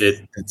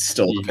 it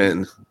stole the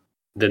pin.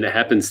 then it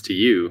happens to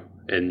you,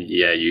 and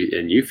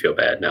you feel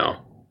bad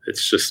now.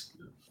 It's just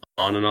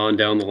on and on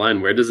down the line.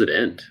 Where does it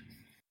end?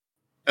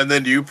 And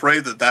then you pray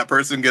that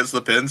person gets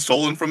the pin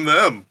stolen from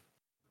them.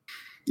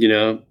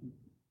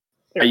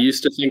 I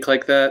used to think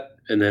like that,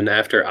 and then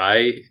after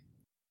I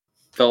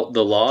felt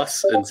the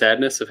loss and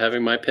sadness of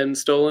having my pin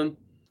stolen,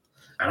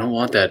 I don't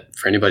want that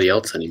for anybody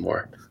else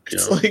anymore.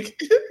 It's like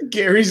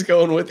Gary's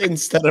going with,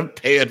 instead of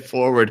pay it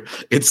forward,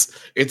 it's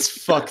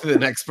fuck the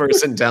next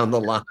person down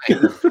the line.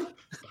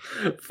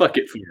 Fuck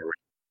it forward.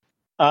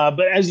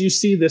 But as you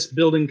see this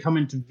building come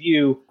into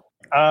view,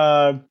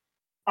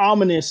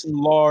 ominous and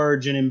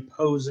large and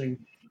imposing,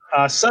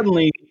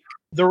 suddenly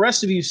the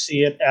rest of you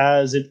see it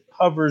as it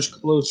hovers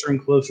closer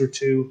and closer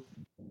to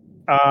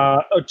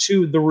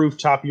the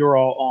rooftop you're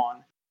all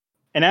on.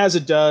 And as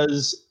it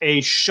does, a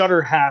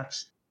shutter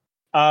hatch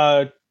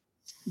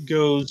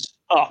goes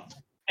up,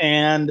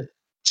 and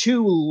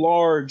 2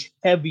 large,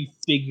 heavy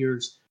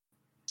figures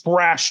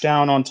crash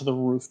down onto the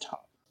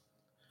rooftop.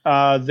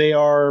 They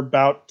are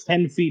about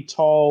 10 feet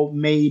tall,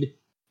 made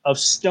of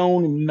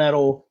stone and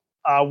metal,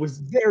 with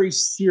very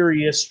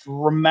serious,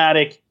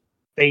 dramatic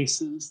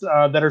faces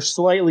that are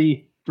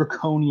slightly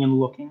draconian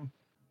looking.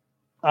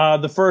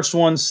 The first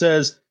one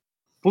says,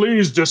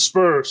 "Please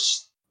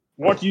disperse.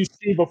 What you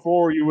see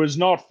before you is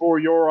not for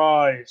your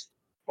eyes.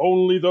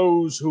 Only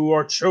those who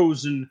are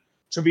chosen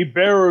to be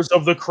bearers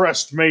of the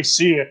crest may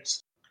see it."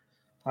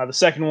 The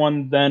second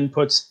one then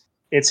puts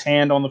its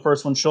hand on the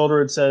first one's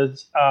shoulder. It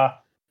says,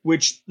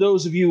 which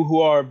those of you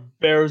who are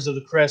bearers of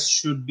the crest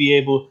should be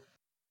able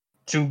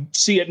to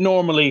see it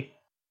normally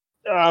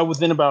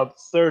within about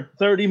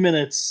 30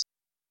 minutes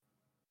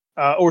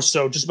or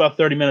so, just about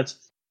 30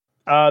 minutes.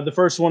 The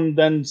first one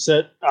then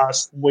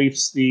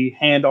waves the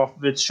hand off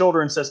of its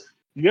shoulder and says,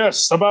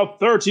 "Yes, about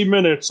 30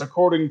 minutes,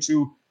 according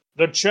to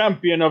the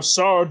champion of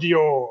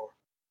Sardior."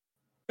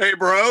 Hey,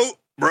 bro.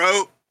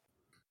 Hello?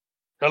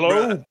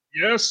 Bruh.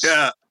 Yes?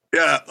 Yeah.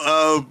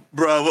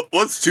 Bro,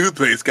 what's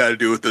toothpaste got to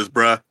do with this,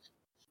 bro?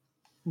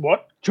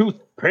 What?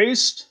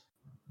 Toothpaste?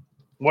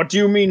 What do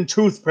you mean,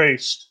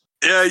 toothpaste?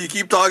 Yeah, you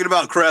keep talking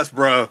about crest,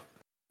 bro.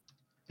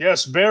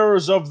 Yes,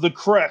 bearers of the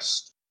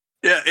crest.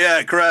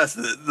 Yeah, crest,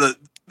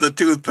 the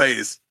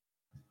toothpaste.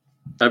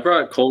 I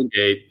brought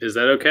Colgate. Is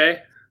that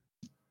okay?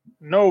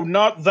 No,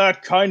 not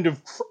that kind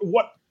of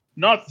what?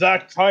 Not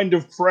that kind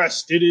of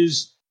crest. It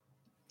is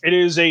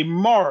a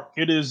mark.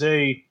 It is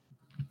a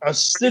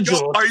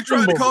sigil. Are you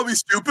trying to call me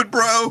stupid,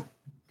 bro?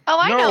 Oh,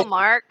 I No. know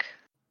Mark.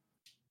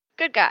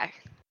 Good guy.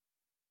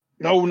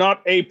 No,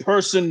 not a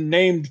person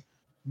named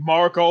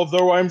Mark,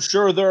 although I'm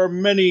sure there are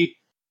many.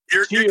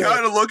 You're Here.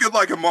 kind of looking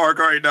like a mark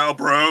right now,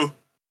 bro.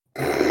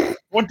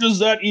 What does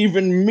that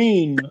even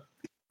mean?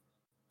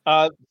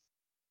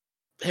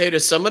 Hey,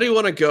 does somebody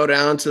want to go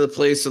down to the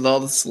place with all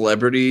the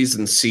celebrities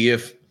and see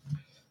if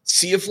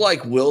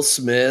like Will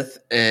Smith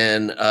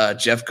and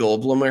Jeff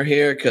Goldblum are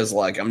here? Because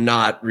like I'm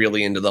not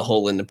really into the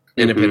whole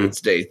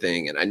Independence Day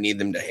thing, and I need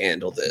them to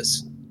handle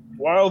this.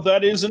 While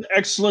that is an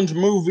excellent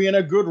movie and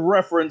a good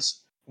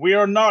reference, we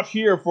are not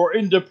here for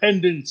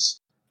independence.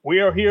 We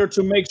are here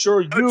to make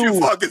sure Don't you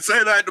fucking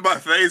say that to my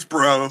face,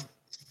 bro.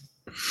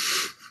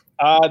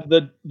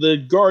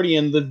 The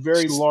Guardian, the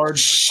very large,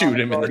 Shoot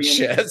him in the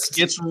Guardian, chest.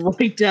 gets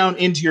right down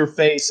into your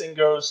face and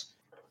goes,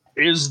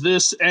 "Is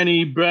this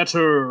any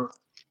better?"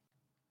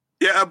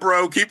 Yeah,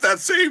 bro, keep that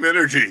same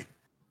energy.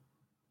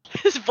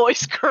 His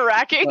voice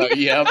cracking.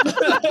 Yep.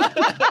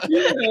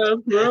 Yeah,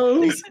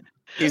 bro.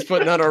 He's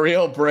putting on a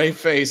real brave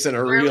face and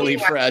a really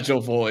fragile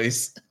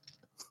voice.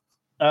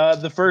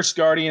 The first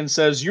Guardian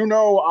says, "You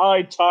know,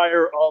 I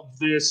tire of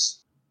this.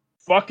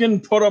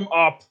 Fucking put 'em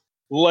up.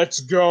 Let's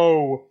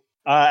go."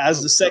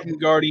 As the second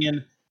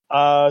Guardian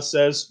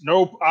says,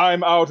 "Nope,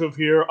 I'm out of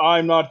here.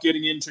 I'm not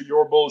getting into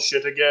your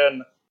bullshit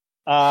again."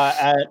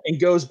 And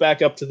goes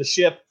back up to the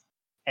ship.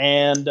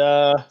 And,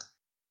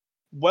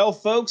 well,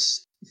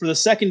 folks, for the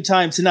second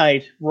time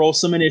tonight, roll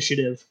some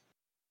initiative.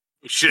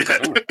 Shit. Oh,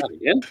 not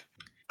again?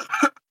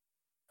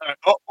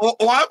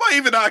 Why am I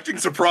even acting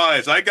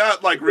surprised? I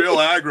got like real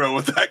aggro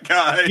with that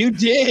guy. You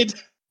did.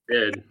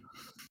 Good.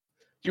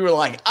 You were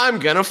like, I'm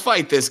going to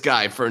fight this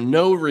guy for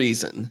no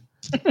reason.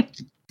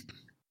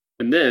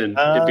 And then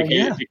it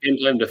became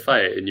time to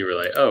fight, and you were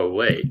like, "Oh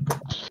wait."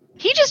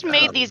 He just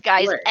made these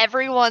guys wait.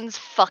 everyone's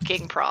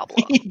fucking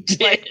problem. He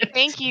did. Like,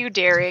 thank you,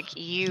 Derek,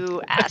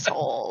 you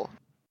asshole.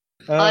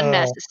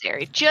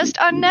 Unnecessary. Just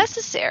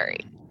unnecessary.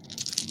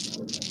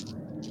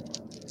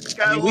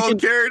 Got a little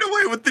carried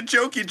away with the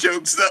jokey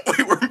jokes that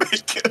we were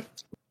making.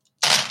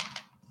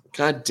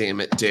 God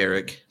damn it,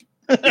 Derek.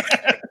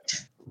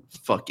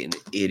 Fucking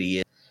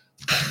idiot.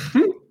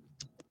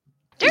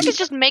 Derek is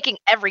just making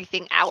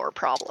everything our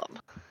problem.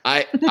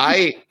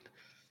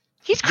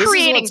 He's This is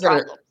creating what's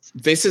gonna- problems.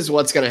 This is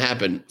what's going to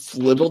happen.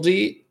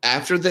 Flibbledy,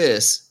 after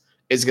this,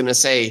 is going to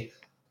say,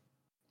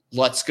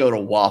 let's go to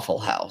Waffle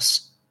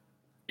House.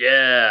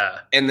 Yeah.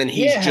 And then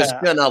he's Yeah. just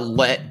going to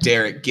let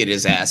Derek get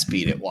his ass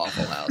beat at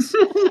Waffle House.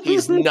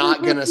 He's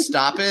not going to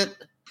stop it.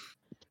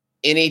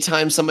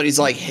 Anytime somebody's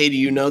like, hey, do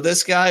you know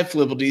this guy?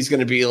 Flibbledy's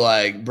going to be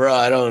like, bro,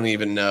 I don't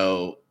even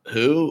know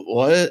who,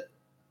 what?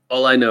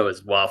 All I know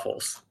is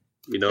waffles.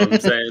 You know what I'm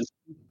saying?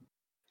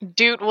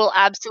 Dude will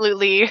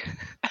absolutely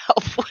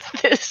help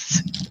with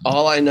this.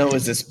 All I know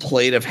is this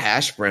plate of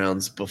hash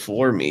browns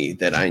before me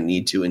that I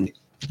need to.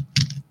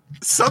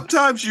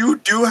 Sometimes you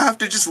do have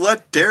to just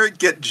let Derek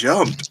get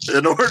jumped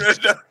in order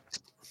to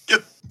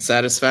get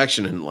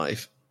Satisfaction in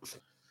life.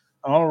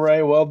 All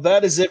right. Well,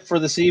 that is it for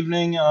this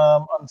evening.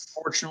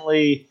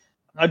 Unfortunately,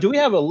 do we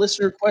have a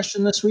listener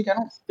question this week? I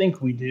don't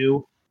think we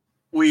do.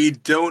 We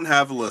don't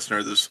have a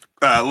listener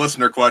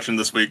question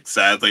this week,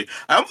 sadly.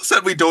 I almost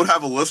said we don't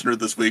have a listener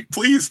this week.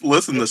 Please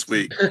listen this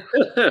week. We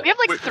have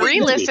like Wait,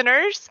 3 wait.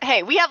 listeners.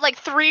 Hey, we have like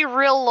 3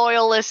 real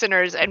loyal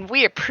listeners, and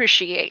we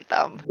appreciate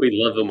them. We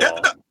love them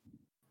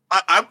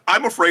all.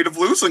 I'm afraid of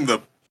losing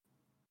them.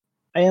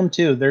 I am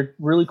too. They're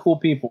really cool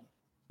people.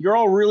 You're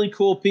all really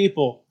cool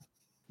people.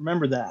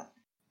 Remember that.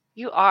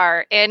 You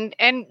are, and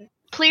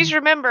please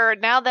remember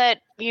now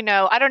that,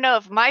 I don't know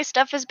if my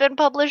stuff has been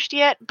published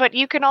yet, but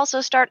you can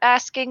also start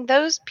asking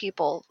those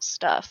people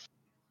stuff.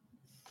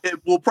 It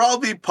will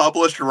probably be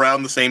published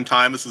around the same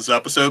time as this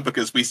episode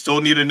because we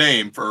still need a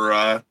name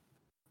for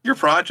your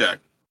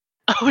project.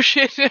 Oh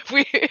shit,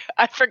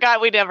 I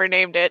forgot we never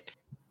named it.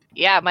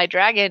 Yeah, my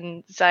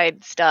dragon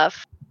side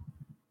stuff.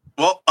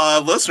 Well,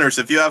 listeners,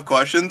 if you have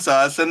questions,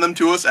 send them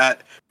to us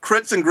at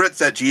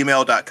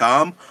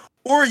critsandgrits@gmail.com,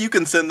 or you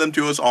can send them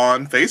to us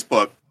on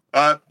Facebook.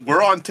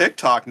 We're on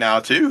TikTok now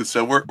too,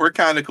 so we're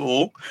kind of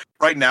cool.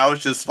 Right now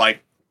it's just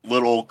like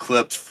little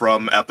clips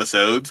from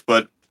episodes,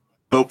 but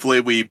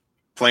hopefully we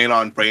plan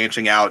on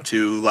branching out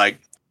to like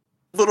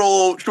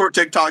little short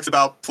TikToks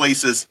about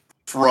places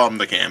from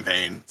the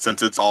campaign,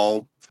 since it's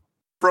all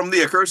from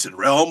the accursed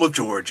realm of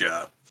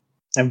Georgia.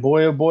 And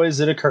boy, oh boy, is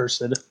it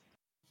accursed.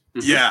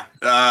 Yeah.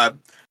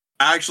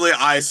 Actually,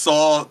 I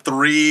saw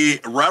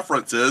 3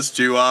 references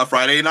to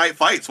Friday Night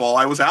Fights while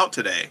I was out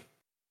today.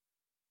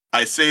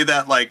 I say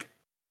that like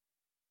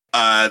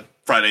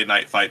Friday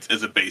Night Fights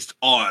isn't based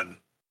on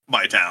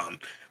my town.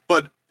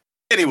 But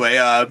anyway,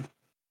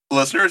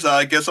 listeners,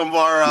 give some of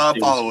our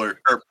followers...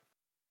 Or,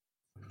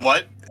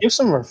 what? Give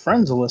some of our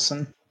friends a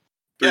listen.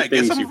 Yeah,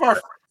 give some of our...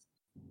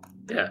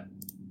 Yeah.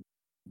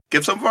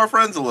 Give some of our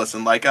friends a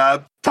listen. Like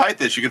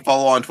Tithus, you can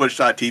follow on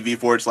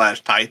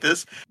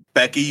twitch.tv/Tithus.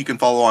 Becky, you can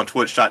follow on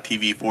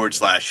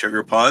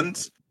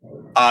twitch.tv/SugarPuns.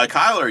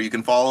 Kyler, you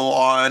can follow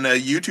on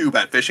YouTube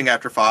at Fishing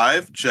After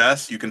 5.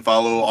 Jess, you can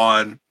follow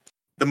on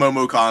the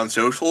MomoCon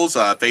socials,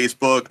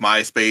 Facebook,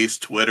 MySpace,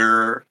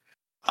 Twitter.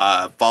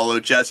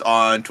 Follow Jess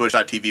on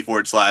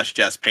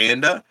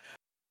twitch.tv/JessPanda.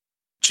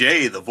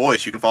 Jay, the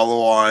voice, you can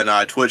follow on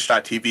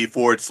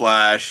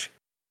twitch.tv/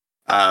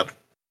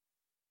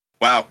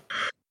 wow.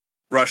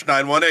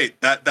 Rush918.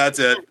 That's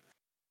it.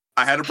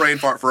 I had a brain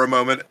fart for a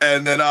moment.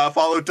 And then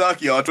follow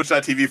Ducky on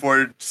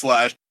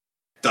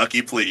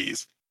twitch.tv/Ducky,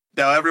 please.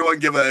 Now everyone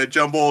give a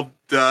jumbled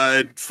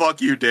fuck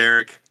you,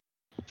 Derek.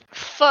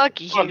 Fuck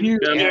you,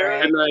 Good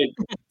Derek. night,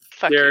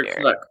 Fuck Derek. you,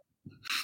 Derek. Look,